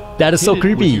out, that is so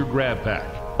creepy. With your grab pack.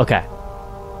 Okay.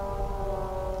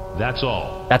 That's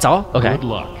all. That's all? Okay. Good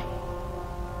luck.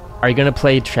 Are you gonna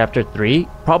play chapter 3?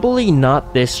 Probably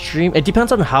not this stream. It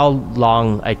depends on how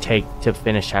long I take to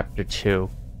finish chapter 2.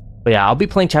 But yeah, I'll be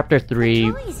playing chapter 3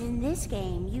 in this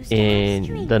game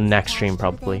in the next stream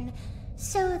probably.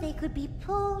 So they could be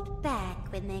pulled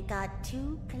back when they got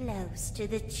too close to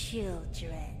the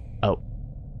children. Oh.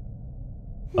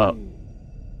 Oh.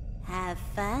 Have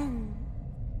fun.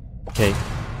 Okay.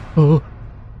 Oh.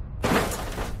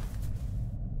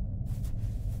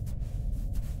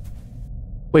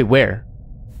 Wait, where?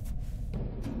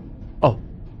 Oh.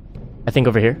 I think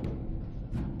over here.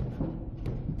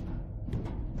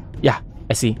 Yeah,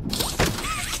 I see.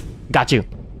 Got you.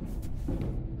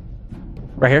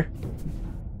 Right here.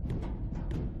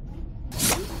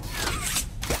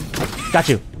 Got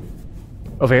you.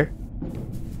 Over here.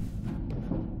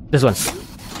 This one.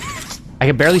 I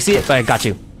can barely see it, but I got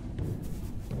you.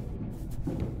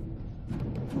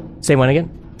 Same one again.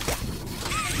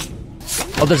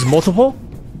 Oh, there's multiple?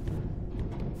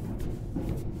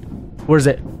 Where's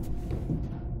it?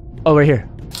 Oh, right here.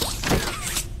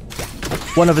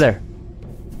 One over there.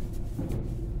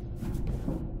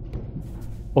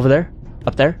 Over there?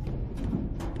 Up there?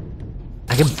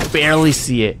 I can barely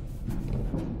see it.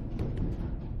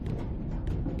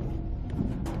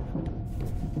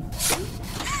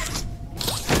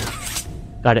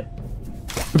 Got it.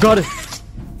 We got it!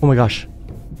 Oh my gosh.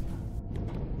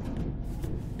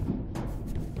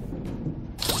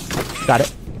 Got it.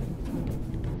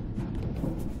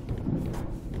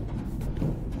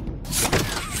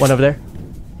 One over there.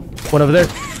 One over there.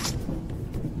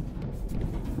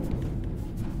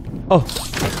 Oh.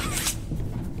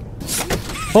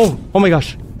 Oh, oh my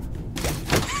gosh.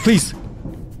 Please.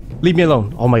 Leave me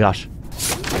alone. Oh my gosh.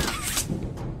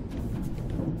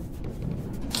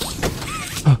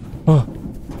 Oh.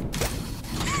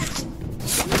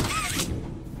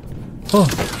 Oh.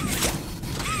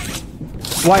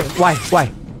 Why?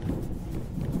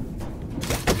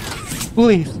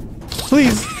 Please.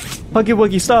 Please. Huggy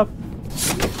Wuggy, stop.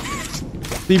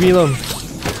 Leave me alone.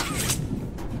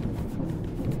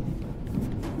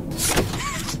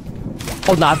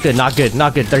 Oh, not good, not good,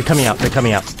 not good. They're coming out, they're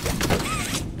coming out.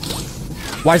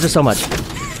 Why is there so much?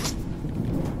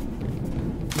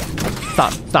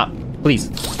 Stop, stop, please.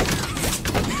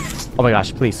 Oh my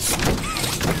gosh, please.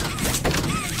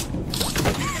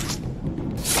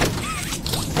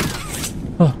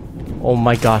 Oh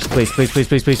my gosh, please, please, please,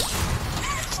 please, please.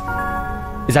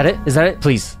 Is that it? Is that it?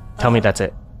 Please, tell me that's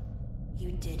it.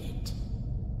 You did it.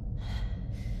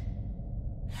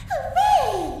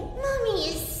 Hooray! Mommy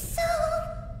is so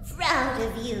proud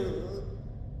of you.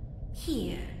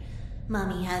 Here,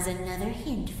 Mommy has another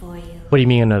hint for you. What do you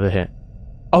mean another hint?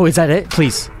 Oh, is that it?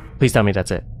 Please. Please tell me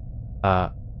that's it.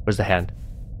 Where's the hand?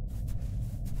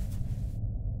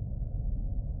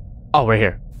 Oh, right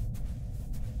here.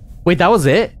 Wait, that was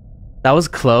it? That was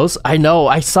close. I know.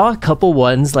 I saw a couple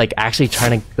ones like actually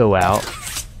trying to go out.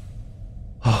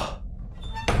 Oh.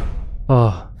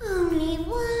 Oh. Only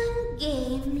one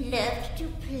game left to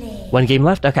play. One game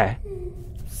left? Okay.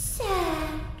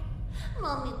 Sad.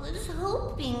 Mommy was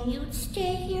hoping you'd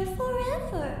stay here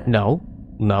forever. No.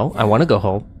 No, I want to go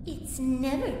home. It's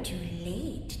never too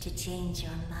late to change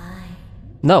your mind.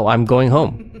 No, I'm going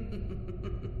home.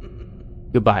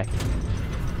 Goodbye.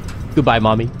 Goodbye,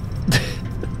 mommy.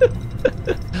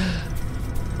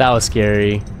 That was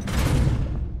scary.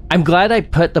 I'm glad I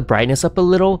put the brightness up a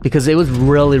little because it was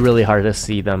really, really hard to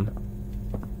see them.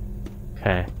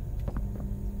 Okay.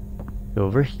 Go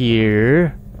over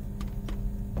here.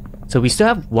 So we still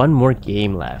have one more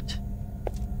game left.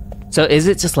 So is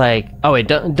it just like... Oh wait,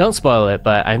 don't spoil it,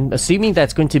 but I'm assuming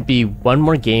that's going to be one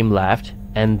more game left,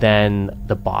 and then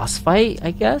the boss fight,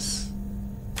 I guess?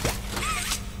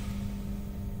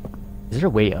 Is there a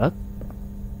way up?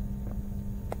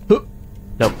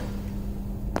 Nope.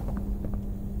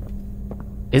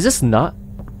 Is this not...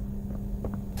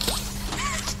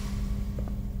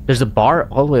 There's a bar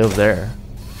all the way over there.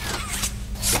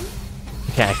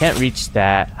 Okay, I can't reach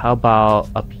that. How about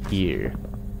up here?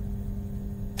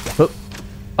 Oh.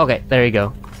 Okay, there you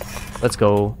go. Let's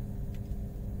go.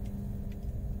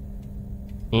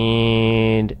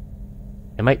 And...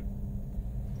 Am I...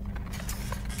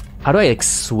 How do I, like,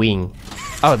 swing?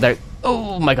 Oh, there...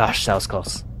 Oh my gosh, that was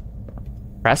close.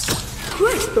 Press.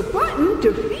 Click the button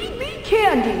to feed me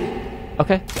candy.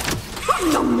 Okay.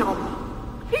 Nom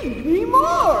nom. Feed me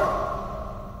more.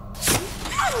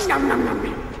 Nom nom nom.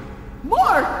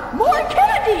 More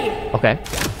candy. Okay.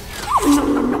 Nom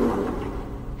nom nom nom.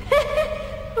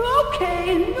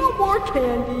 Okay, no more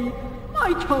candy.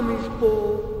 My tummy's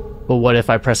full. But what if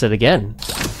I press it again?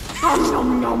 Nom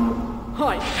nom nom.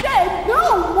 I said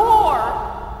no more.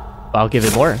 I'll give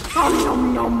it more. Nom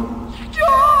nom nom.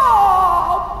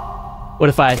 Stop. What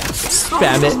if I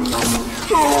spam it?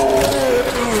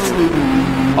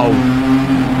 Oh.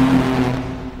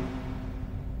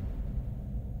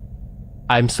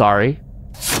 I'm sorry.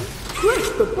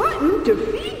 Click the button to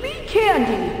feed me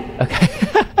candy. Okay.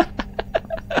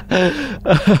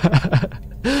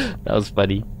 That was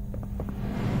funny.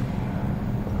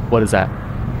 What is that?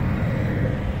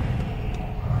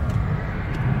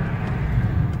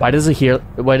 Why does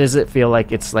it feel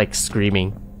like it's like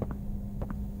screaming?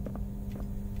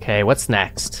 Okay, what's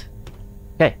next?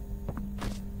 Okay.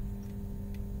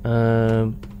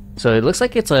 So it looks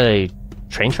like it's a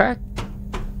train track.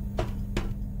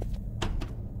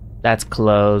 That's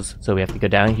closed, so we have to go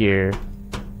down here.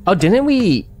 Oh, didn't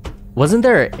we... Wasn't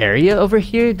there an area over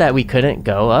here that we couldn't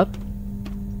go up?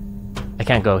 I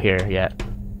can't go here yet.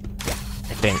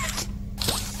 I think.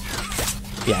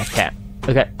 Yeah, I can't.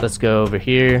 Okay, let's go over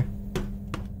here.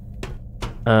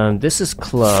 This is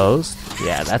closed.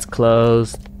 Yeah, that's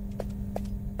closed.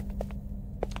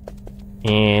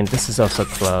 And this is also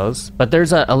closed. But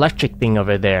there's an electric thing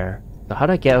over there. So how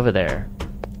do I get over there?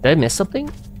 Did I miss something?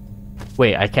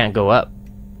 Wait, I can't go up.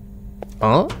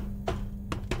 Huh?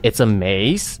 It's a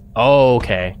maze? Oh,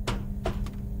 okay.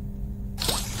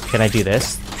 Can I do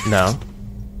this? No.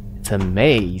 It's a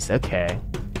maze, okay.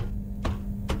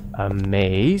 A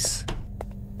maze?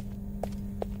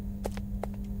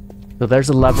 So there's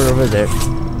a lever over there.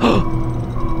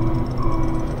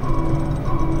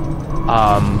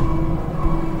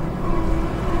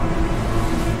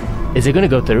 Is it gonna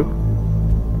go through?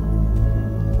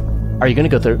 Are you gonna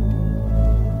go through?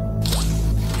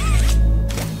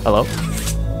 Hello?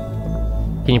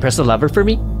 Can you press the lever for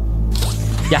me?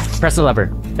 Yeah, press the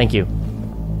lever. Thank you.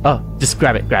 Oh, just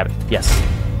grab it, yes.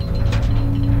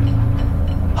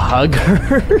 Hug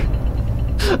her?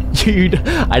 Dude,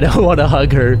 I don't want to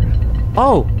hug her.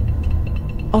 Oh!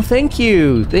 Oh, thank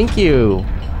you! Thank you!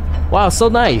 Wow, so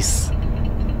nice!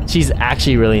 She's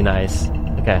actually really nice.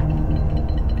 Okay.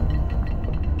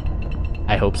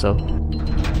 I hope so.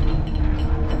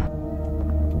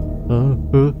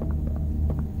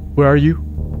 Where are you?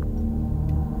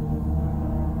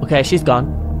 Okay, she's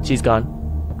gone. She's gone.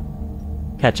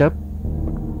 Catch up.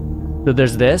 So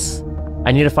there's this.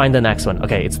 I need to find the next one.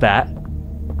 Okay, it's that.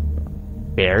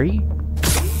 Berry?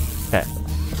 Okay.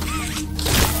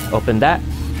 Open that.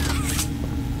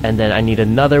 And then I need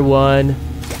another one.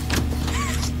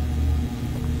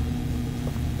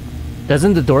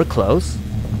 Doesn't the door close?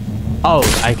 Oh,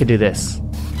 I could do this.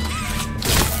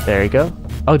 There you go.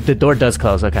 Oh, the door does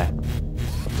close. Okay.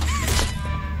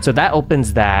 So that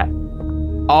opens that.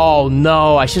 Oh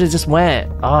no, I should have just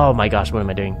went. Oh my gosh, what am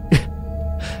I doing?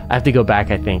 I have to go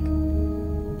back, I think.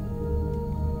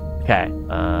 Okay.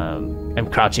 I'm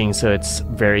crouching, so it's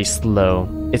very slow.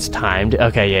 It's timed.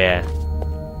 Okay, yeah.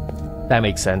 That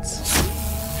makes sense.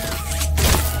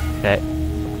 Okay.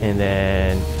 And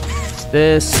then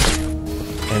this.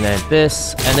 And then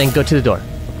this. And then go to the door.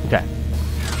 Okay.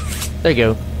 There you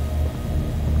go.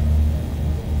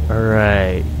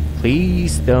 Alright.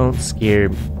 Please don't scare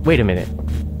me. Wait a minute.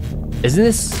 Isn't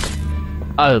this...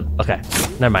 Oh, okay.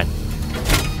 Never mind.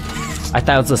 I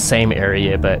thought it was the same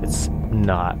area, but it's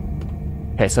not.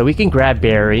 Okay, so we can grab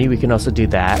Barry. We can also do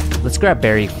that. Let's grab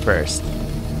Barry first.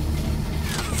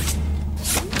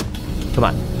 Come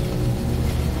on.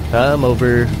 Come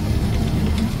over.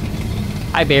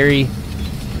 Hi, Barry.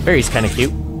 Barry's kind of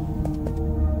cute.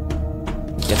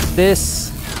 Get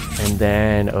this. And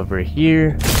then over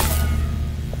here.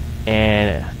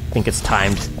 And I think it's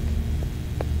timed.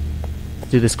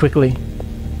 do this quickly.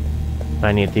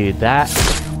 I need to do that.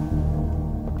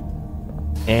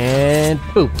 And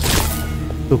boop.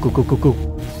 Cool.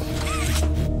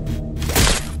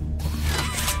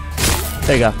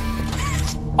 There you go.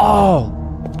 Oh!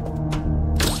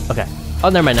 Okay. Oh,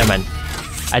 never mind.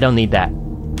 I don't need that.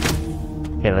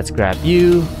 Okay, let's grab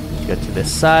you. Go to this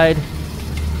side.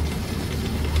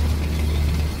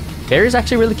 Barry's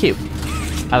actually really cute.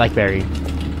 I like Barry.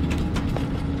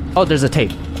 Oh, there's a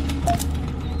tape.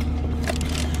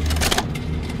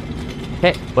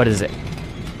 Okay, what is it?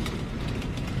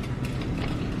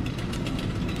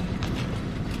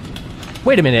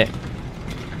 Wait a minute.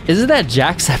 Isn't that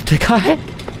Jacksepticeye?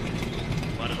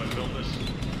 Mind if I film this?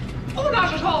 Oh,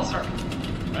 not at all, sir.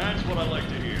 That's what I like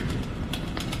to hear.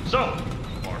 So,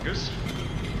 Marcus,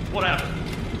 what happened?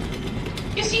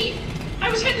 You see, I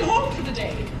was heading home for the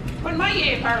day when my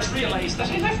apars realized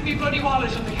that I left my bloody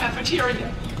wallet in the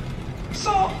cafeteria.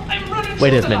 So I'm running.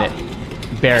 Wait a minute.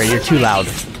 Barry, you're too loud.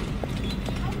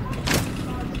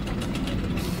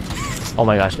 Oh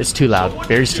my gosh, it's too loud.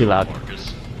 Barry's too loud.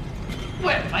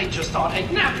 Well, I just thought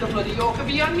I'd nap the bloody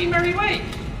Yokabi on me merry way.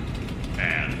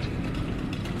 And?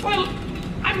 Well,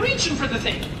 I'm reaching for the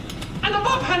thing, and the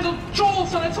mob handle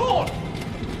jolts on its own.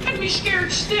 And me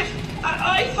scared stiff.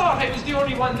 I thought I was the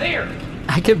only one there.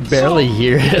 I could barely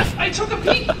hear him. I took a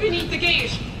peek beneath the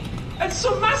gate, and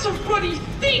some massive bloody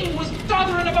thing was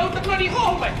doddering about the bloody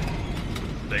hallway.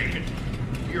 Thing?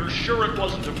 You're sure it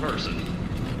wasn't a person?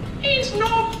 Ain't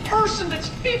no person that's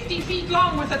 50 feet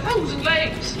long with 1,000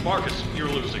 legs. Marcus, you're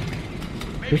losing me.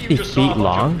 Maybe 50 you just saw a feet bunch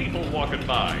long? of people walking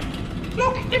by.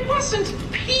 Look, it wasn't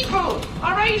people,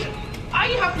 alright? I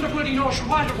haven't a bloody notion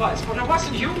what it was, but it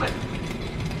wasn't human.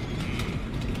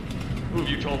 Who have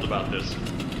you told about this?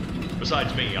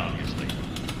 Besides me, obviously.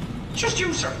 Just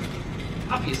you, sir.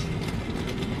 Obviously.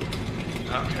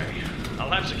 Okay. I'll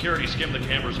have security skim the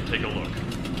cameras and take a look.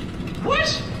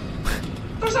 What?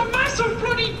 There's a massive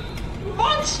bloody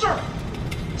monster!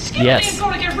 Skim Yes. ain't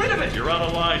gonna get rid of it! You're out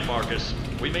of line, Marcus.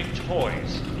 We make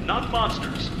toys, not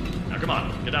monsters. Now come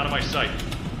on, get out of my sight.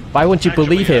 Why wouldn't you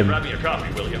believe him? Grab me a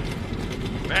coffee, will you?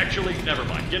 Actually, never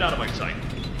mind. Get out of my sight.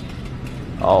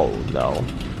 Oh no.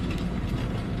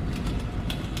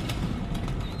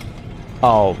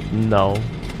 Oh no.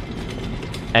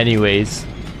 Anyways,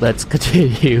 let's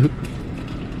continue.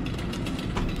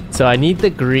 So I need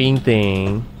the green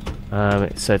thing.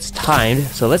 So it's timed.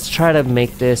 So let's try to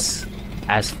make this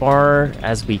as far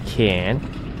as we can.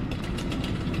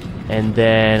 And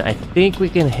then I think we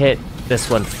can hit this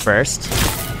one first.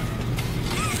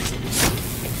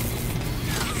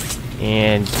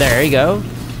 And there you go.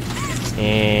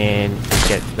 And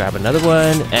grab another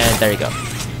one. And there you go.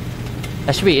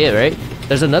 That should be it, right?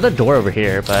 There's another door over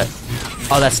here, but...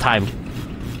 Oh, that's timed.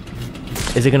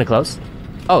 Is it gonna close?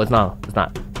 Oh, it's not. It's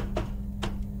not.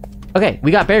 Okay,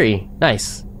 we got Barry.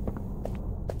 Nice.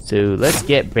 So let's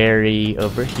get Barry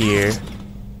over here.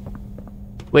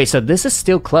 Wait, so this is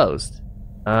still closed.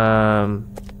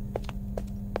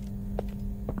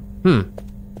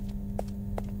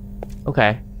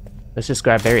 Okay. Let's just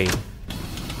grab Barry.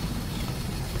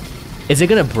 Is it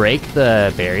gonna break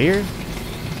the barrier?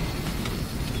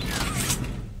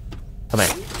 Come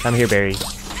here. Come here, Barry.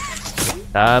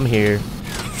 Come here.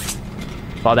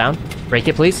 Fall down. Break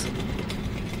it, please.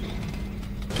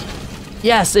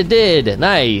 Yes, it did.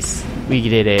 Nice. We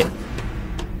did it.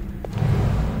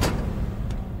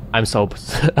 I'm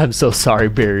so sorry,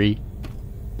 Barry.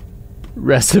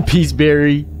 Rest in peace,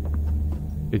 Barry.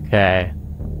 Okay.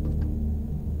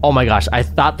 Oh my gosh, I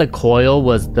thought the coil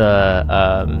was the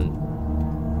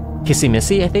Kissy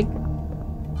Missy, I think.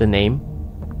 The name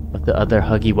of the other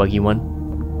Huggy Wuggy one.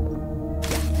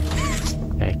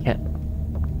 Okay,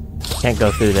 can't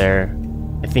go through there.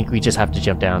 I think we just have to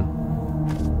jump down.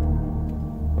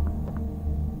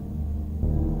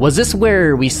 Was this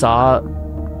where we saw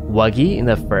Wuggy in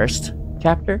the first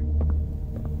chapter?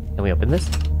 Can we open this?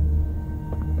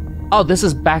 Oh, this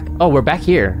is back. Oh, we're back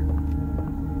here.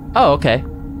 Oh, okay.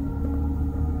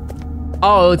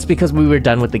 Oh, it's because we were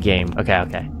done with the game.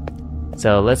 Okay.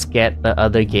 So let's get the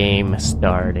other game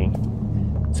starting.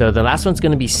 So the last one's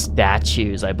gonna be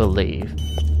statues, I believe.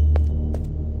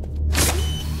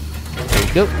 There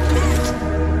you go.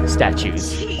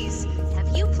 Statues. Jeez,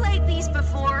 have you played these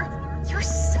before? You're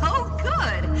so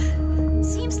good.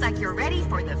 Seems like you're ready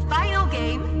for the final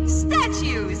game,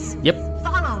 statues. Yep.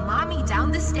 Follow mommy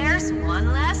down the stairs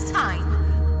one last time.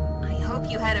 I hope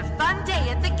you had a fun day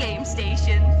at the game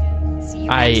station. See you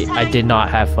next time. I did not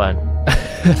have fun.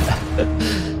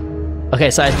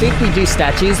 Okay, so I think we do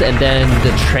statues and then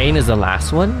the train is the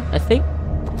last one, I think.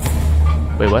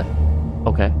 Wait, what?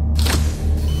 Okay.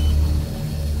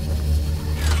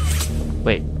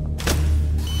 Wait.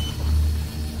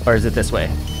 Or is it this way?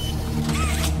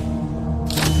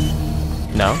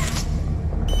 No?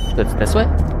 It's this way?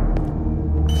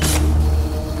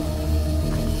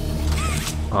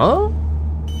 Huh?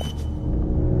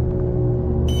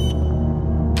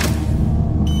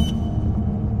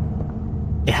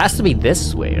 It has to be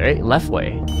this way, right? Left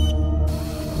way.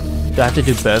 Do I have to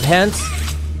do both hands?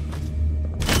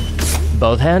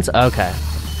 Both hands? Okay.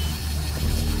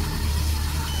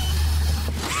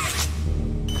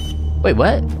 Wait,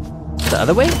 what? The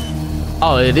other way?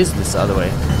 Oh, it is this other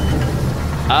way.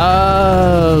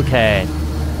 Okay.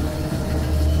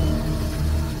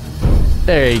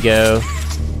 There you go.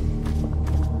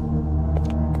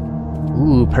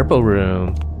 Ooh, purple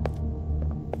room.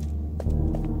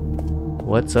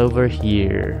 What's over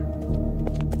here?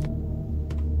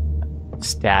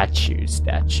 Statues,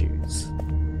 statues.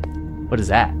 What is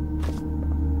that?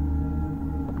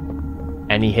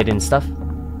 Any hidden stuff?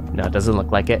 No, it doesn't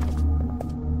look like it.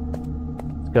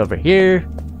 Let's go over here.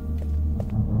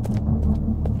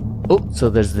 Oh, so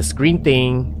there's this green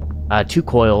thing. 2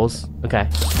 coils. Okay.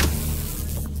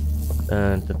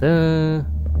 Dun, dun, dun.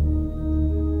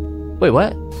 Wait,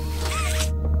 what?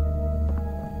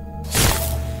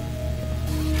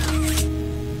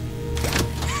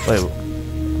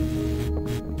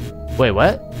 Wait,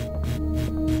 what?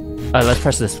 Alright, let's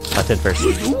press this button first. Do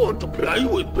you want to play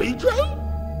with PJ?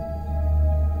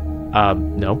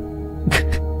 No.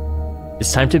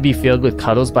 It's time to be filled with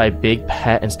cuddles by a big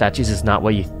pet and statues is not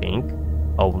what you think.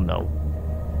 Oh no.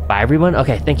 Bye everyone.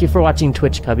 Okay, thank you for watching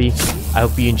Twitch Cubby. I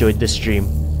hope you enjoyed this stream.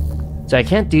 So I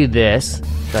can't do this.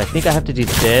 So I think I have to do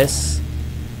this.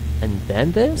 And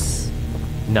then this?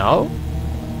 No?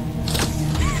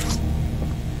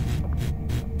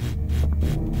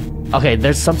 Okay,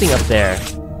 there's something up there.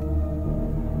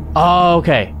 Oh,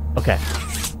 okay. Okay.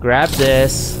 Grab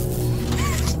this.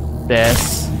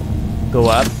 This. Go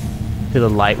up to the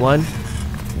light one.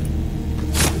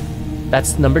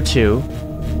 That's number 2.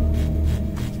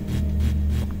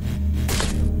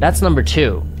 That's number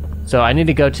 2. So I need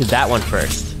to go to that one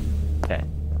first. Okay.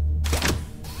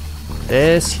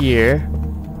 This here.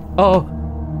 Oh.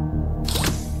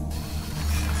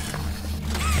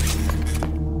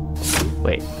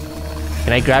 Wait.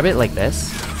 Can I grab it like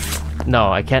this?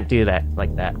 No, I can't do that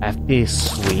like that. I have to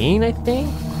swing, I think?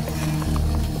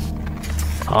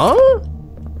 Huh?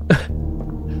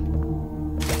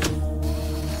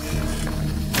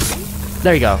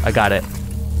 There you go, I got it.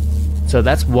 So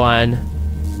that's 1.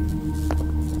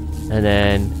 And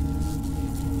then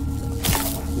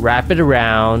wrap it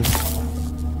around.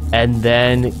 And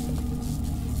then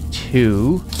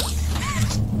 2.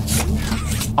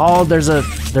 Oh, there's a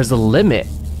limit.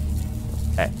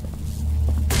 Okay.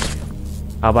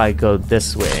 How about I go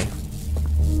this way?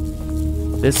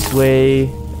 This way,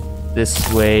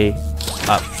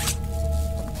 up.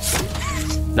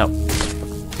 No.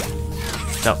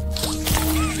 No.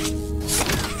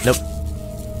 Nope.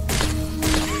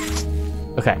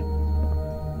 Okay.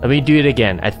 Let me do it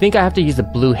again. I think I have to use the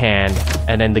blue hand,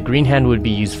 and then the green hand would be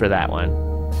used for that one.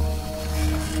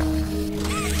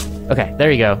 Okay,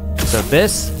 there you go. So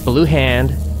this blue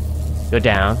hand, go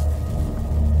down.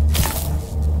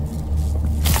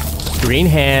 Green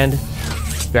hand,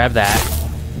 grab that.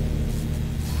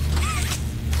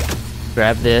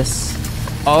 Grab this.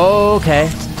 Okay.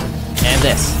 And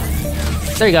this.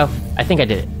 There you go. I think I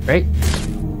did it, right?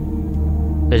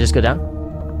 Did I just go down?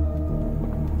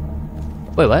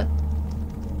 Wait, what?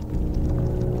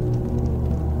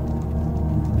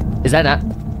 Is that not...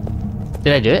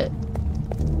 Did I do it?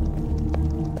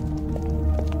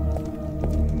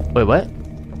 Wait, what?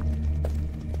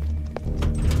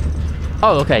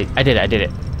 Oh, okay. I did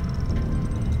it.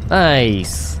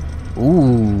 Nice.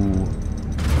 Ooh.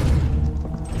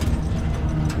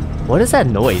 What is that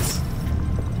noise?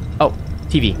 Oh,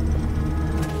 TV.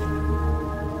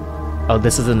 Oh,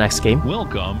 this is the next game?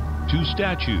 Welcome to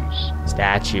Statues.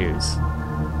 Statues.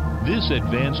 This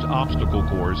advanced obstacle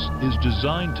course is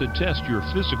designed to test your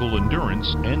physical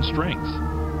endurance and strength.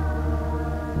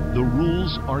 The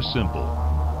rules are simple.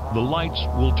 The lights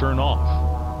will turn off.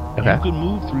 Okay. You can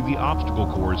move through the obstacle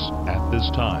course at this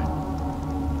time.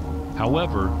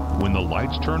 However, when the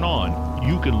lights turn on,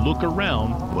 you can look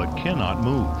around but cannot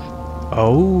move.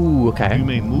 Oh, okay. You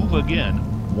may move again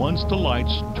once the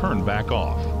lights turn back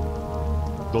off.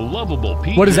 The lovable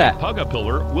PJ What is that?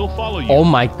 Pugapillar will follow you. Oh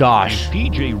my gosh. If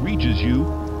PJ reaches you,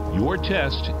 your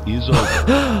test is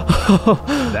over.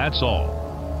 That's all.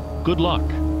 Good luck.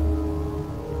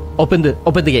 Open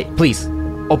the gate, please.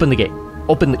 Open the gate.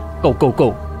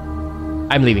 Go.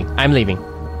 I'm leaving.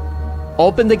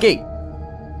 Open the gate.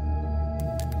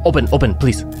 Open, open,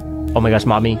 please. Oh my gosh,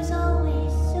 mommy. It was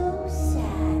always so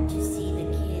sad to see the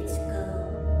kids go.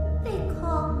 They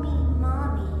called me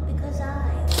Mommy because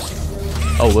I was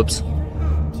so Oh, whoops. never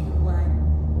had to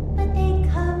one. But they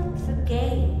come for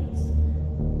games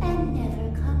and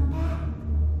never come back.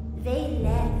 They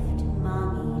left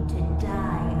Mommy to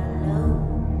die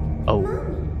alone. Oh.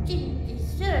 Mommy didn't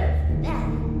deserve that.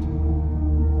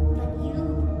 But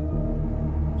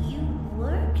you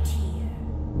worked here.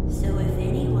 So if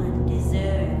anyone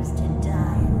deserves to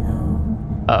die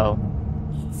alone, Uh-oh.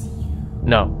 it's you.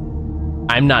 No.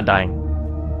 I'm not dying.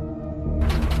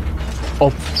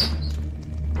 Oh.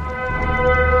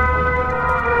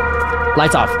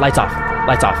 Lights off, lights off,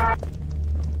 lights off.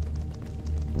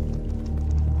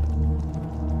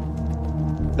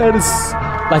 That is...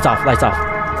 Lights off, lights off.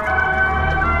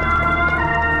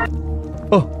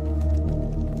 Oh.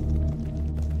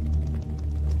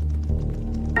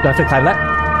 Do I have to climb that?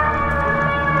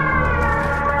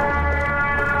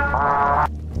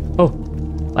 Oh.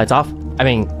 Lights off? I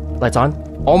mean, lights on?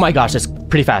 Oh my gosh, it's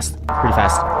pretty fast. Pretty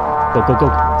fast. Go, go, go.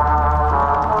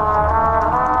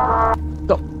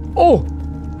 Go. Oh!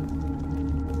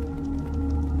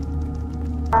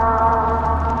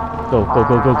 Go, go,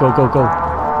 go, go, go, go, go.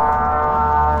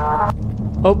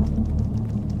 Oh.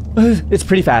 It's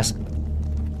pretty fast.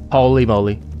 Holy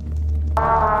moly. Go,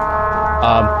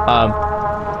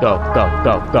 go,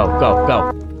 go, go, go, go.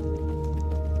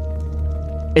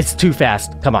 It's too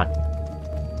fast. Come on.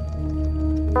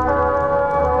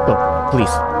 Go,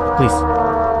 please, please.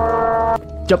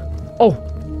 Jump. Oh.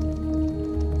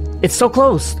 It's so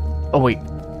close. Oh, wait.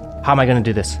 How am I gonna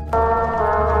do this?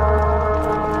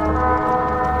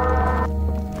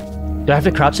 Do I have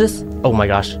to crouch this? Oh my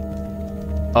gosh.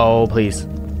 Oh, please.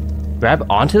 Grab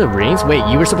onto the rings? Wait,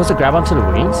 you were supposed to grab onto the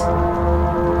rings?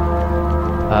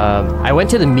 I went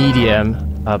to the medium.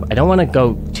 I don't want to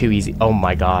go too easy. Oh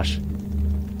my gosh.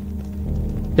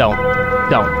 Don't.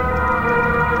 Don't.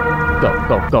 Go,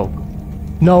 go, go.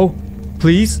 No.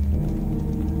 Please.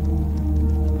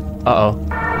 Uh-oh.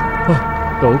 Oh.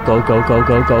 Go, go, go, go,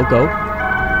 go, go, go.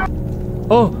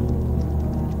 Oh.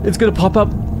 It's gonna pop up.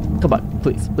 Come on.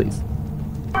 Please, please.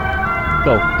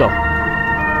 Go, go.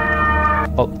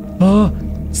 Oh. Oh.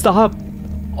 Stop.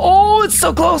 Oh, it's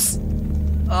so close.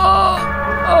 Oh.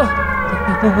 Oh.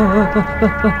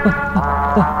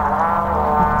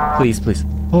 Please, please.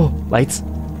 Oh, lights.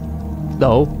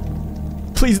 No.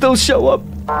 Please don't show up.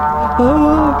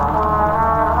 Oh.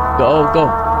 Go, go.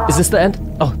 Is this the end?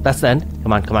 Oh, that's the end.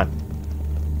 Come on, come on.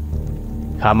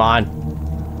 Come on.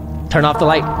 Turn off the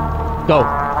light. Go.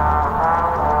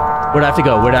 Where do I have to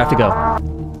go? Where do I have to go?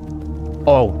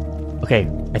 Oh, okay.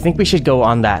 I think we should go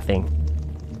on that thing.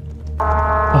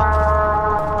 Oh.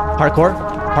 Parkour?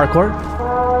 Parkour?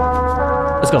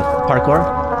 Let's go. Parkour.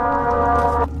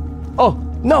 Oh,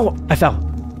 no! I fell.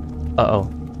 Uh-oh.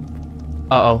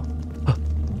 Uh-oh.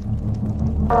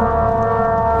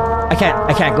 I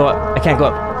can't go up. I can't go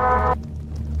up.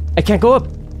 I can't go up.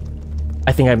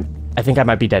 I think I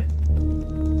might be dead.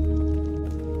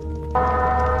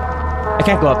 I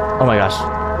can't go up. Oh my gosh.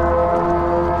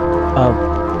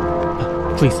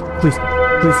 Please, please,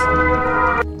 please.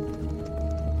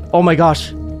 Oh my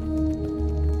gosh.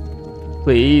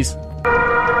 Please.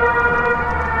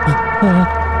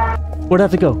 Where do I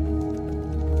have to go?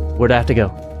 Where do I have to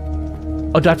go?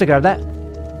 Oh, do I have to grab that?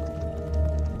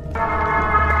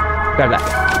 Grab that.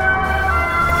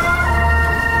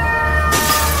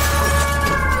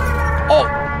 Oh!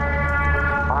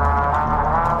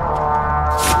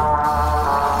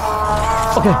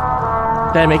 Okay.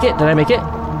 Did I make it? Did I make it?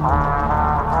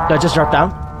 Did I just drop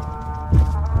down?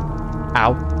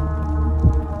 Ow.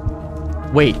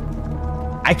 Wait.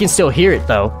 I can still hear it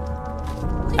though.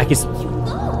 I can.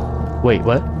 Wait,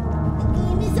 what? The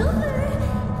game is over.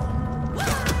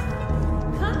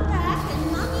 Come back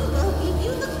and Mommy will give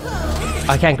you the code.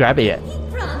 I can't grab it yet.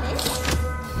 Promise.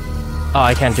 Oh,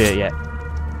 I can't do it yet.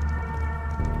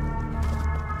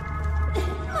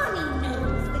 Mommy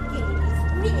knows the game is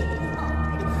really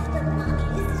hard, but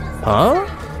Mommy is just Huh?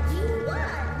 you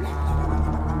won.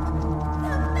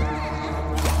 Come back.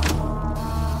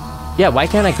 Yeah, why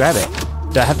can't I grab it?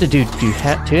 Do I have to do 2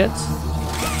 hits?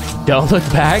 Don't look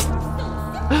back.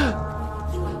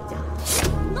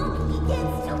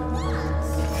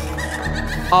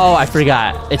 Oh, I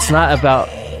forgot. It's not about.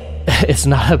 It's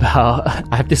not about.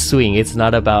 I have to swing. It's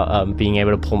not about being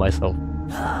able to pull myself.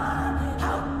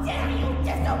 How dare you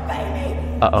disobey me?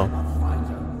 Uh-oh. I will find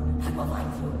you,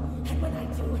 and when I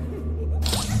do,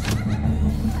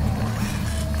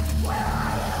 where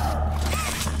are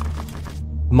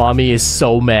you? Mommy is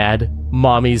so mad.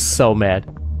 Mommy's so mad.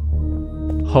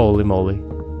 Holy moly.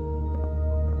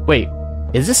 Wait,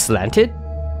 is this slanted?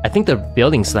 I think the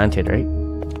building's slanted, right?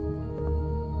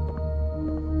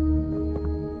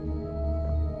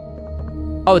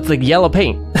 Oh, it's like yellow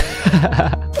paint.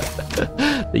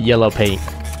 The yellow paint.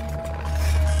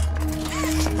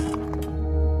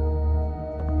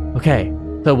 Okay,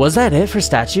 so was that it for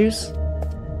statues?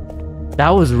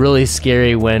 That was really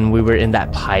scary when we were in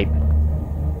that pipe.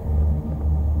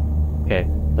 Okay,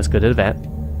 let's go to the vent.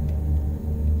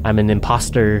 I'm an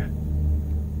imposter.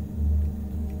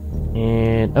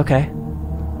 And okay.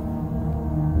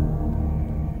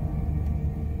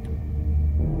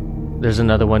 There's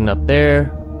another one up there.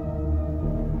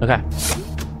 Okay.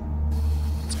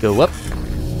 Let's go up.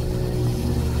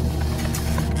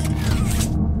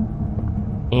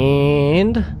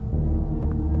 And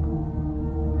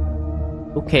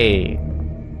okay.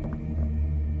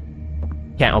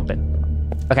 Can't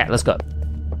open. Okay, let's go.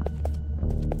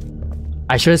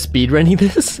 I should have speedrunning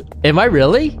this? Am I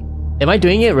really? Am I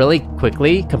doing it really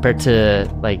quickly compared to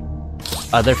like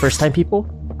other first time people?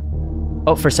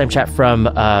 Oh, first time chat from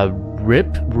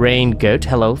Rip Rain Goat.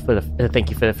 Hello for the thank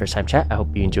you for the first time chat. I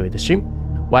hope you enjoyed the stream.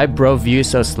 Why bro views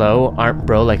so slow? Aren't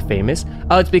bro like famous?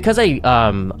 Oh, it's because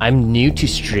I'm new to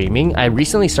streaming. I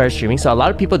recently started streaming, so a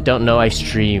lot of people don't know I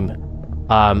stream.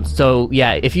 So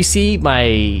yeah, if you see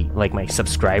my my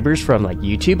subscribers from like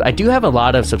YouTube, I do have a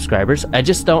lot of subscribers. I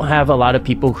just don't have a lot of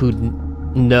people who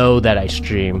know that I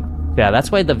stream. Yeah,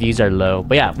 that's why the views are low.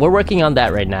 But yeah, we're working on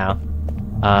that right now.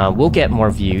 We'll get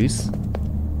more views.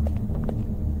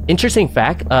 Interesting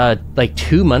fact, like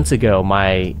 2 months ago,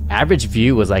 my average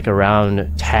view was like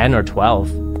around 10 or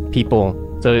 12 people.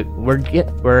 So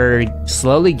we're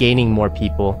slowly gaining more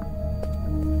people.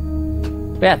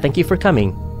 But yeah, thank you for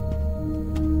coming.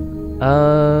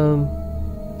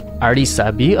 Already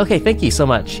sub you? Okay, thank you so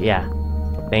much. Yeah,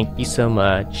 thank you so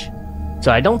much.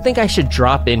 So I don't think I should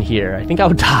drop in here. I think I'll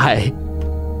die.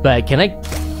 But can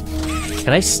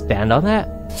I stand on that?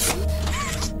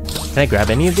 Can I grab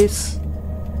any of this?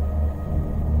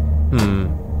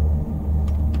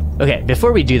 Okay,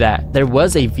 before we do that, there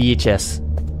was a VHS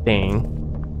thing.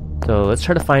 So let's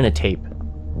try to find a tape.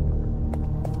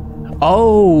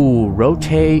 Oh,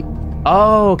 rotate.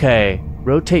 Oh, okay.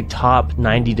 Rotate top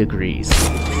 90 degrees.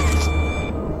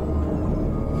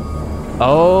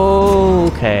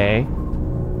 Oh, okay.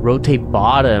 Rotate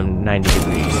bottom 90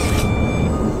 degrees.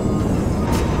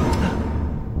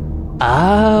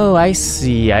 Oh, I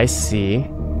see, I see.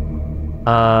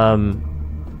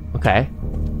 Okay.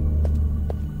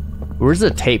 Where's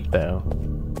the tape though?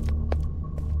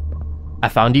 I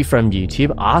found you from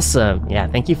YouTube. Awesome. Yeah,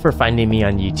 thank you for finding me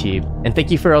on YouTube. And thank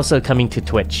you for also coming to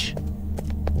Twitch.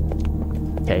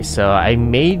 Okay, so I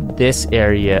made this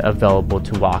area available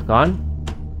to walk on.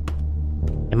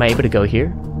 Am I able to go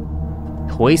here?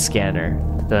 Toy scanner.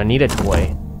 So I need a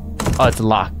toy. Oh, it's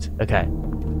locked. Okay.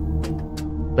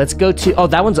 Let's go to... Oh,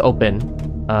 that one's open.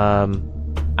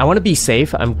 I want to be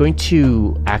safe. I'm going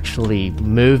to actually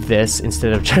move this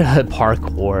instead of trying to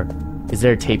parkour. Is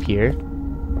there a tape here?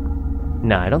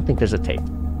 No, I don't think there's a tape.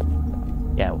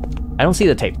 Yeah, I don't see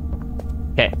the tape.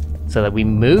 Okay, so that we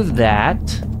move that.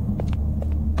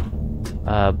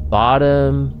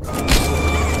 Bottom.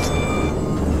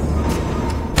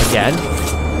 Again.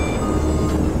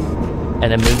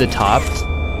 And then move the top.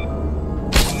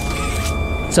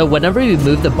 So whenever we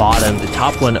move the bottom, the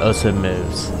top one also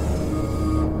moves.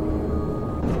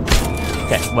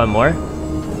 Okay, one more.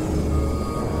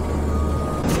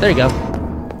 There you go.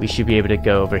 We should be able to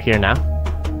go over here now.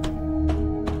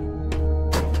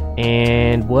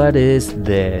 And what is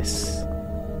this?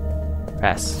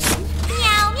 Press.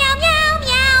 Meow, meow, meow,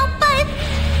 meow, but...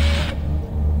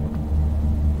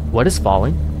 What is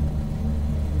falling?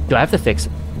 Do I have to fix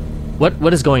it?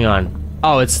 What is going on?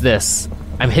 Oh, it's this.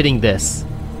 I'm hitting this.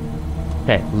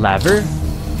 Okay, lever.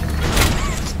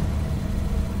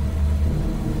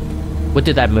 What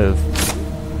did that move?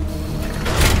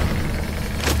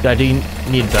 Do I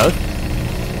need both?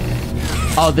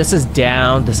 Oh, this is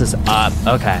down, this is up.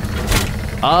 Okay.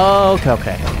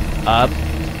 Okay. Up.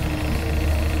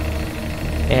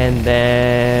 And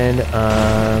then,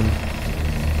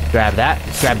 grab that.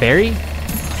 Grab berry.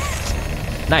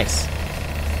 Nice.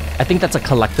 I think that's a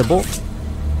collectible.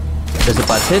 There's a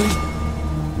button.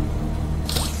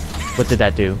 What did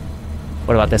that do?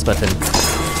 What about this button?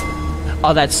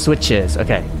 Oh, that switches.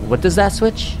 Okay. What does that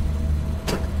switch?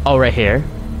 Oh, right here.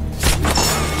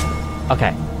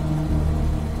 Okay.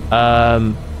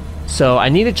 So I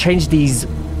need to change these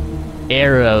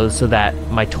arrows so that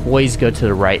my toys go to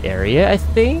the right area, I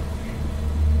think.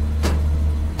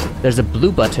 There's a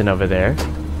blue button over there.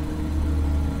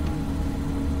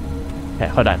 Okay,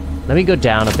 hold on. Let me go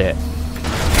down a bit.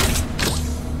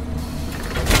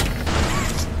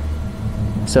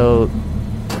 so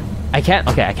I can't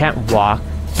walk.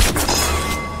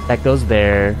 That goes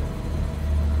there.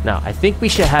 No, I think we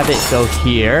should have it go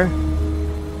here.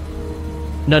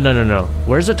 No.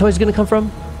 Where's the toys gonna come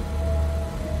from?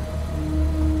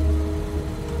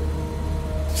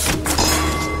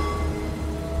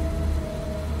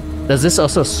 Does this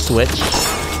also switch?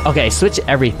 Okay, switch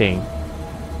everything.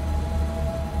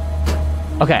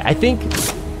 Okay, I think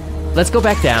let's go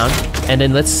back down and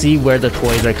then let's see where the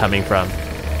toys are coming from.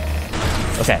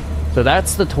 Okay, so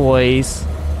that's the toys.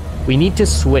 We need to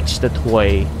switch the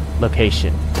toy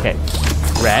location. Okay,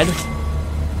 red.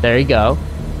 There you go.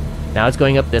 Now it's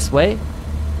going up this way.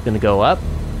 It's gonna go up.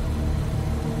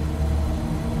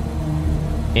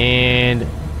 And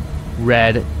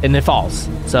red, and it falls.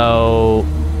 So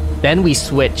then we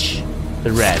switch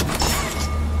the red.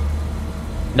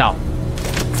 No.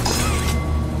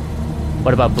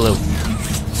 What about blue?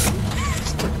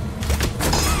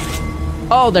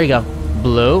 Oh, there you go.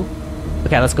 Blue.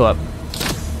 Okay, let's go up.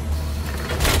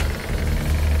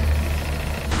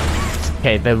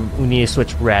 Okay, then we need to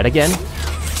switch red again.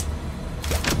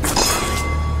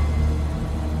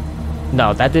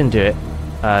 No, that didn't do it.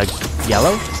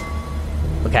 Yellow?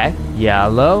 Okay,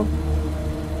 yellow.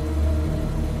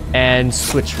 And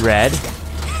switch red.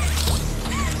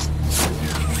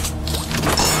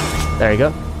 There you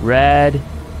go. Red.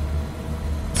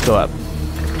 Let's go up.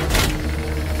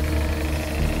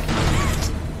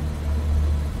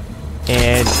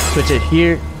 And switch it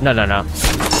here. No.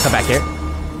 Come back here.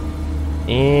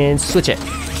 And switch it.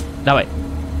 No, wait.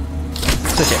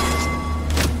 Switch it.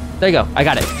 There you go. I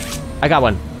got it. I got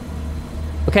one.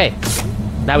 Okay.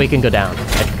 Now we can go down,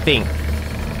 I think.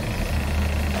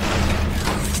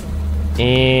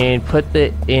 And put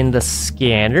it in the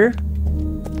scanner.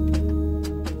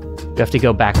 We have to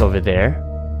go back over there.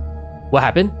 What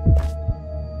happened?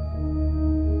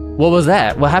 What was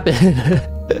that? What happened?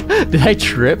 Did I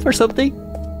trip or something?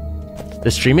 The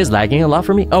stream is lagging a lot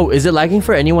for me. Oh, is it lagging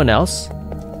for anyone else?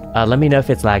 Let me know if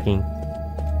it's lagging.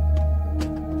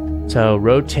 So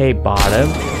rotate bottom.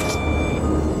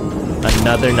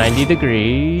 Another 90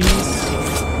 degrees.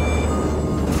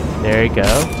 There you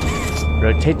go.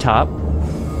 Rotate top.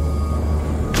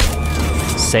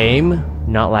 Same.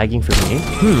 Not lagging for me.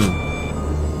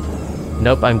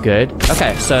 Nope, I'm good.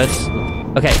 Okay, so it's...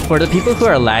 Okay, for the people who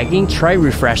are lagging, try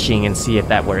refreshing and see if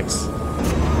that works.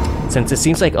 Since it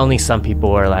seems like only some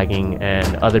people are lagging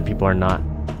and other people are not.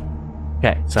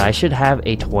 Okay, so I should have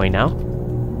a toy now.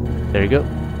 There you go.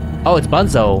 Oh, it's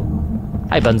Bunzo.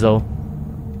 Hi, Bunzo.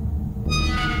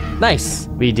 Nice,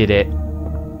 we did it.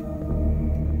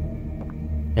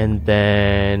 And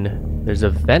then there's a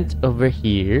vent over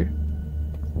here.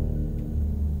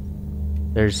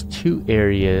 There's 2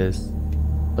 areas.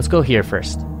 Let's go here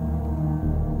first.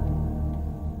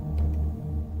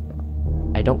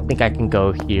 I don't think I can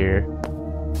go here.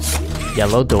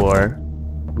 Yellow door.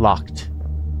 Locked.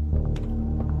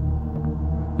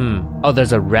 Oh,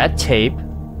 there's a red tape.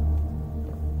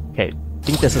 Okay, I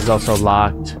think this is also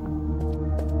locked.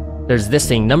 There's this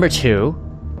thing, number 2.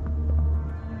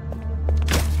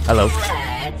 Hello.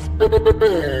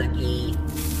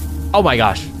 Oh my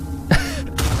gosh.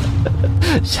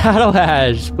 Shadow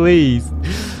Hash, please.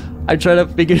 I'm trying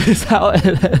to figure this out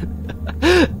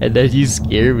and then you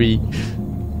scare me.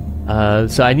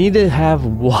 So I need to have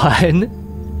 1.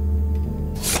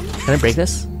 Can I break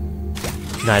this?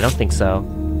 No, I don't think so.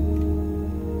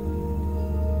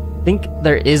 I think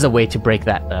there is a way to break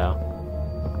that though.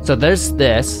 So there's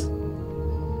this.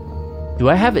 Do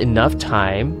I have enough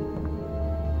time?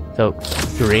 So,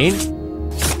 green?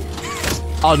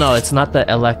 Oh no, it's not the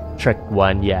electric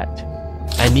one yet.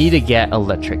 I need to get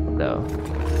electric though.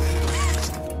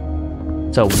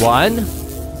 So 1.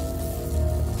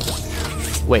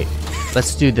 Wait,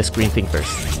 let's do this green thing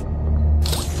first.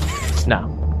 No.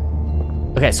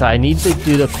 Okay, so I need to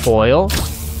do the coil.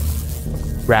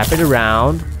 Wrap it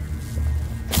around.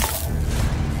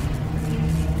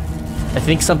 I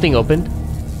think something opened.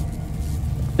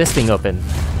 This thing opened.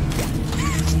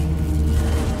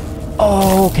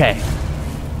 Oh, okay.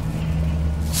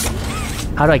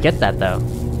 How do I get that though?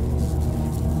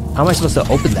 How am I supposed to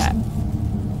open that?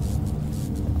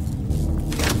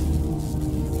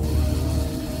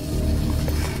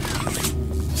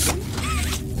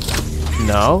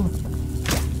 No?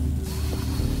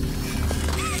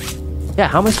 Yeah,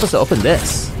 how am I supposed to open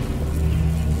this?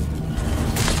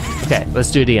 Okay,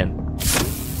 let's do it again.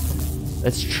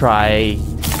 Let's try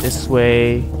this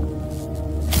way.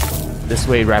 This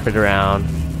way, wrap it around.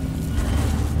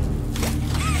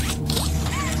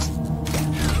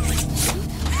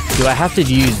 Do I have to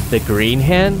use the green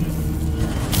hand?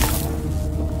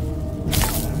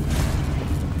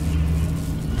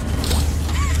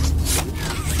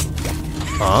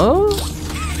 Huh?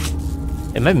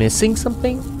 Am I missing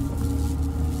something?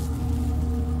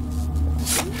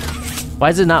 Why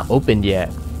is it not opened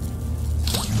yet?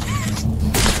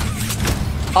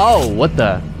 Oh, what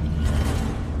the?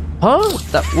 Huh?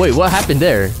 Wait, what happened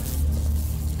there?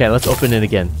 Okay, let's open it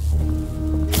again.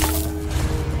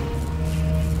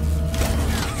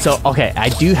 So, okay, I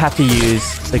do have to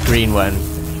use the green one.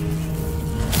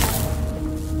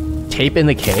 Tape in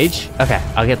the cage? Okay,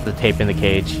 I'll get the tape in the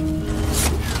cage.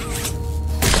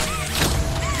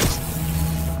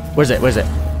 Where's it? Where's it?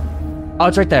 Oh,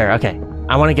 it's right there. Okay.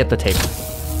 I want to get the tape.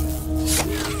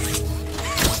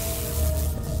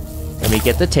 Let me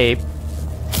get the tape.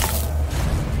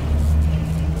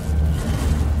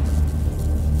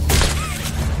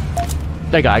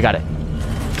 There you go. I got it.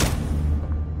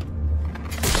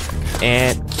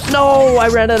 And no, I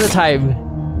ran out of time.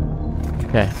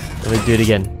 Okay, let me do it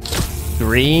again.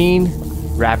 Green,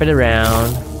 wrap it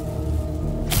around.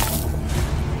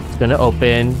 It's gonna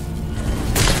open.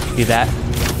 Do that.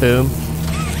 Boom.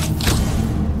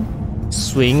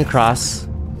 Swing across.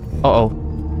 Uh-oh.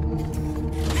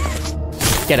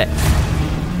 Get it.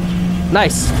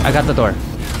 Nice, I got the door.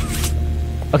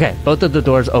 Okay, both of the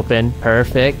doors open.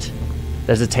 Perfect.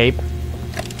 There's a tape.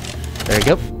 There you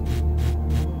go.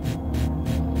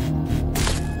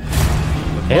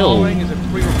 The following is a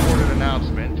pre-recorded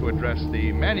announcement to address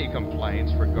the many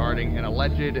complaints regarding an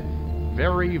alleged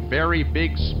very, very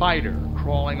big spider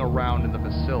crawling around in the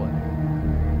facility.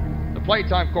 The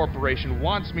Playtime Corporation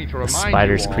wants me to remind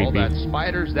you all that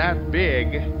spiders that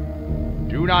big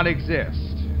do not exist,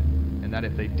 and that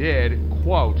if they did,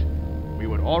 quote, we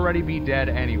would already be dead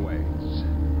anyways.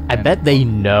 I bet they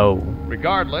know.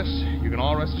 Regardless, you can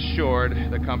all rest assured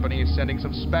the company is sending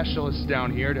some specialists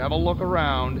down here to have a look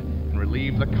around and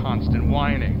relieve the constant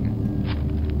whining.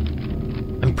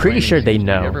 I'm pretty sure they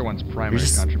know. Everyone's primary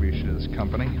contribution to this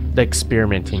company. The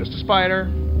experimenting. It's just a spider.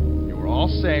 You are all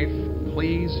safe.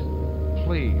 Please,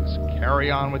 please carry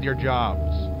on with your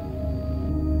jobs.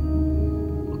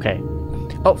 Okay.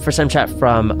 Oh, first time chat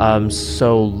from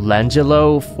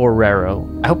Solangelo Forero.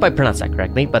 I hope I pronounced that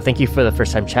correctly, but thank you for the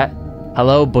first time chat.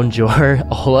 Hello, bonjour,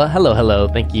 hola, hello, hello,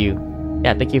 thank you.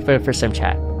 Yeah, thank you for the first time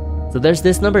chat. So there's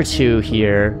this number 2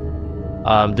 here.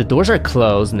 The doors are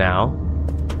closed now.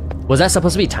 Was that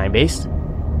supposed to be time-based?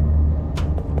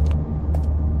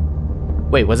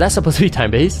 Wait, was that supposed to be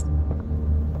time-based?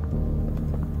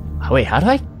 Oh, wait, how do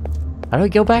I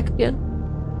go back again?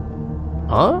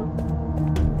 Huh?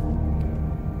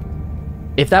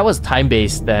 If that was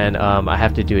time-based, then I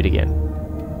have to do it again.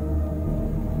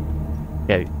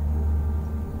 Okay.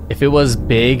 If it was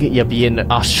big, you'd be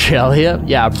in Australia?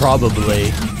 Yeah,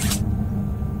 probably.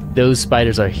 Those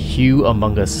spiders are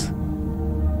humongous.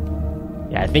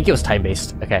 Yeah, I think it was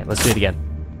time-based. Okay, let's do it again.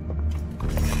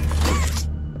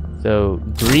 So,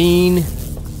 green,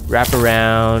 wrap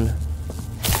around.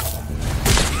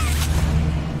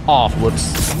 Oh,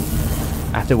 whoops.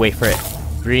 I have to wait for it.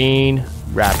 Green,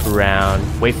 wrap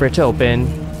around. Wait for it to open.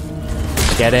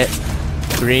 Get it.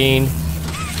 Green.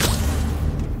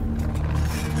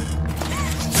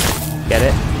 Get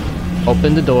it.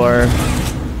 Open the door.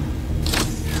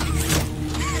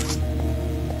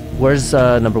 Where's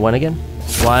number 1 again?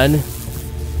 1,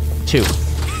 2.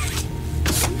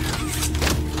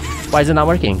 Why is it not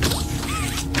working?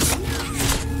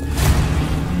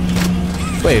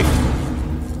 Wait.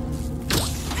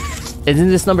 Isn't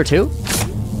this number 2?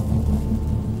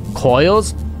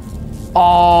 Coils?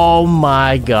 Oh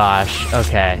my gosh.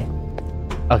 Okay.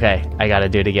 Okay, I gotta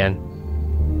do it again.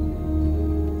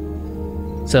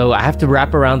 So I have to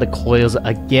wrap around the coils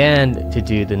again to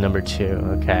do the number 2.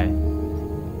 Okay.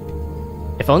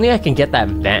 If only I can get that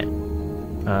vent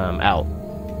out.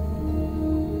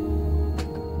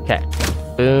 Okay.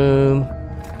 Boom.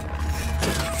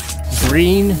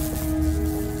 Green.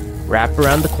 Wrap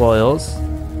around the coils.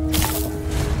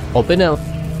 Open up.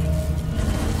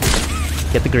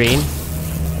 Get the green.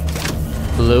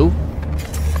 Blue.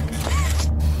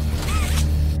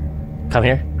 Come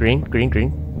here. Green, green,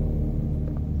 green.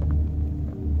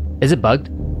 Is it bugged?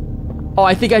 Oh,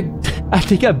 I think I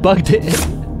bugged it.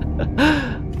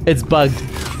 It's bugged.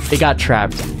 It got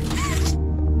trapped.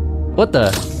 What the?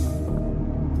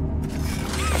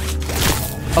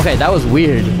 Okay, that was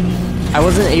weird. I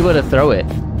wasn't able to throw it.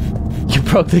 You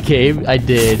broke the game? I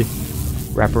did.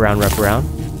 Wrap around, wrap around.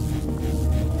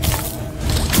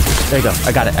 There you go.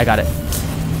 I got it. I got it.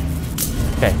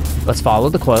 Okay, let's follow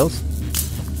the coils.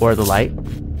 Or the light.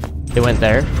 It went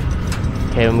there.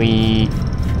 Can we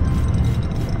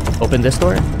open this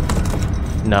door?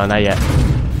 No, not yet.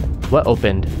 What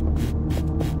opened?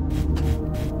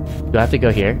 Do I have to go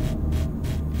here?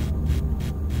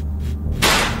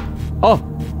 Oh!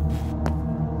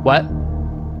 What?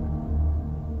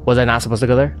 Was I not supposed to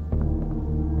go there?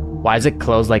 Why is it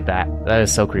closed like that? That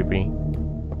is so creepy.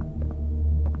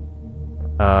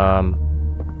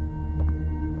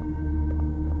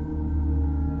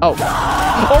 Oh. Oh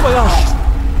my gosh!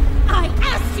 I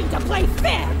asked you to play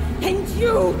fair, and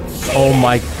you cheated. Oh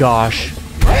my gosh.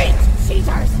 Great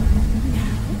cheaters!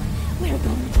 Now, we're going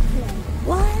to play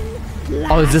one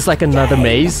last Oh, is this like another game.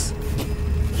 maze?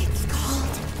 It's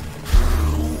called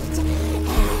Hide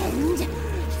and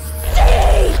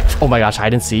Seek! Oh my gosh,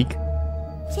 hide and seek.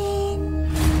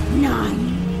 10,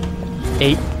 9,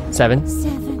 8, 7.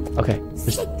 7. Okay.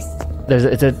 It's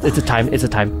a time. It's a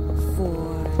time. 4.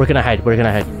 Where can I hide? Where can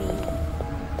I hide?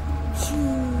 2.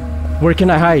 Where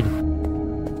can I hide?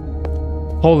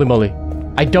 Holy moly.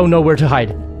 I don't know where to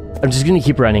hide. I'm just gonna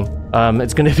keep running.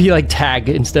 It's gonna be like tag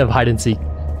instead of hide and seek.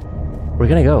 Where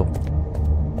can I go?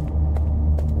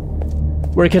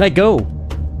 Where can I go?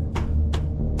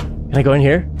 Can I go in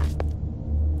here?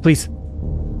 Please.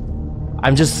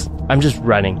 I'm just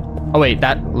running. Oh wait,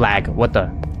 that lag. What the?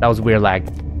 That was weird lag.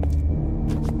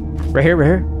 Right here, right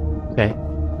here. Okay.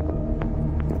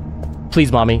 Please,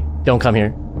 mommy, don't come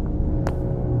here.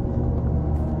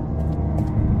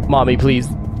 Mommy, please.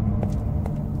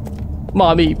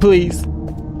 Mommy, please.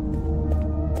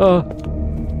 Oh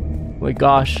my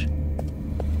gosh.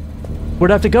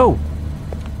 Where'd I have to go?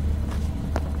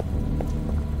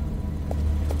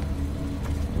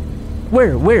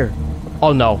 Where? Where?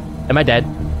 Oh no. Am I dead?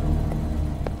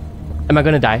 Am I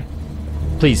gonna die?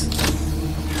 Please.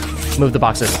 Move the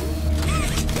boxes.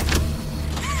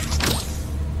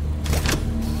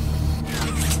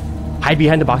 Hide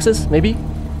behind the boxes, maybe?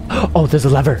 Oh, there's a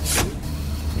lever.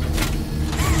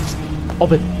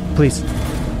 Open, please.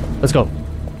 Let's go.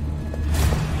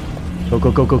 Go,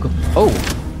 go, go, go, go. Oh!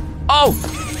 Oh!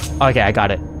 Okay, I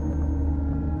got it.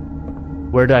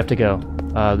 Where do I have to go?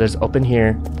 There's open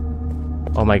here.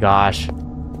 Oh my gosh.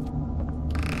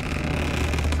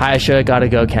 Hi, iShoya, gotta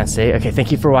go, can't stay. Okay,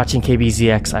 thank you for watching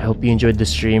KBZX. I hope you enjoyed the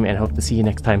stream and hope to see you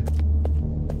next time.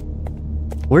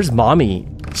 Where's mommy?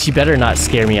 She better not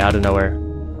scare me out of nowhere.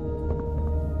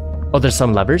 Oh, there's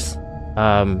some levers.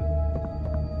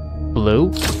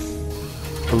 Blue?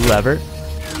 Blue lever?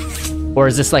 Or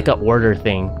is this like an order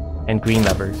thing? And green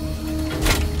lever?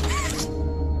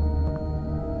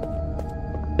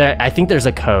 I think there's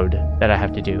a code that I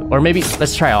have to do. Or maybe,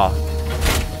 let's try all.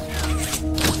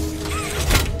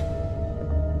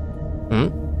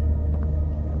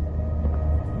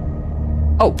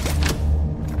 Oh!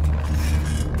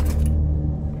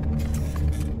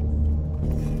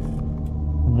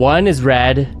 One is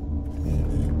red,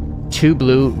 2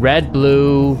 blue, red,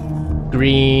 blue,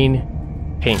 green,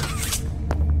 pink.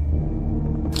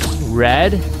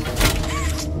 Red,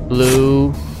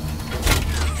 blue,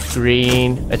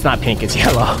 green. It's not pink, it's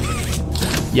yellow.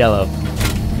 Yellow.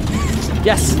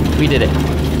 Yes, we did it.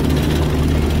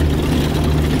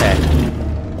 Okay.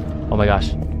 Oh my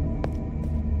gosh.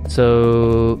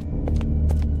 So,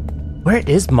 where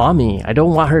is mommy? I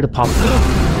don't want her to pop.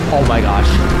 Oh my gosh.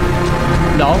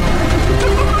 No.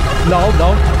 No,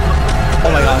 no.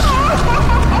 Oh my gosh.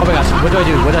 Oh my gosh. What do I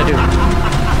do? What do I do?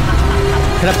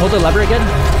 Can I pull the lever again?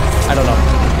 I don't know.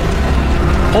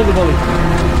 Holy moly.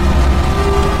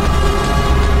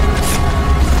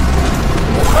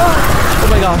 Oh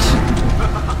my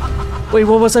gosh. Wait,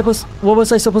 what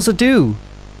was I supposed to do?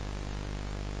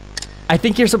 I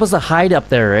think you're supposed to hide up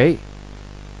there, right?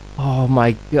 Oh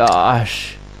my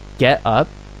gosh. Get up?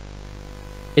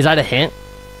 Is that a hint?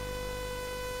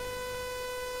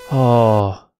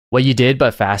 Oh, what you did,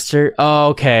 but faster? Oh,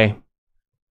 okay.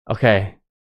 Okay.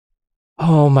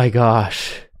 Oh my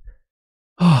gosh.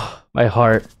 Oh, my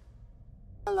heart.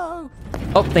 Hello.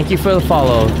 Oh, thank you for the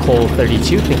follow,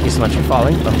 Cole32. Thank you so much for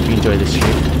following. I hope you enjoyed the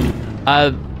stream.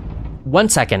 1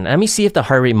 second. Let me see if the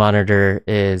heart rate monitor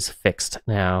is fixed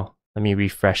now. Let me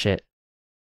refresh it.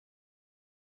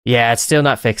 Yeah, it's still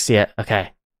not fixed yet.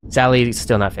 Okay. Sally, it's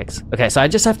still not fixed. Okay, so I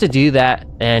just have to do that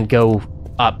and go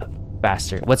up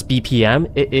faster. What's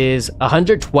BPM? It is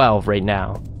 112 right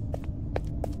now.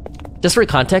 Just for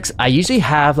context, I usually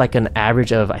have like an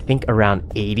average of, I think, around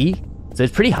 80. So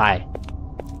it's pretty high.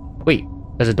 Wait,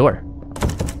 there's a door.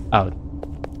 Oh.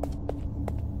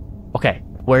 Okay,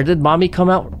 where did mommy come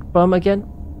out from again?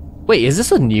 Wait, is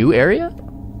this a new area?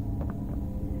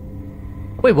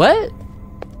 Wait, what?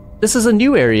 This is a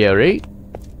new area, right?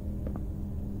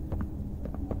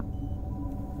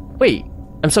 Wait,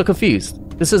 I'm so confused.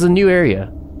 This is a new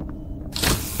area.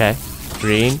 Okay,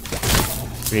 green,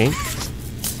 green.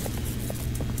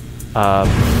 Oh.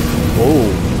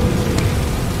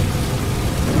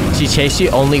 She chased you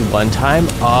only one time?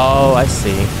 Oh, I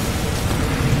see.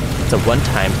 It's a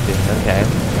one-time thing, okay.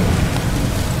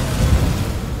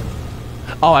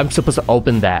 Oh, I'm supposed to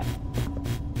open that.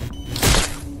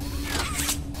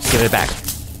 Give it back.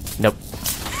 Nope.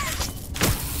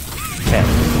 Okay.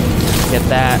 Get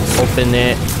that, open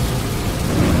it.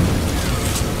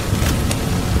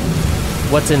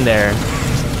 What's in there?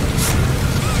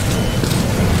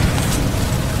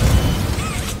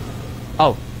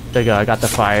 Oh, there you go, I got the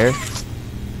fire.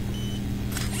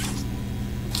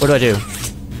 What do I do?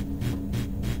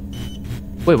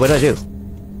 Wait, what do I do?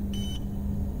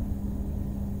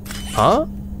 Huh?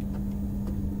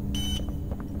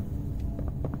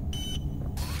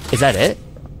 Is that it?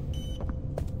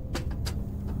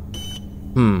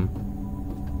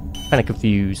 Kinda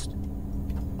confused.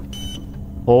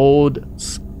 Hold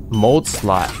mold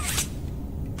slot.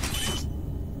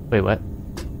 Wait, what?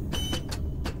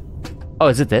 Oh,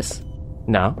 is it this?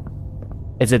 No.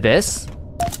 Is it this?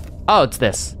 Oh, it's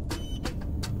this.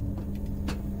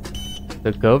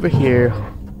 So go over here.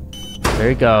 There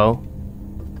you go.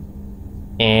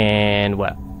 And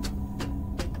what?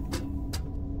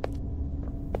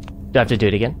 Do I have to do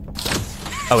it again?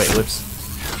 Oh wait, whoops.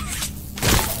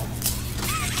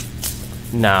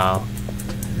 No.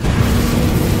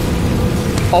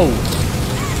 Oh.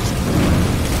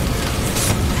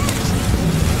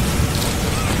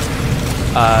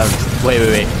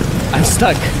 Wait. I'm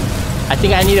stuck. I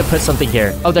think I need to put something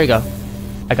here. Oh, there you go.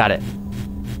 I got it.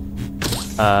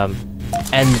 And...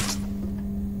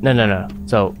 No.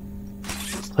 So...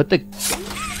 Put the...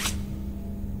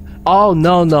 Oh,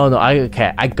 no.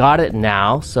 Okay, I got it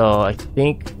now. So I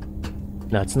think...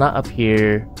 No, it's not up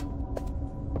here.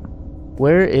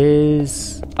 Where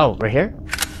is... Oh, right here?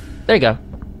 There you go.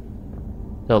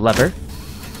 So, lever.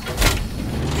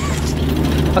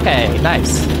 Okay,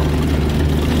 nice.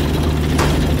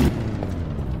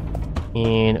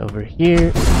 And over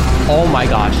here. Oh my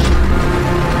gosh.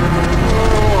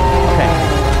 Okay.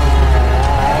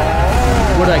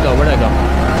 Where do I go?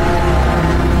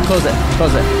 Close it.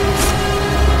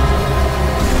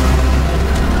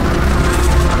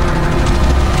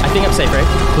 I think I'm safe, right?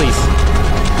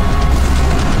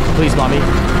 Please, mommy.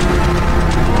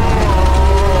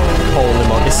 Holy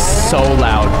moly, it's so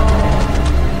loud.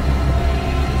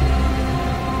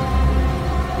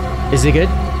 Is it good?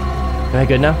 Am I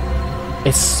good now?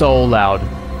 It's so loud.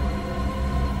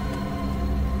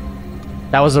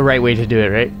 That was the right way to do it,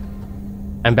 right?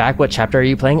 I'm back. What chapter are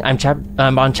you playing? I'm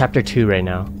on chapter 2 right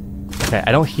now. Okay,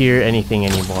 I don't hear anything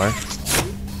anymore.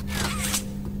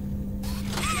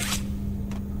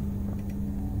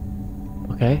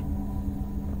 Okay.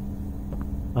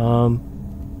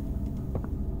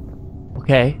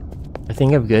 Okay. I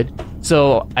think I'm good.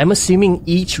 So I'm assuming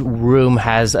each room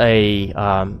has a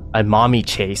mommy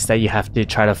chase that you have to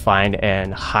try to find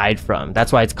and hide from.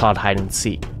 That's why it's called hide and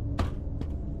seek.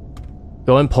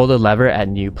 Go and pull the lever at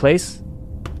new place.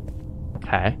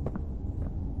 Okay.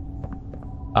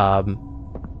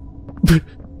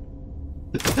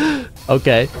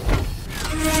 Okay.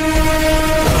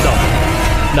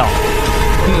 No.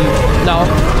 No.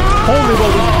 Holy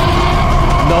moly.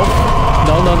 No.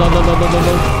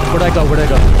 Where'd I go?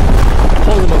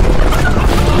 Holy moly.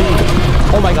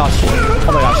 Oh my gosh.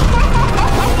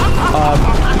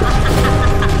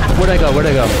 Where'd I go?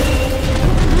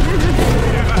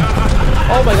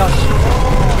 Oh my gosh.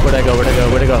 Where'd I go?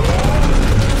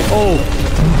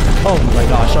 Oh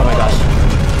my gosh.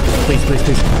 Please.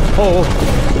 Oh.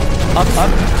 Up.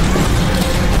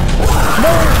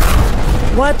 No.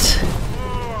 What?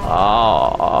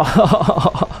 Oh.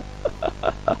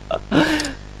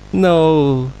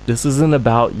 No, this isn't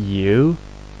about you.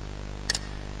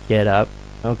 Get up.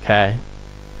 Okay.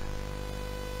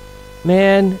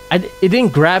 Man, it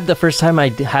didn't grab the first time I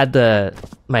had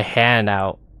my hand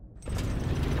out. Do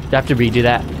I have to redo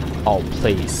that? Oh,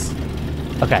 please.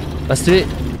 Okay, let's do it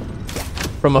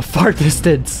from a far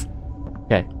distance.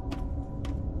 Okay.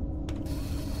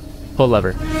 Pull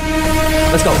lever.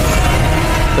 Let's go.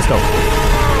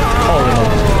 Holy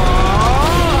moly.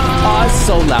 Oh, it's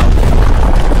so loud.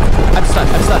 I'm stuck.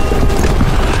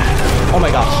 Oh my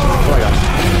gosh.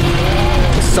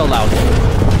 It's so loud.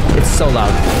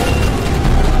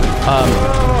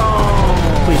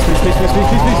 Please.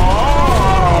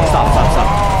 Stop.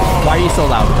 Why are you so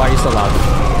loud?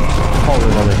 Holy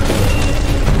moly.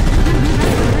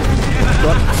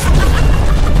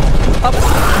 Up.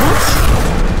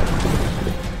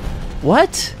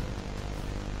 What?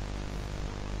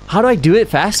 How do I do it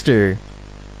faster?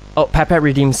 Oh, Pat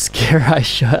redeemed scare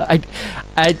iShoya.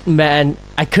 Man,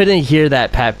 I couldn't hear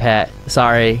that, Pat.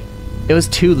 Sorry. It was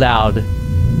too loud.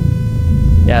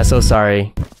 Yeah, so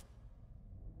sorry.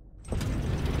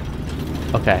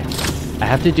 Okay. I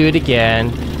have to do it again.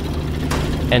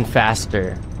 And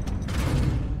faster.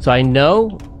 So I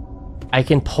know I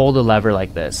can pull the lever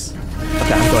like this.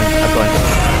 Okay, I'm going.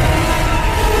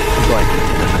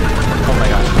 Oh my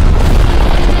gosh.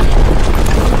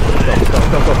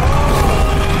 Go.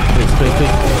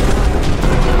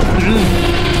 Please.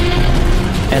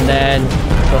 And then,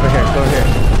 go over here.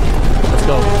 Let's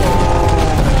go.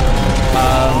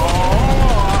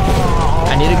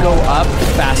 I need to go up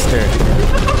faster.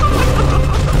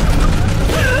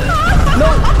 No!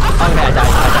 Okay, I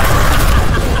died.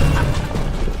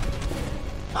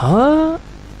 Huh?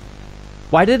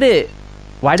 Why did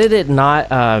it not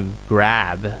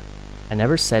grab? I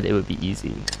never said it would be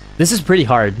easy. This is pretty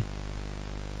hard.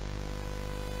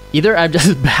 Either I'm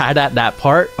just bad at that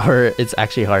part or it's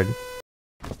actually hard.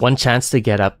 One chance to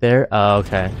get up there. Oh,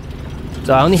 okay.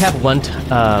 So I only have one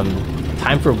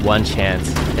time for one chance.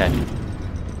 Okay.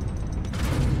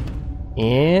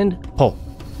 And pull.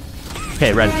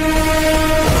 Okay, run.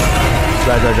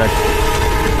 Run. Go.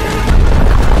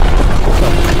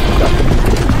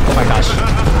 Oh my gosh.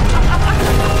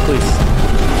 Please.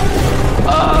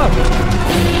 Oh!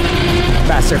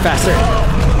 Faster.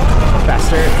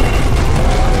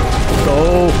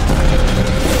 Go.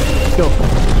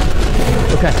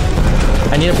 Okay.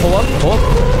 I need to pull up.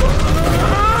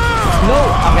 No!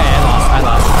 Okay, I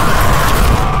lost.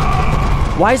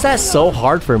 Why is that so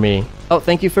hard for me? Oh,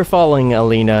 thank you for following,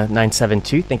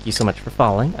 Alina972. Thank you so much for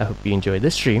following. I hope you enjoyed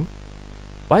this stream.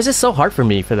 Why is it so hard for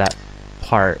me for that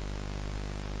part?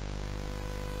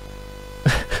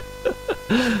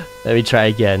 Let me try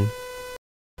again.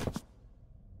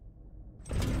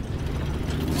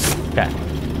 Okay.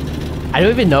 I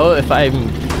don't even know if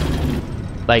I'm...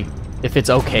 like, if it's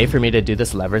okay for me to do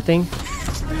this lever thing.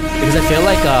 Because I feel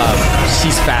like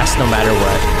she's fast no matter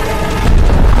what.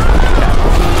 Okay.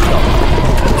 Go.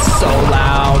 It's so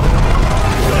loud.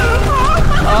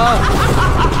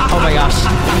 Oh my gosh.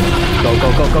 Go.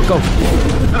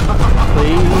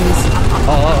 Please.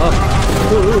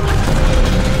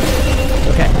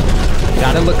 Okay.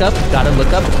 Gotta look up.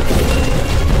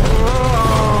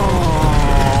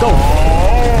 Go.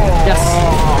 Yes.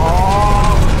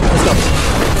 Let's go.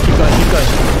 Keep going.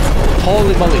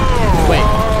 Holy moly. Wait.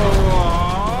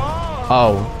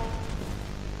 Oh.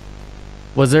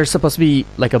 Was there supposed to be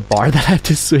like a bar that I have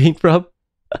to swing from?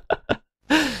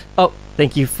 Oh,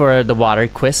 thank you for the water.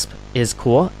 Quisp is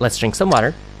cool. Let's drink some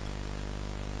water.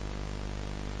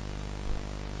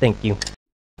 Thank you.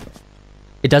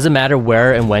 It doesn't matter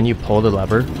where and when you pull the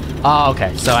lever. Oh,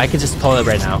 okay. So I can just pull it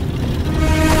right now.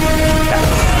 Okay.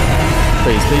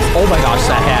 Please. Oh my gosh,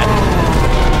 that hand.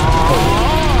 Oh.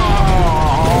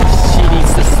 She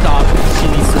needs to stop.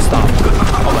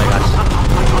 Oh my gosh.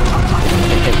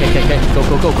 Okay. Go.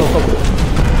 Go. Oh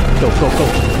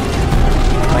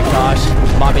my gosh.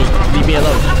 Mommy, leave me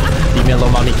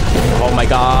alone. Mommy. Oh my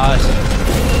gosh.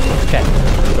 Okay.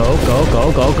 Go.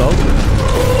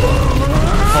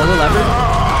 Pull the lever.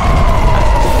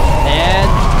 And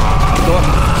go up.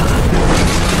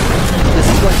 This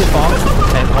is going to fall.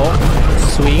 And pull.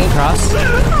 Swing across.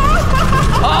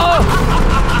 Oh!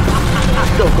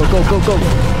 Go.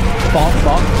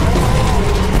 Fall.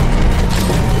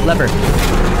 Lever.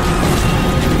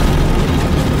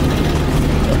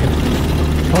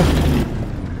 Oh.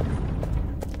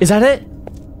 Is that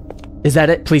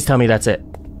it? Please tell me that's it.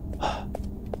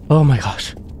 Oh my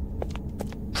gosh.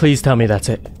 Please tell me that's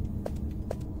it.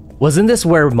 Wasn't this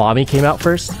where Mommy came out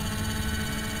first?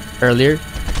 Earlier?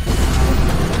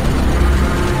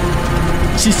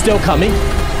 She's still coming?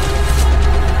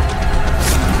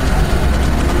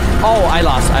 Oh, I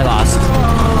lost.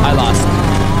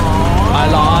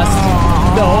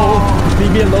 No!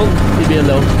 Leave me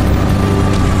alone.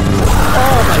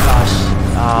 Oh my gosh.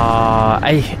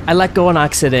 I let go on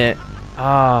accident.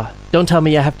 Don't tell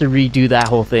me I have to redo that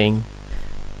whole thing.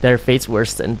 Their fate's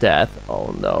worse than death.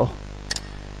 Oh no.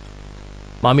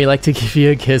 Mommy like to give you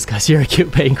a kiss because you're a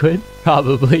cute penguin?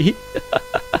 Probably.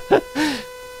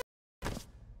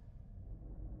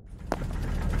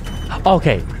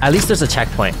 Okay, at least there's a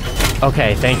checkpoint.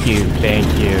 Okay, thank you.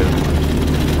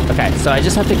 Okay, so I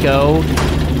just have to go,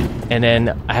 and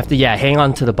then I have to, hang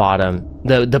on to the bottom.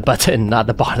 The button, not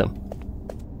the bottom.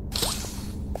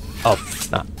 Oh,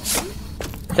 no.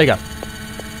 There you go.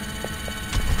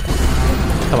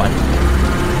 Come on.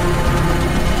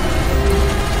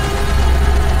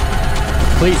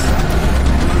 Please.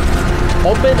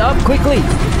 Open up quickly.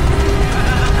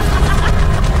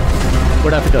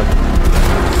 What do I have to do?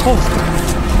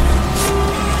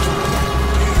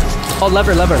 Oh,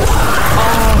 lever.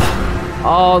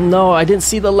 Oh no, I didn't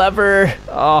see the lever.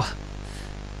 Oh.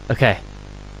 Okay.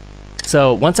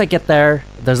 So once I get there,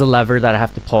 there's a lever that I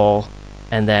have to pull,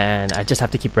 and then I just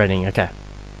have to keep running. Okay.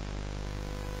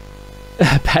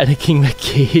 Panicking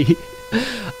McKee.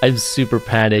 I'm super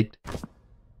panicked.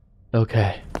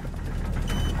 Okay.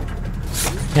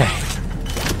 Okay.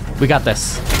 We got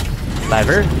this.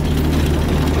 Lever.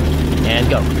 And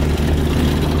go.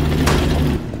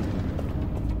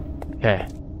 Okay.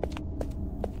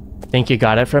 Think you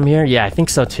got it from here? Yeah, I think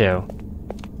so too.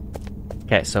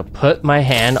 Okay, so put my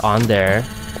hand on there.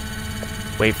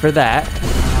 Wait for that.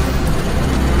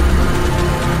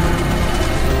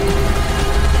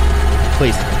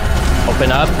 Please.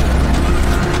 Open up.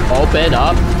 Open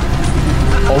up.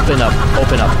 Open up.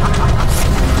 Open up.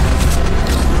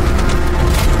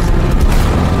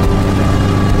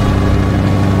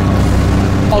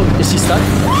 Oh, is she stuck?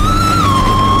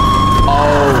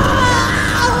 Oh.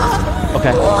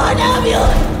 Okay. What have you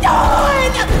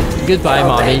done? Goodbye,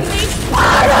 Mommy.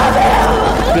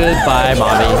 Goodbye,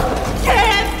 Mommy.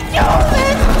 Can't do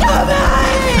this to me!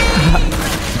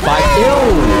 Bye. Ew.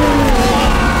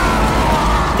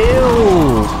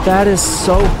 Ew. That is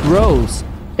so gross.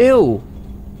 Ew.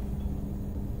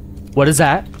 What is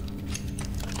that?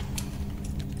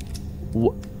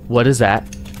 What is that?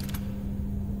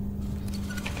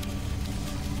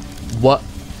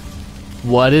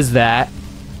 What is that?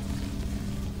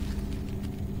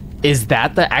 Is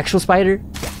that the actual spider?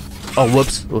 Oh,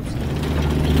 whoops. Whoops.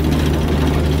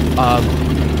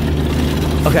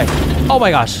 Okay. Oh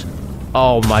my gosh.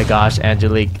 Oh my gosh,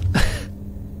 Angelique.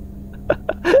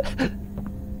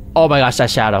 Oh my gosh,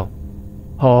 that shadow.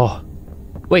 Oh.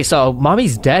 Wait, so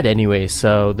Mommy's dead anyway,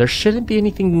 so there shouldn't be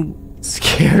anything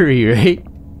scary, right?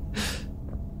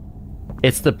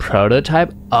 It's the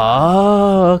prototype?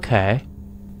 Oh, okay.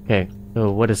 Okay,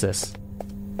 so what is this?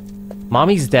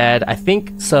 Mommy's dead. I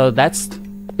think, so that's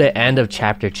the end of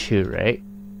chapter 2, right?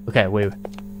 Okay, wait.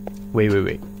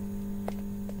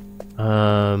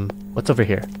 What's over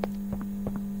here?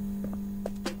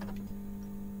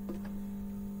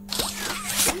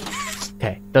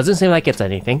 Okay, doesn't seem like it's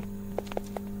anything.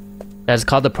 That's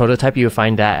called the prototype. You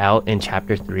find that out in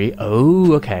chapter 3.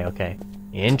 Oh, okay.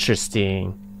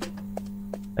 Interesting.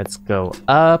 Let's go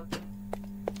up.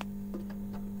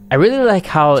 I really like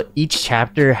how each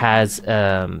chapter has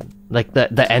like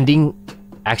the ending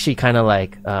actually kind of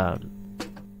like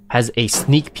has a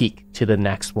sneak peek to the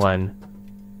next one.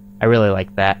 I really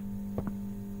like that.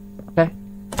 Okay.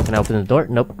 Can I open the door?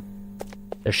 Nope.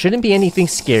 There shouldn't be anything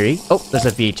scary. Oh, there's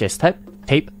a VHS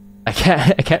tape. I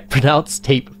can't pronounce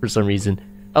tape for some reason.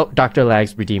 Oh, Dr.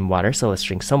 Lag's redeemed water, so let's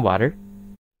drink some water.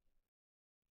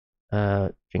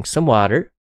 Drink some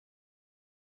water.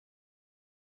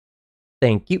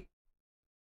 Thank you.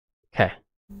 Okay.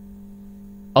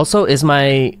 Also, is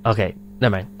my... Okay,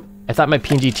 never mind. I thought my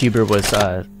PNG tuber was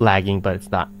lagging, but it's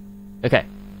not. Okay.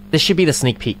 This should be the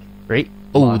sneak peek, right?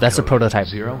 Oh, that's a prototype.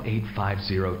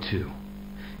 08502.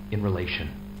 In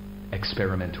relation.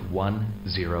 Experiment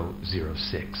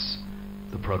 1006.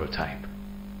 The prototype.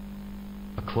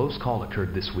 A close call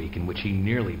occurred this week in which he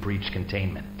nearly breached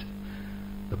containment.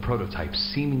 The prototype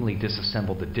seemingly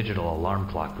disassembled the digital alarm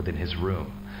clock within his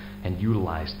room and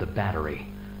utilized the battery,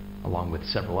 along with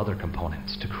several other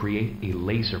components, to create a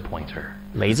laser pointer.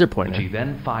 Laser pointer? Which he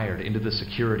then fired into the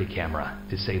security camera,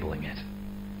 disabling it.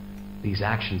 These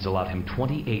actions allowed him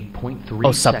 28.3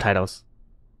 Oh, subtitles.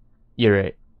 You're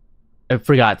right. I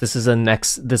forgot, this is the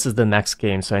next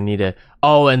game, so I need to...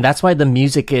 Oh, and that's why the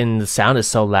music and the sound is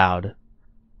so loud.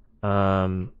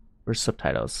 Where's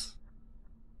subtitles?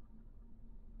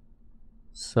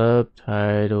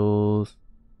 Subtitles...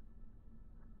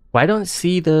 Why don't I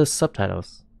see the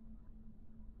subtitles?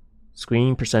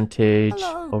 Screen percentage,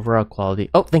 hello. Overall quality.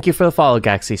 Oh, thank you for the follow,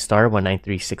 Galaxy Star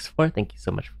 19364. Thank you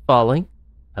so much for following.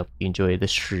 Hope you enjoy the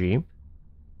stream.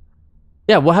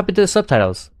 Yeah, what happened to the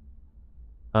subtitles?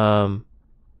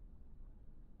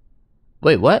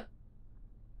 Wait, what?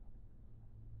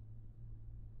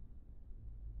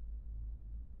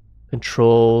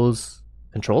 Controls?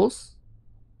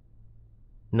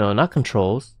 No, not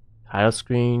controls. Title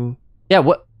screen. Yeah,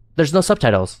 what? There's no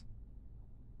subtitles.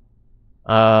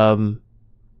 Am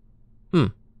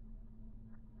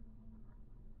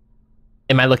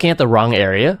I looking at the wrong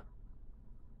area?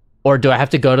 Or do I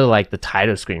have to go to like the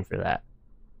title screen for that?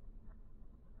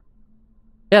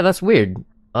 Yeah, that's weird.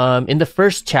 In the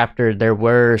first chapter, there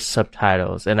were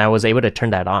subtitles, and I was able to turn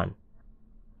that on.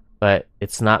 But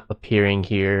it's not appearing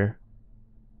here.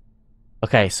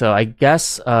 Okay, so I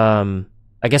guess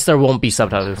there won't be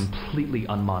subtitles. Completely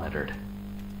unmonitored.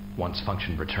 Once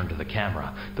function returned to the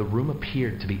camera, the room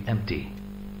appeared to be empty.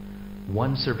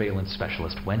 one surveillance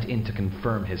specialist went in to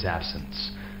confirm his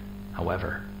absence.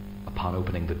 However, upon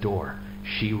opening the door,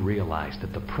 she realized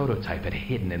that the prototype had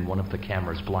hidden in one of the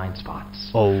camera's blind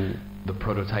spots. Oh. The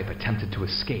prototype attempted to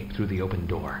escape through the open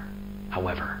door.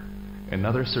 However,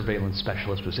 another surveillance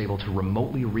specialist was able to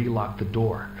remotely relock the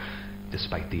door,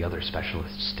 despite the other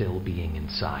specialists still being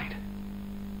inside.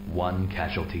 One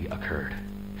casualty occurred.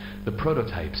 The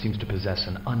prototype seems to possess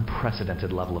an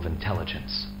unprecedented level of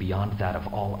intelligence, beyond that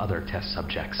of all other test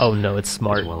subjects. Oh no, it's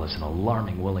smart. As well as an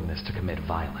alarming willingness to commit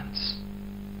violence.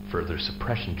 Further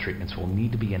suppression treatments will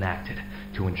need to be enacted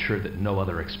to ensure that no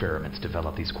other experiments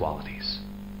develop these qualities.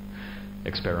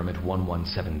 Experiment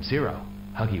 1170,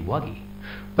 Huggy Wuggy,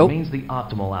 remains the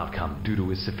optimal outcome due to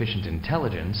his sufficient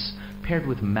intelligence paired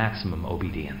with maximum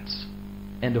obedience.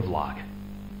 End of log.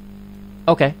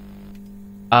 Okay.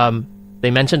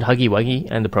 They mentioned Huggy Wuggy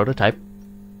and the prototype.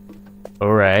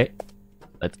 Alright.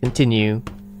 Let's continue.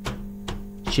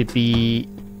 Should be...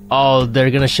 Oh, they're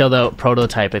gonna show the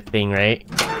prototype thing, right?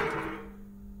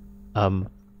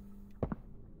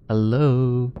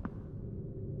 Hello?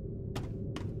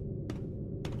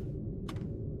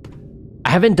 I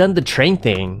haven't done the train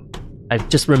thing. I've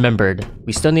just remembered.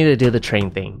 We still need to do the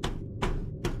train thing.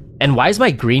 And why is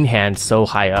my green hand so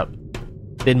high up?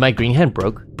 Did my green hand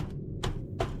broke?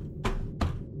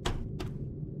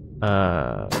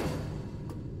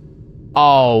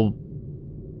 Oh,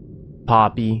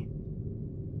 Poppy.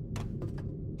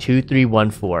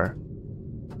 2314.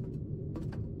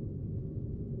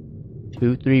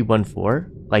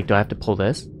 2314? Like, do I have to pull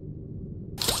this?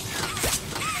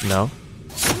 No.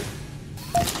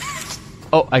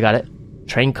 Oh, I got it.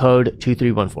 Train code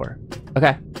 2314.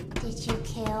 Okay. Did you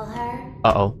kill her?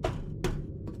 Uh-oh.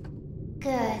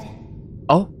 Good.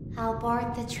 Oh. I'll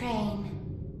board the train.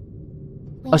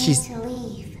 We Oh, need she's... to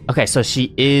leave. Okay, so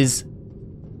she is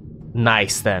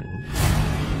nice then.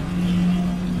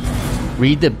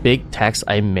 Read the big text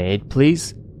I made,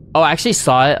 please. Oh, I actually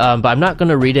saw it, but I'm not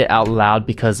gonna read it out loud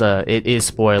because it is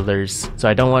spoilers. So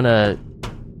I don't want to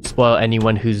spoil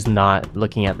anyone who's not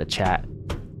looking at the chat.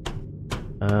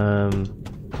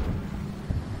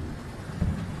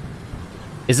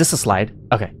 Is this a slide?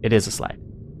 Okay, it is a slide.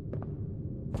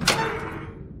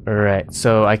 Alright,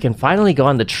 so I can finally go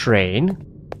on the train.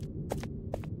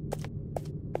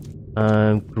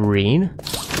 Green.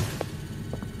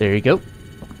 There you go.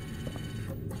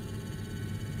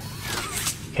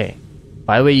 Okay.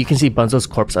 By the way, you can see Bunzo's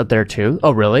corpse up there too.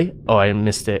 Oh, really? Oh, I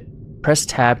missed it. Press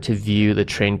tab to view the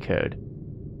train code.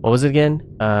 What was it again?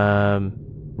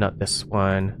 Not this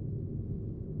one.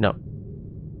 No.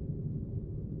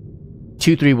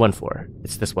 2314.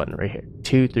 It's this one right here.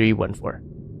 2314.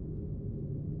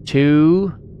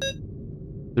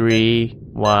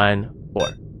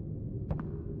 2314.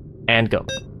 And go.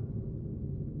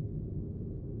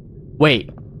 Wait.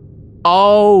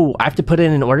 Oh, I have to put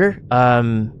it in order?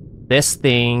 This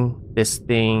thing, this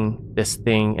thing, this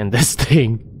thing, and this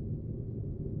thing.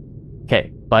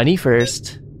 Okay, bunny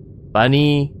first.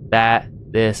 Bunny, that,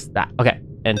 this, that. Okay,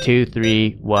 and 2,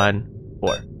 3, 1,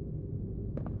 4.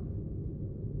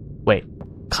 Wait,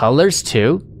 colors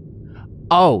too?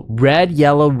 Oh, red,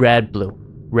 yellow, red, blue.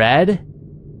 Red,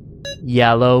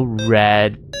 yellow,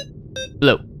 red,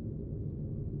 blue.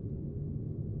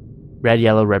 Red,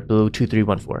 yellow, red, blue, 2, 3,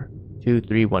 1, 4. 2,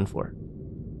 3, 1, 4.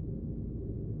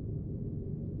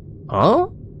 Huh?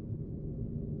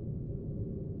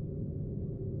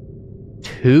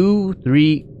 2,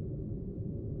 3.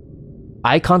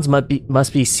 Icons must be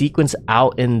sequenced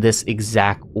out in this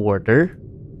exact order.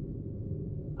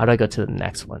 How do I go to the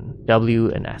next one?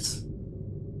 W and S.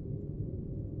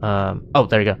 Oh,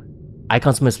 there you go.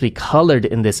 Icons must be colored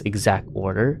in this exact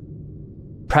order.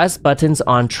 Press buttons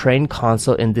on train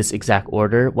console in this exact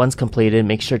order. Once completed,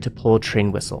 make sure to pull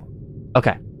train whistle.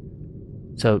 Okay.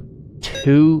 So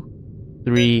 2,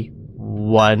 3,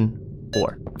 1,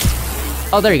 4.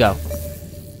 Oh, there you go.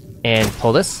 And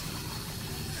pull this.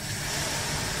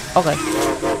 Okay.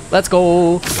 Let's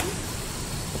go.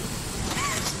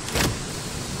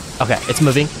 Okay, it's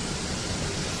moving.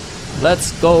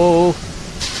 Let's go.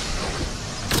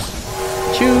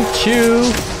 Choo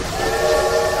choo.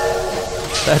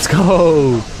 Let's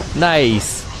go.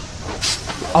 Nice.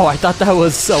 Oh, I thought that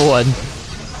was someone.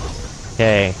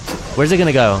 Okay. Where's it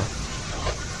gonna go?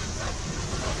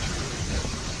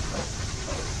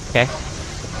 Okay.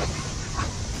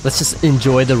 Let's just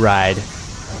enjoy the ride.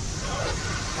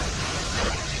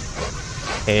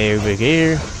 Over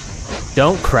here.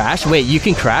 Don't crash. Wait, you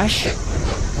can crash?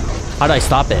 How do I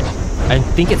stop it? I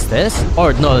think it's this?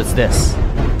 Or no, it's this.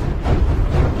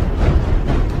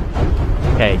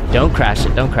 Okay, don't crash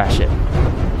it. Don't crash it.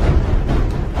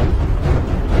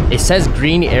 It says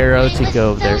green arrow to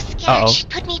go there. Uh-oh. She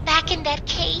put me back in that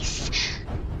case.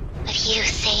 But you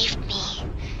saved me.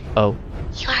 Oh.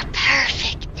 You're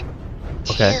perfect.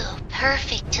 Okay. Too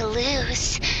perfect to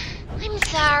lose. I'm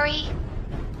sorry.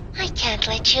 I can't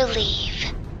let you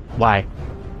leave. Why?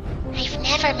 I've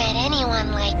never met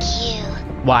anyone like you.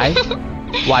 Why?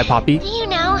 Why, Poppy? Do you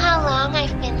know how long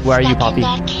I've been Where are you, stuck Poppy? in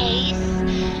that case?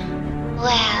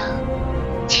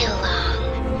 Well, too long.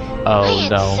 Oh, I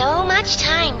had no. so much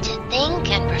time to think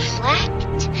and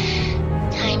reflect.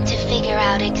 Time to figure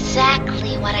out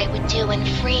exactly what I would do when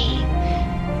free.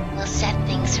 We'll set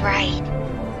things right.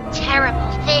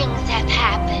 Terrible things have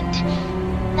happened.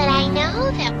 But I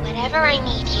know that whatever I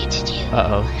need you to do,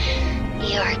 Uh-oh.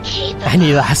 you're capable.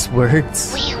 Any last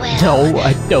words? We will. No,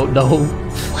 I don't know.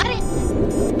 What is...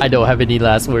 I don't have any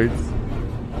last words.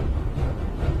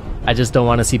 I just don't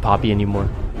want to see Poppy anymore.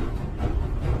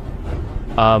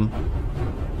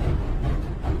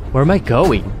 Where am I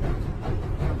going?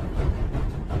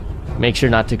 Make sure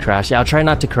not to crash. Yeah, I'll try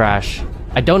not to crash.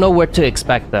 I don't know what to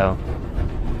expect though.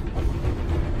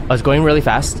 I was going really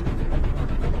fast.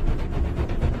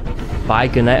 Bye,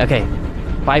 good night. Okay.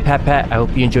 Bye, Pat Pat. I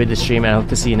hope you enjoyed the stream and I hope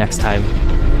to see you next time.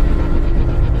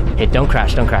 Hey, don't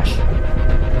crash, don't crash.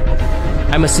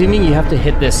 I'm assuming you have to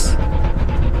hit this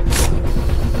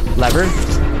lever?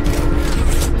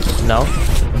 No?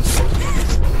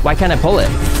 Why can't I pull it?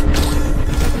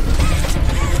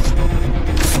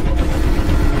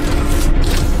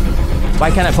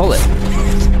 Why can't I pull it?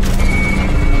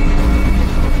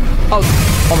 Oh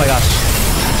my gosh.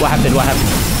 What happened? What happened?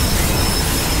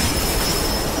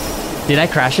 Did I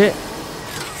crash it?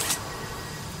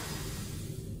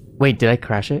 Wait, did I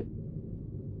crash it?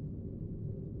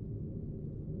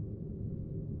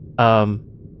 I'm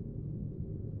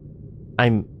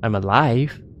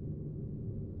alive.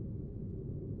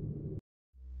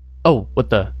 Oh, what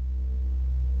the?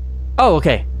 Oh,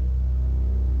 okay.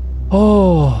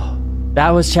 Oh,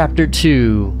 that was chapter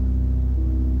 2.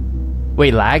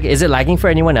 Wait, lag? Is it lagging for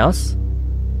anyone else?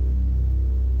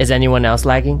 Is anyone else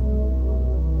lagging?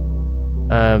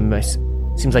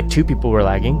 Seems like 2 people were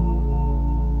lagging.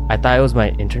 I thought it was my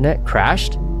internet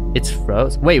crashed. It's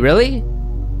froze. Wait, really?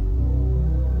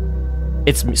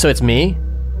 So it's me?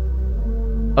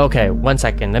 Okay, 1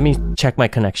 second. Let me check my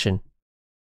connection.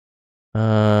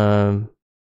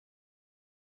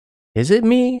 Is it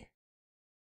me?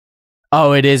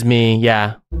 Oh, it is me.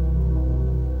 Yeah.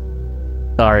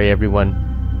 Sorry, everyone.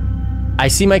 I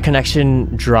see my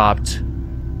connection dropped.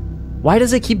 Why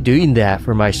does it keep doing that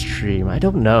for my stream? I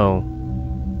don't know.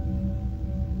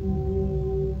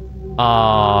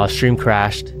 Aw, stream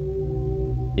crashed.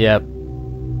 Yep.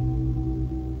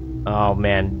 Oh,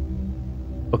 man.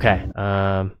 Okay,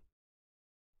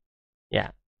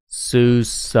 yeah. So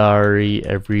sorry,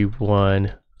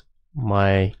 everyone.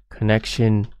 My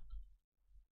connection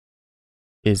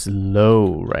is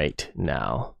low right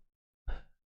now.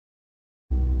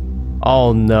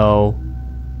 Oh no.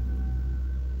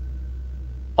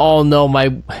 Oh no,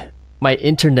 my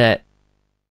internet.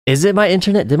 Is it my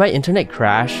internet? Did my internet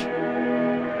crash?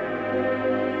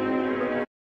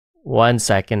 1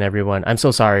 second, everyone. I'm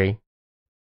so sorry.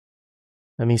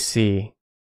 Let me see.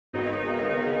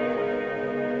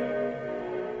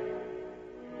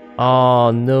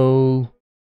 Oh no.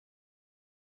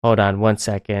 Hold on 1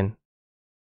 second.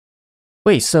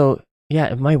 Wait, so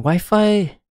yeah, my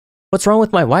Wi-Fi? What's wrong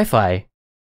with my Wi-Fi?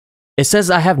 It says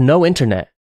I have no internet.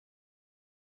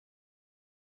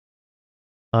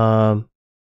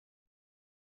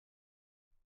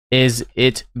 Is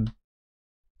it...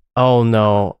 Oh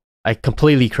no, I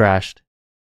completely crashed.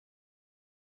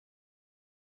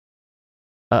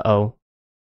 Uh-oh.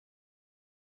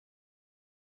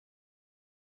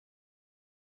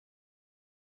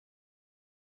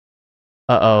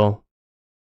 Uh-oh.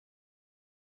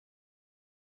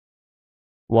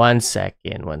 1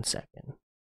 second, 1 second.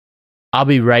 I'll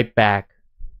be right back.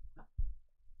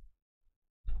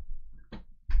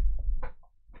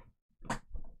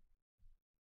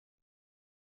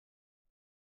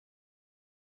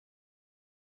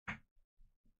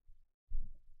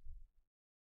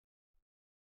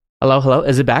 Hello, hello,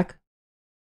 is it back?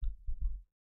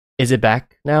 Is it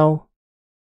back now?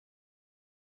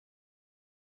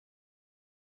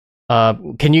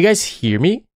 Can you guys hear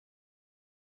me?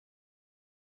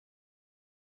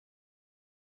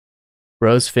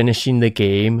 Bro's finishing the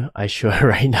game. iShoya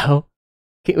right now.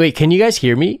 Wait, can you guys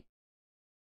hear me?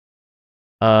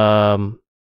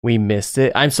 We missed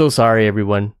it. I'm so sorry,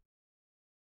 everyone.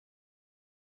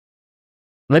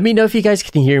 Let me know if you guys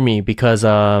can hear me because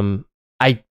my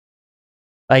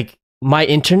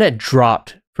internet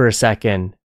dropped for a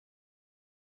second.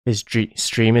 His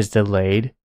stream is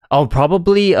delayed. I'll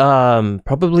probably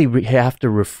have to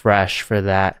refresh for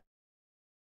that.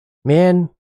 Man,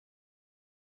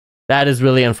 that is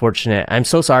really unfortunate. I'm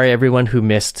so sorry everyone who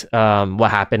missed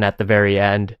what happened at the very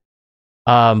end.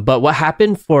 But what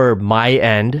happened for my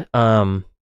end, so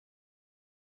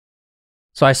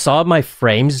I saw my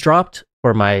frames dropped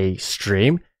for my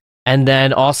stream, and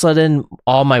then all of a sudden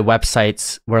all my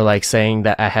websites were like saying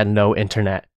that I had no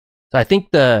internet. So I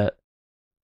think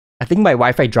my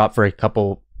Wi-Fi dropped for a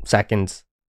couple seconds.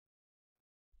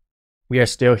 We are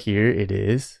still here. It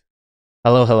is.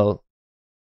 Hello.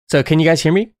 So can you guys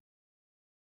hear me?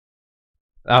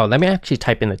 Oh, let me actually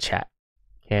type in the chat.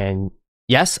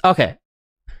 Yes? Okay.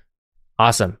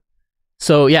 Awesome.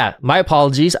 So yeah, my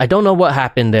apologies. I don't know what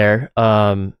happened there.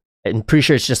 I'm pretty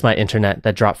sure it's just my internet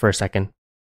that dropped for a second.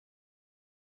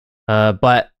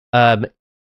 But I'm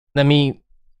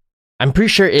pretty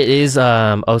sure it is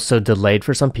also delayed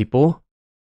for some people.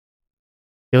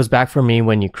 It was back for me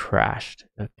when you crashed.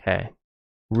 Okay.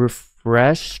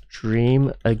 Refresh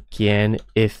stream again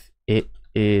if it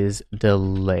is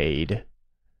delayed.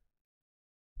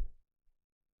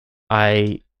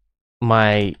 My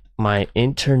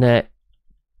internet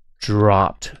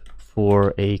dropped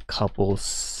for a couple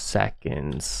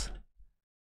seconds.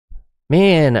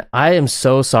 Man, I am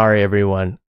so sorry,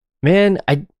 everyone. Man,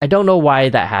 I don't know why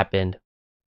that happened.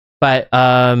 But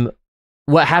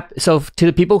what happened? So to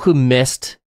the people who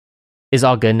missed, is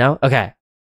all good now? Okay.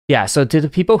 Yeah, so to the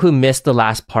people who missed the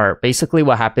last part, basically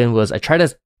what happened was I tried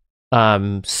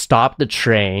to stop the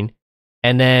train,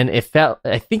 and then it fell.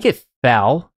 I think it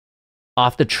fell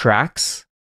off the tracks,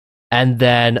 and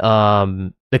then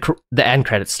the end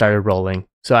credits started rolling.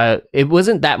 So it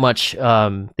wasn't that much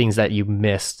things that you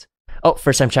missed. Oh,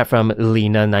 first time chat from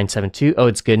Lena972. Oh,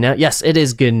 it's good now? Yes, it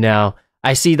is good now.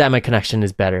 I see that my connection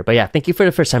is better. But yeah, thank you for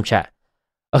the first time chat.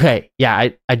 Okay, yeah,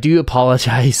 I do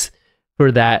apologize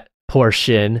for that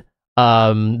portion.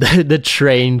 The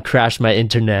train crashed my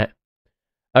internet.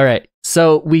 All right,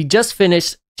 so we just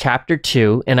finished chapter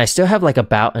 2, and I still have like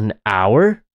about an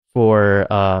hour for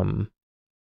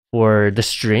the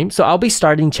stream. So I'll be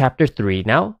starting chapter 3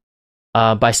 now.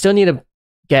 But I still need to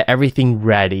get everything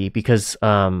ready because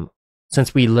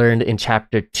since we learned in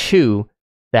chapter 2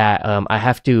 that I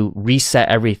have to reset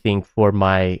everything for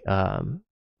my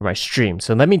stream.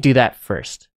 So let me do that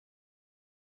first.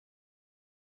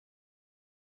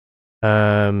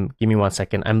 Give me 1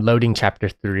 second. I'm loading chapter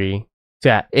 3. So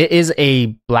yeah, it is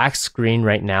a black screen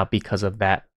right now because of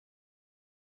that.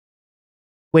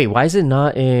 Wait, why is it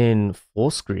not in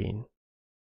full screen?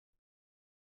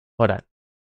 Hold on.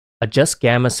 Adjust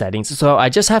gamma settings. So I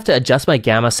just have to adjust my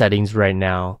gamma settings right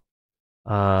now.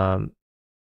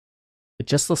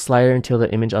 Adjust the slider until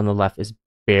the image on the left is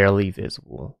barely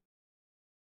visible.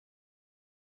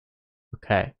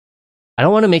 Okay. I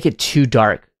don't want to make it too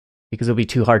dark because it'll be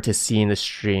too hard to see in the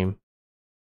stream.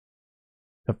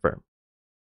 Confirm.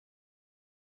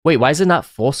 Wait, why is it not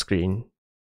full screen?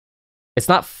 It's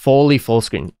not fully full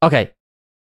screen. Okay.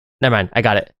 Never mind. I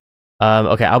got it.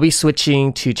 Okay, I'll be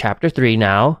switching to chapter 3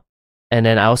 now. And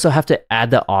then I also have to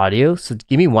add the audio. So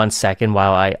give me 1 second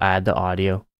while I add the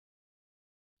audio.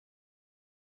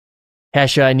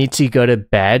 Hasha, I need to go to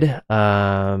bed.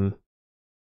 But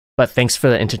thanks for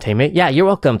the entertainment. Yeah, you're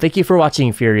welcome. Thank you for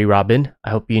watching, Fury Robin. I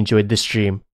hope you enjoyed the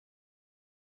stream.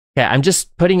 Okay, I'm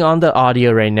just putting on the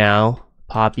audio right now.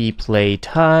 Poppy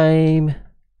Playtime,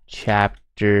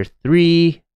 chapter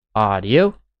 3,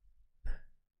 audio.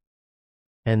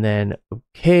 And then,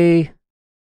 okay.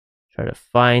 Try to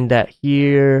find that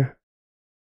here.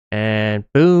 And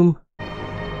boom.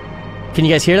 Can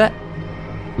you guys hear that?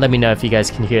 Let me know if you guys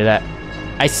can hear that.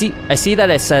 I see that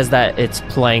it says that it's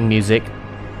playing music.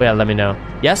 But yeah, let me know.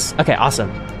 Yes? Okay, awesome.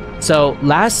 So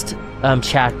last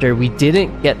chapter, we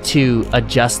didn't get to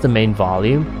adjust the main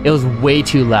volume. It was way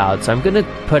too loud. So I'm going to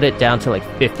put it down to like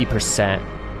 50%.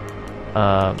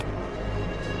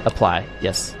 Apply.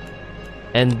 Yes.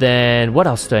 And then what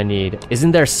else do I need?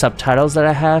 Isn't there subtitles that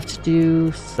I have to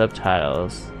do?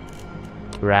 Subtitles.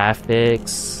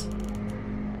 Graphics.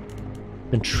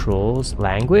 Controls.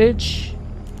 Language.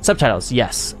 Subtitles.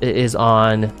 Yes. It is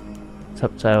on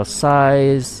subtitle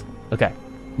size. Okay.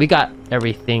 We got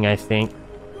everything, I think.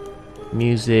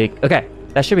 Music. Okay.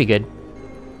 That should be good.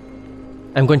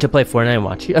 I'm going to play Fortnite and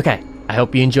watch you. Okay. I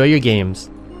hope you enjoy your games.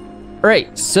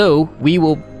 Alright. So we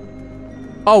will...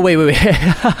 Oh, wait.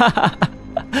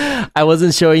 I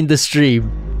wasn't showing the stream.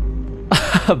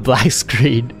 Black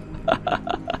screen.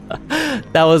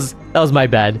 that was my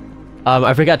bad.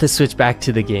 I forgot to switch back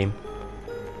to the game.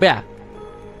 But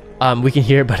yeah. We can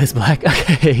hear it, but it's black.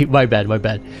 Okay, my bad.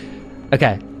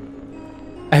 Okay.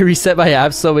 I reset my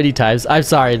app so many times. I'm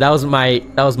sorry. That was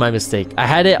my mistake. I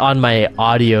had it on my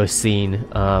audio scene.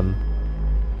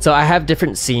 So I have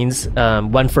different scenes.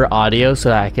 One for audio so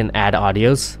that I can add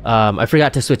audios. I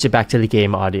forgot to switch it back to the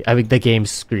game audio. I mean the game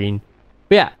screen.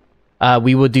 But yeah,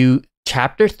 we will do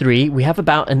chapter 3. We have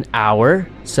about an hour,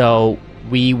 so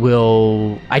we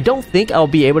will. I don't think I'll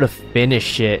be able to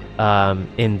finish it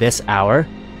in this hour,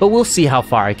 but we'll see how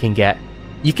far I can get.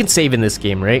 You can save in this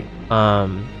game, right?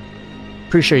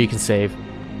 Pretty sure you can save.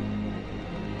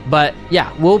 But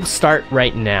yeah, we'll start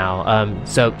right now.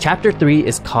 So chapter 3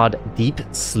 is called Deep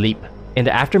Sleep. In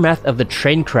the aftermath of the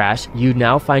train crash, you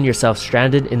now find yourself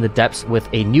stranded in the depths with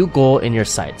a new goal in your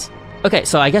sights. Okay,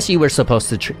 so I guess you were supposed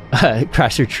to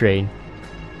crash your train.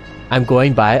 I'm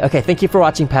going by. Okay, thank you for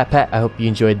watching, Pat. I hope you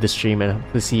enjoyed the stream and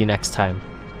hope to see you next time.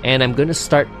 And I'm gonna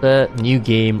start the new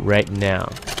game right now.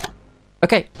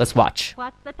 Okay, let's watch.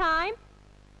 What's the time?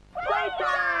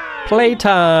 Playtime!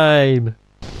 Playtime!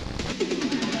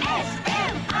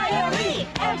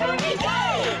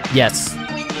 Yes.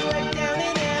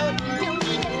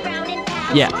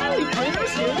 Yeah.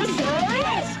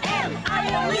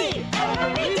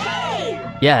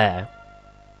 Yeah.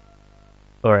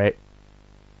 Alright.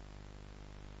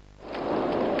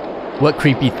 What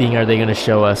creepy thing are they gonna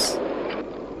show us?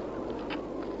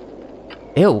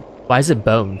 Ew, why is it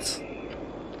bones?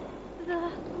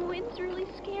 The wind's really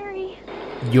scary.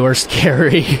 You're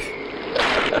scary.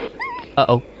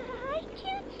 Uh-oh.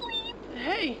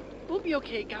 Hey, we'll be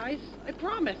okay, guys. I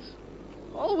promise.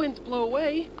 All winds blow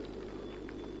away.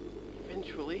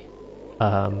 Eventually.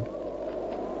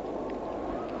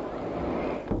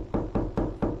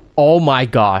 Oh my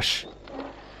gosh.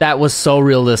 That was so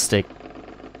realistic.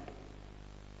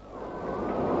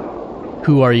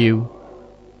 Who are you?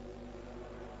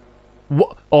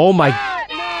 What? Oh my.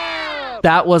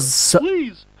 That was so.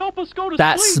 Please, help us go to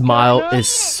that sleep, smile Dad. is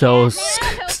so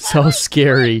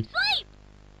scary.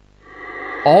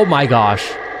 Oh my gosh.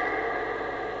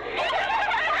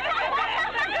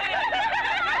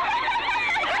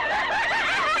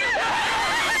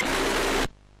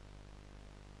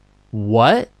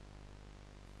 What?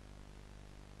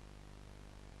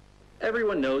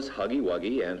 Everyone knows Huggy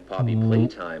Wuggy and Poppy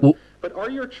Playtime, but are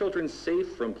your children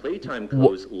safe from Playtime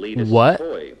Co.'s latest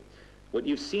toy? What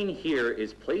you've seen here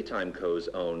is Playtime Co.'s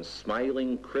own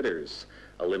Smiling Critters,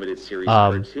 a limited series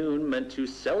cartoon meant to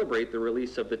celebrate the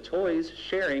release of the toys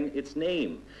sharing its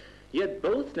name. Yet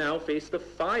both now face the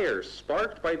fire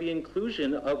sparked by the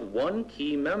inclusion of one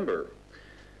key member.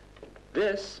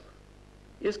 This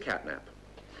is Catnap.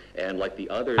 And like the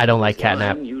others, I don't like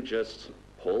Catnap. You just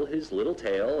pull his little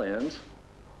tail and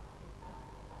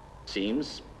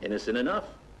seems innocent enough.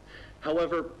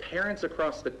 However, parents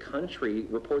across the country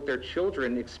report their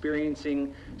children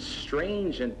experiencing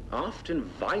strange and often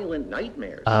violent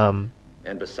nightmares. And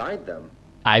beside them,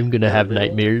 I'm gonna have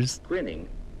nightmares. Grinning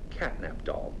Catnap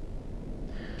doll.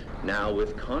 Now,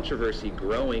 with controversy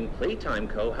growing, Playtime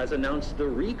Co. has announced the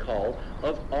recall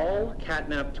of all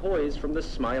Catnap toys from the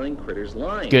Smiling Critters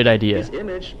line. Good idea. His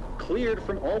image cleared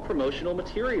from all promotional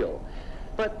material.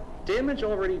 But damage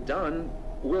already done,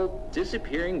 will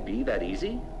disappearing be that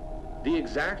easy? The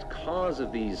exact cause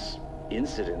of these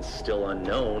incidents still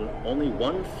unknown, only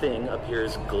one thing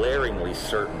appears glaringly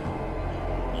certain.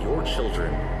 Your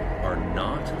children are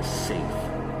not safe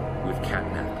with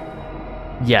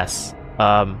Catnap. Yes.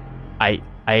 I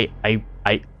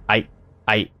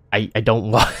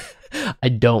don't want I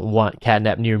don't want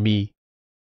Catnap near me.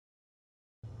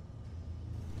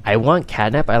 I want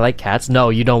Catnap? I like cats? No,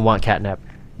 you don't want Catnap.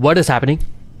 What is happening?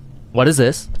 What is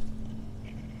this?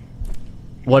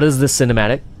 What is this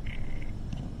cinematic?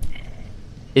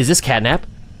 Is this Catnap?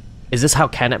 Is this how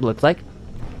Catnap looked like?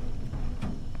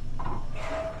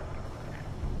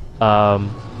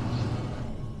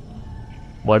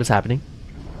 What is happening?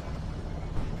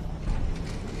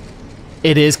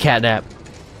 It is Catnap.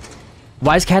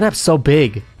 Why is Catnap so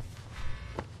big?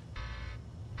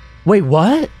 Wait,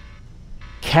 what?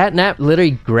 Catnap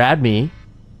literally grabbed me.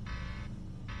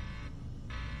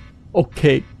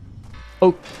 Okay.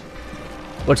 Oh.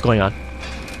 What's going on?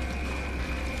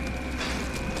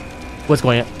 What's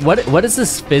going on? What is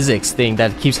this physics thing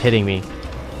that keeps hitting me?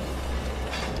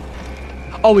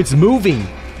 Oh, it's moving.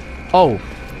 Oh.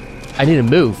 I need to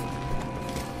move.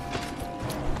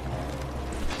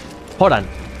 Hold on.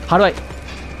 How do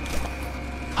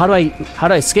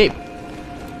I escape?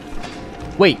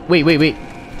 Wait.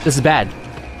 This is bad.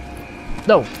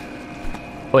 No.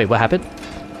 Oh, wait, what happened?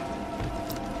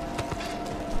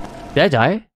 Did I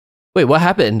die? Wait, what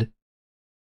happened?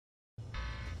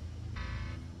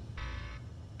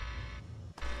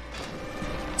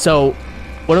 So,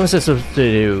 What am I supposed to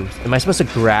do? Am I supposed to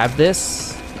grab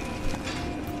this?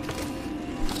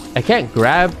 I can't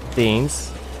grab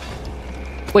things.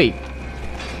 Wait.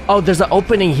 Oh, there's an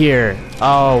opening here.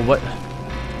 Oh, what?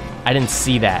 I didn't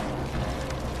see that.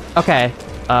 Okay.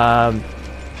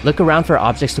 Look around for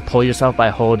objects to pull yourself by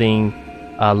holding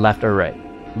left or right.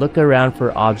 Look around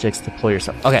for objects to pull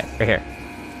yourself. Okay, right here.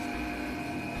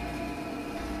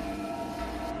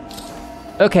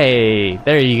 Okay,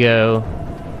 there you go.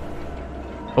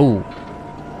 Oh.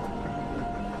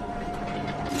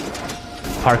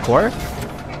 Parkour?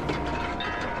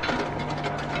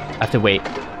 I have to wait.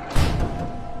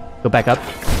 Go back up.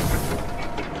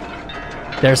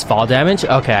 There's fall damage?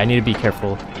 Okay, I need to be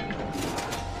careful.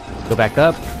 Go back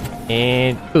up.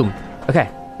 And boom. Okay,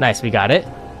 nice, we got it.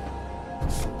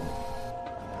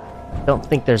 Don't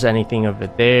think there's anything over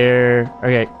there.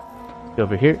 Okay, go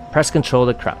over here. Press control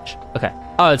to crouch. Okay.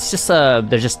 Oh, it's just,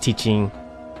 they're just teaching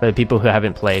for the people who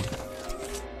haven't played.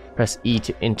 Press E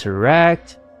to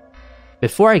interact.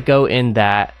 Before I go in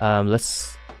that,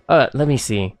 let me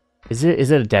see. Is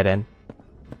it a dead end?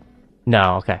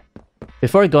 No, okay.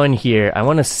 Before I go in here, I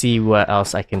want to see what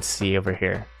else I can see over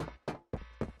here.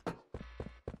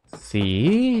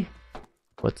 See?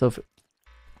 What's over...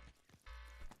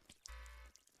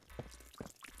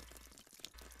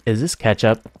 Is this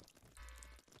ketchup?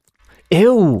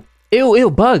 Ew! Ew,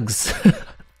 ew, bugs!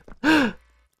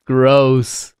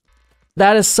 Gross.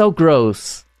 That is so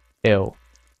gross. Ew.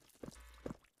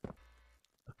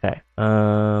 Okay,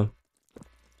 don't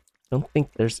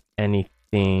think there's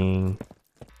anything...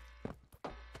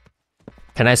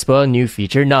 Can I spoil a new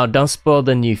feature? No, don't spoil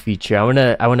the new feature.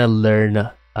 I wanna learn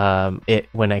it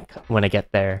when I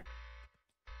get there.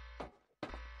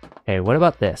 Okay, what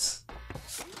about this?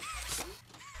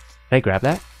 Can I grab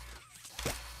that?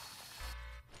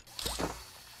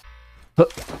 Huh.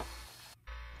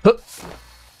 Huh.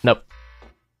 Nope.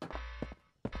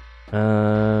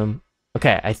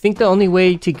 Okay, I think the only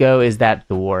way to go is that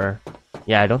door.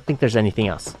 Yeah, I don't think there's anything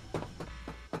else.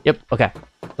 Yep, okay.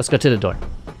 Let's go to the door.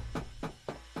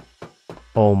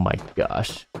 Oh my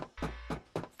gosh.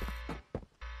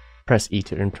 Press E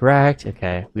to interact.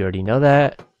 Okay, we already know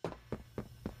that.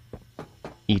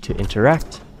 E to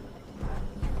interact.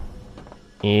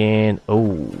 And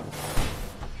oh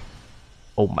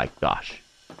my gosh.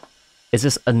 Is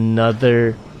this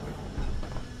another...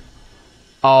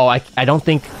 Oh, I don't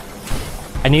think...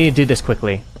 I need to do this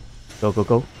quickly. Go, go,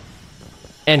 go.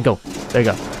 And go. There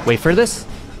you go. Wait for this.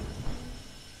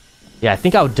 Yeah, I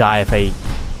think I'll die if I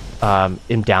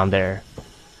am down there.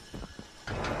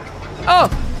 Oh!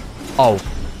 Oh.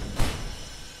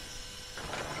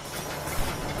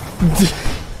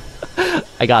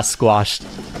 I got squashed.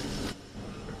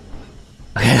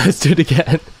 Okay, let's do it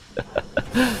again.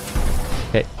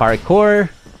 Okay, parkour.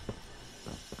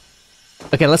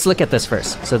 Okay, let's look at this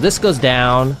first. So this goes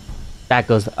down, that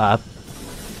goes up.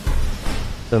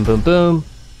 Boom, boom, boom.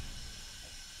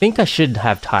 I think I should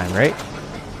have time, right?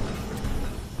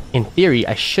 In theory,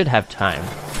 I should have time.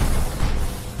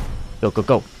 Go, go,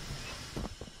 go.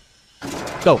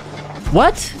 Go.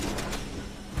 What?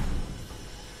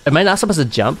 Am I not supposed to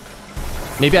jump?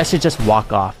 Maybe I should just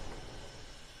walk off.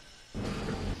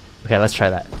 Okay, let's try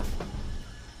that.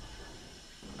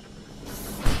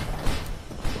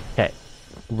 Okay.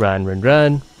 Run, run,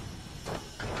 run.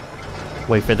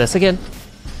 Wait for this again.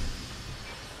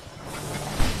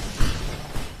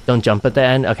 Don't jump at the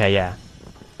end? Okay, yeah.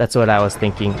 That's what I was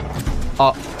thinking.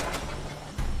 Oh.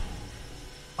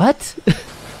 What?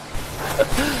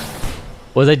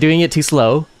 Was I doing it too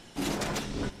slow?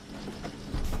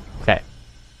 Okay.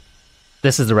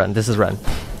 This is the run. This is run.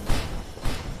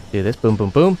 Do this. Boom,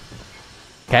 boom, boom.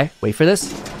 Okay, wait for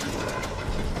this.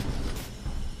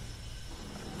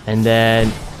 And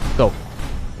then go.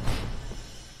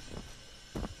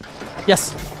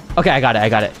 Yes. Okay, I got it. I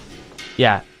got it.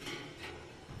 Yeah.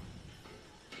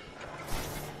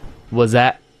 Was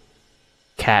that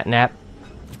catnap?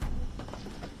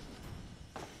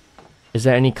 Is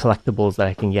there any collectibles that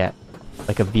I can get?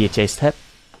 Like a VHS tape?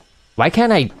 Why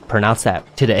can't I pronounce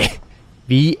that today?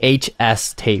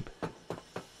 VHS tape.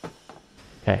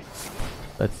 Okay.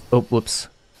 Let's... Oh, whoops.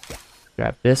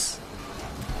 Grab this.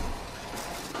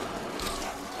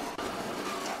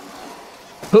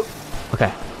 Oh,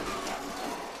 okay.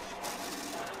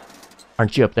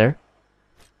 Aren't you up there?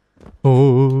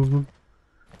 Oh.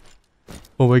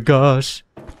 Oh my gosh.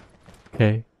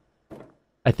 Okay.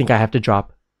 I think I have to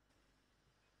drop.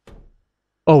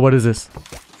 Oh, what is this?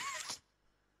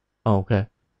 Oh, okay.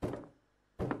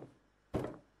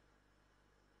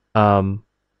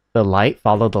 The light?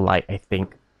 Follow the light, I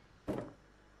think.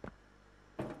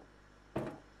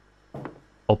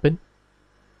 Open?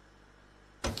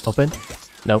 Open?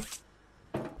 Nope.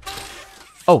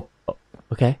 Oh,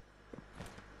 okay.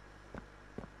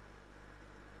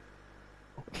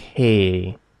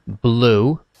 Okay.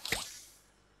 Blue.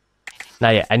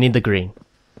 Not yet. I need the green.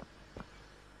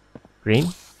 Green?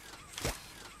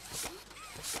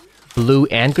 Blue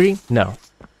and green? No.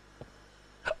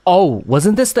 Oh,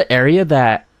 wasn't this the area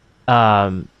that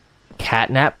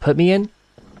Catnap put me in?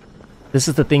 This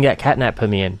is the thing that Catnap put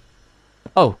me in.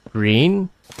 Oh, green.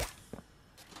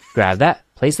 Grab that.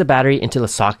 Place the battery into the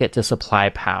socket to supply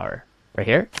power. Right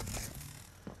here.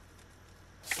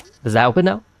 Does that open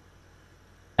now?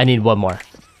 I need one more.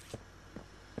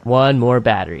 One more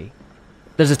battery.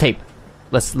 There's a tape.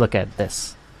 Let's look at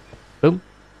this. Boom.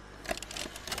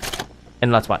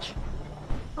 And let's watch.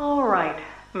 All right,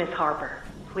 Miss Harper.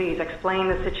 Please explain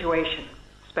the situation.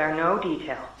 Spare no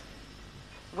detail.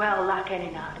 Well, like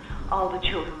any night, all the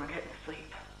children were getting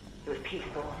asleep. It was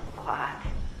peaceful, quiet.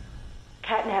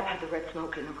 Catnap had the red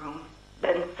smoke in the room.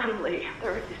 Then suddenly,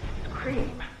 there was this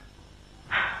scream.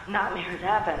 Nightmares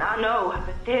happen, I know,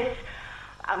 but this...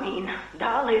 I mean,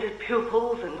 dilated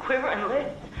pupils and quivering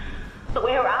lips. The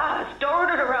way her eyes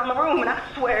darted around the room, and I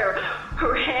swear,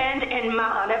 her hand in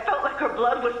mine, it felt like her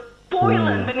blood was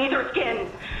boiling beneath her skin.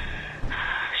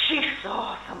 She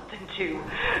saw something too.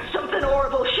 Something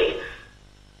horrible.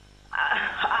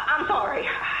 I'm sorry.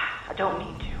 I don't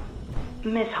mean to.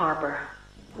 Miss Harper,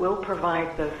 we'll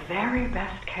provide the very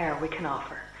best care we can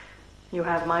offer. You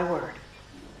have my word.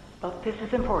 But this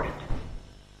is important.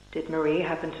 Did Marie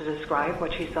happen to describe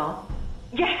what she saw?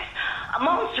 Yes, a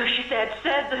monster, she said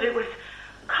that it was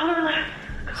colorless.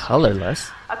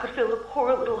 Colorless? I could feel the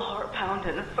poor little heart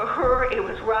pounding. For her, it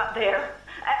was right there.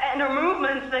 And her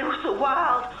movements, they were so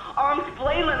wild. Arms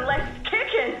flailing, legs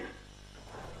kicking.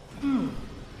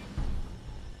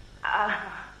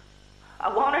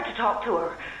 I wanted to talk to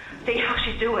her, see how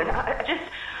she's doing. I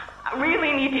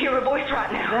really need to hear her voice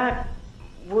right now. That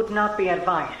would not be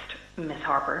advised, Miss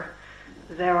Harper.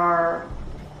 There are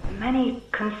many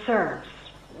concerns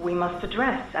we must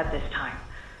address at this time.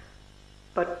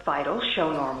 But vitals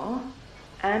show normal,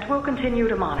 and we'll continue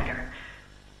to monitor.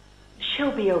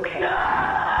 She'll be okay.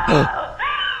 Well,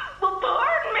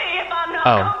 pardon me if I'm not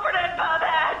comforted by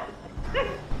that.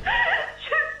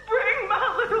 Just bring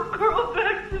my little girl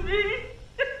back to me.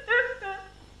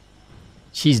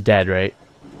 She's dead, right?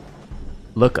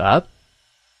 Look up?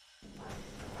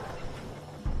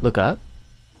 Look up?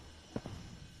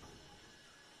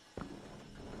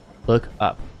 Look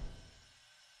up.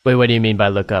 Wait, what do you mean by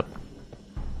look up?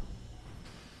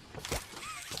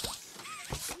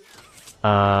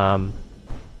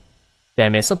 Did I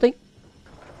miss something?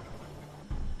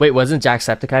 Wait, wasn't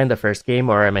Jacksepticeye in the first game,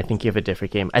 or am I thinking of a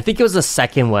different game? I think it was the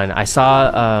second one. I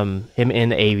saw him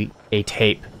in a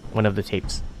tape, one of the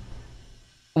tapes.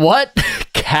 What?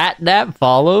 Catnap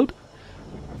followed?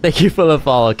 Thank you for the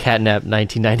follow, Catnap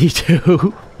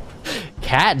 1992.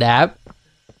 Catnap?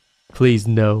 Please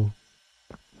no.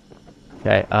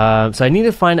 Okay, so I need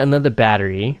to find another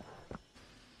battery.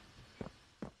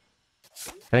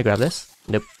 Can I grab this?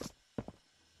 Nope.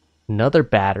 Another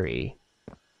battery.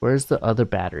 Where's the other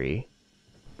battery?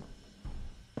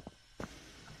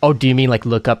 Oh, do you mean like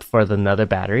look up for the another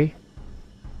battery?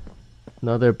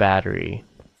 Another battery.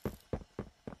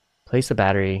 Place the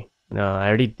battery. No, I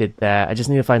already did that. I just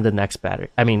need to find the next battery.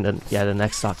 I mean, the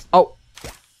next sock. Oh!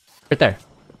 Right there.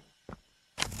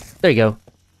 There you go.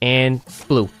 And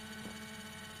blue.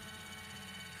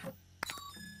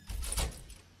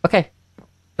 Okay.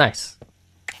 Nice.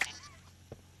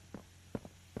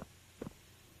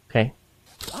 Okay.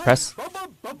 Press.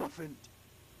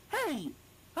 Hey,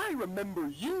 I remember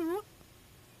you.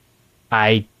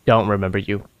 I don't remember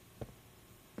you.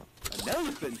 An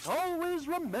elephant always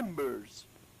remembers.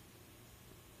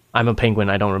 I'm a penguin,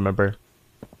 I don't remember.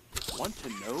 Want to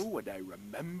know what I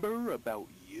remember about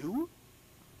you?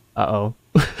 Uh-oh.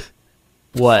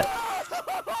 What?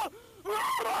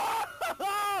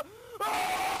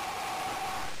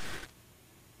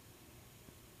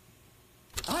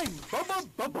 I'm Bubba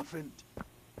Bubbaphant.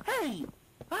 Hey,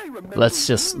 I remember. Let's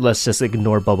just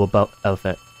ignore Bubba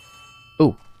Elephant.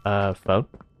 Ooh, phone.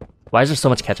 Why is there so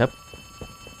much ketchup?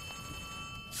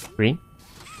 Green?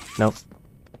 Nope.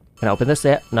 Can I open this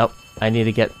yet? Nope. I need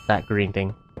to get that green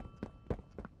thing.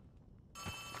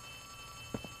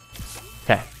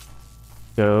 Okay.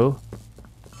 Go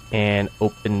and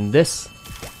open this.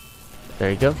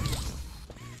 There you go.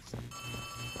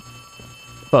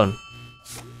 Phone.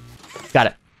 Got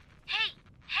it. Hey,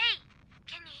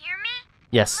 can you hear me?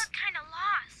 Yes. We're kind of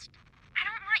lost. I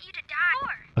don't want you to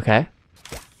die. Okay.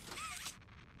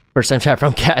 First time chat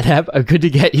from Catnap. I'm good to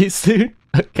get you soon.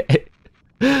 Okay.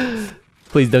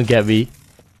 Please don't get me.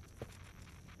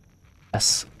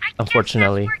 Yes,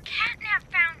 unfortunately. That's where Catnap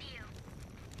found you.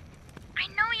 I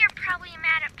know you're probably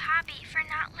mad at Poppy for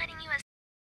not letting you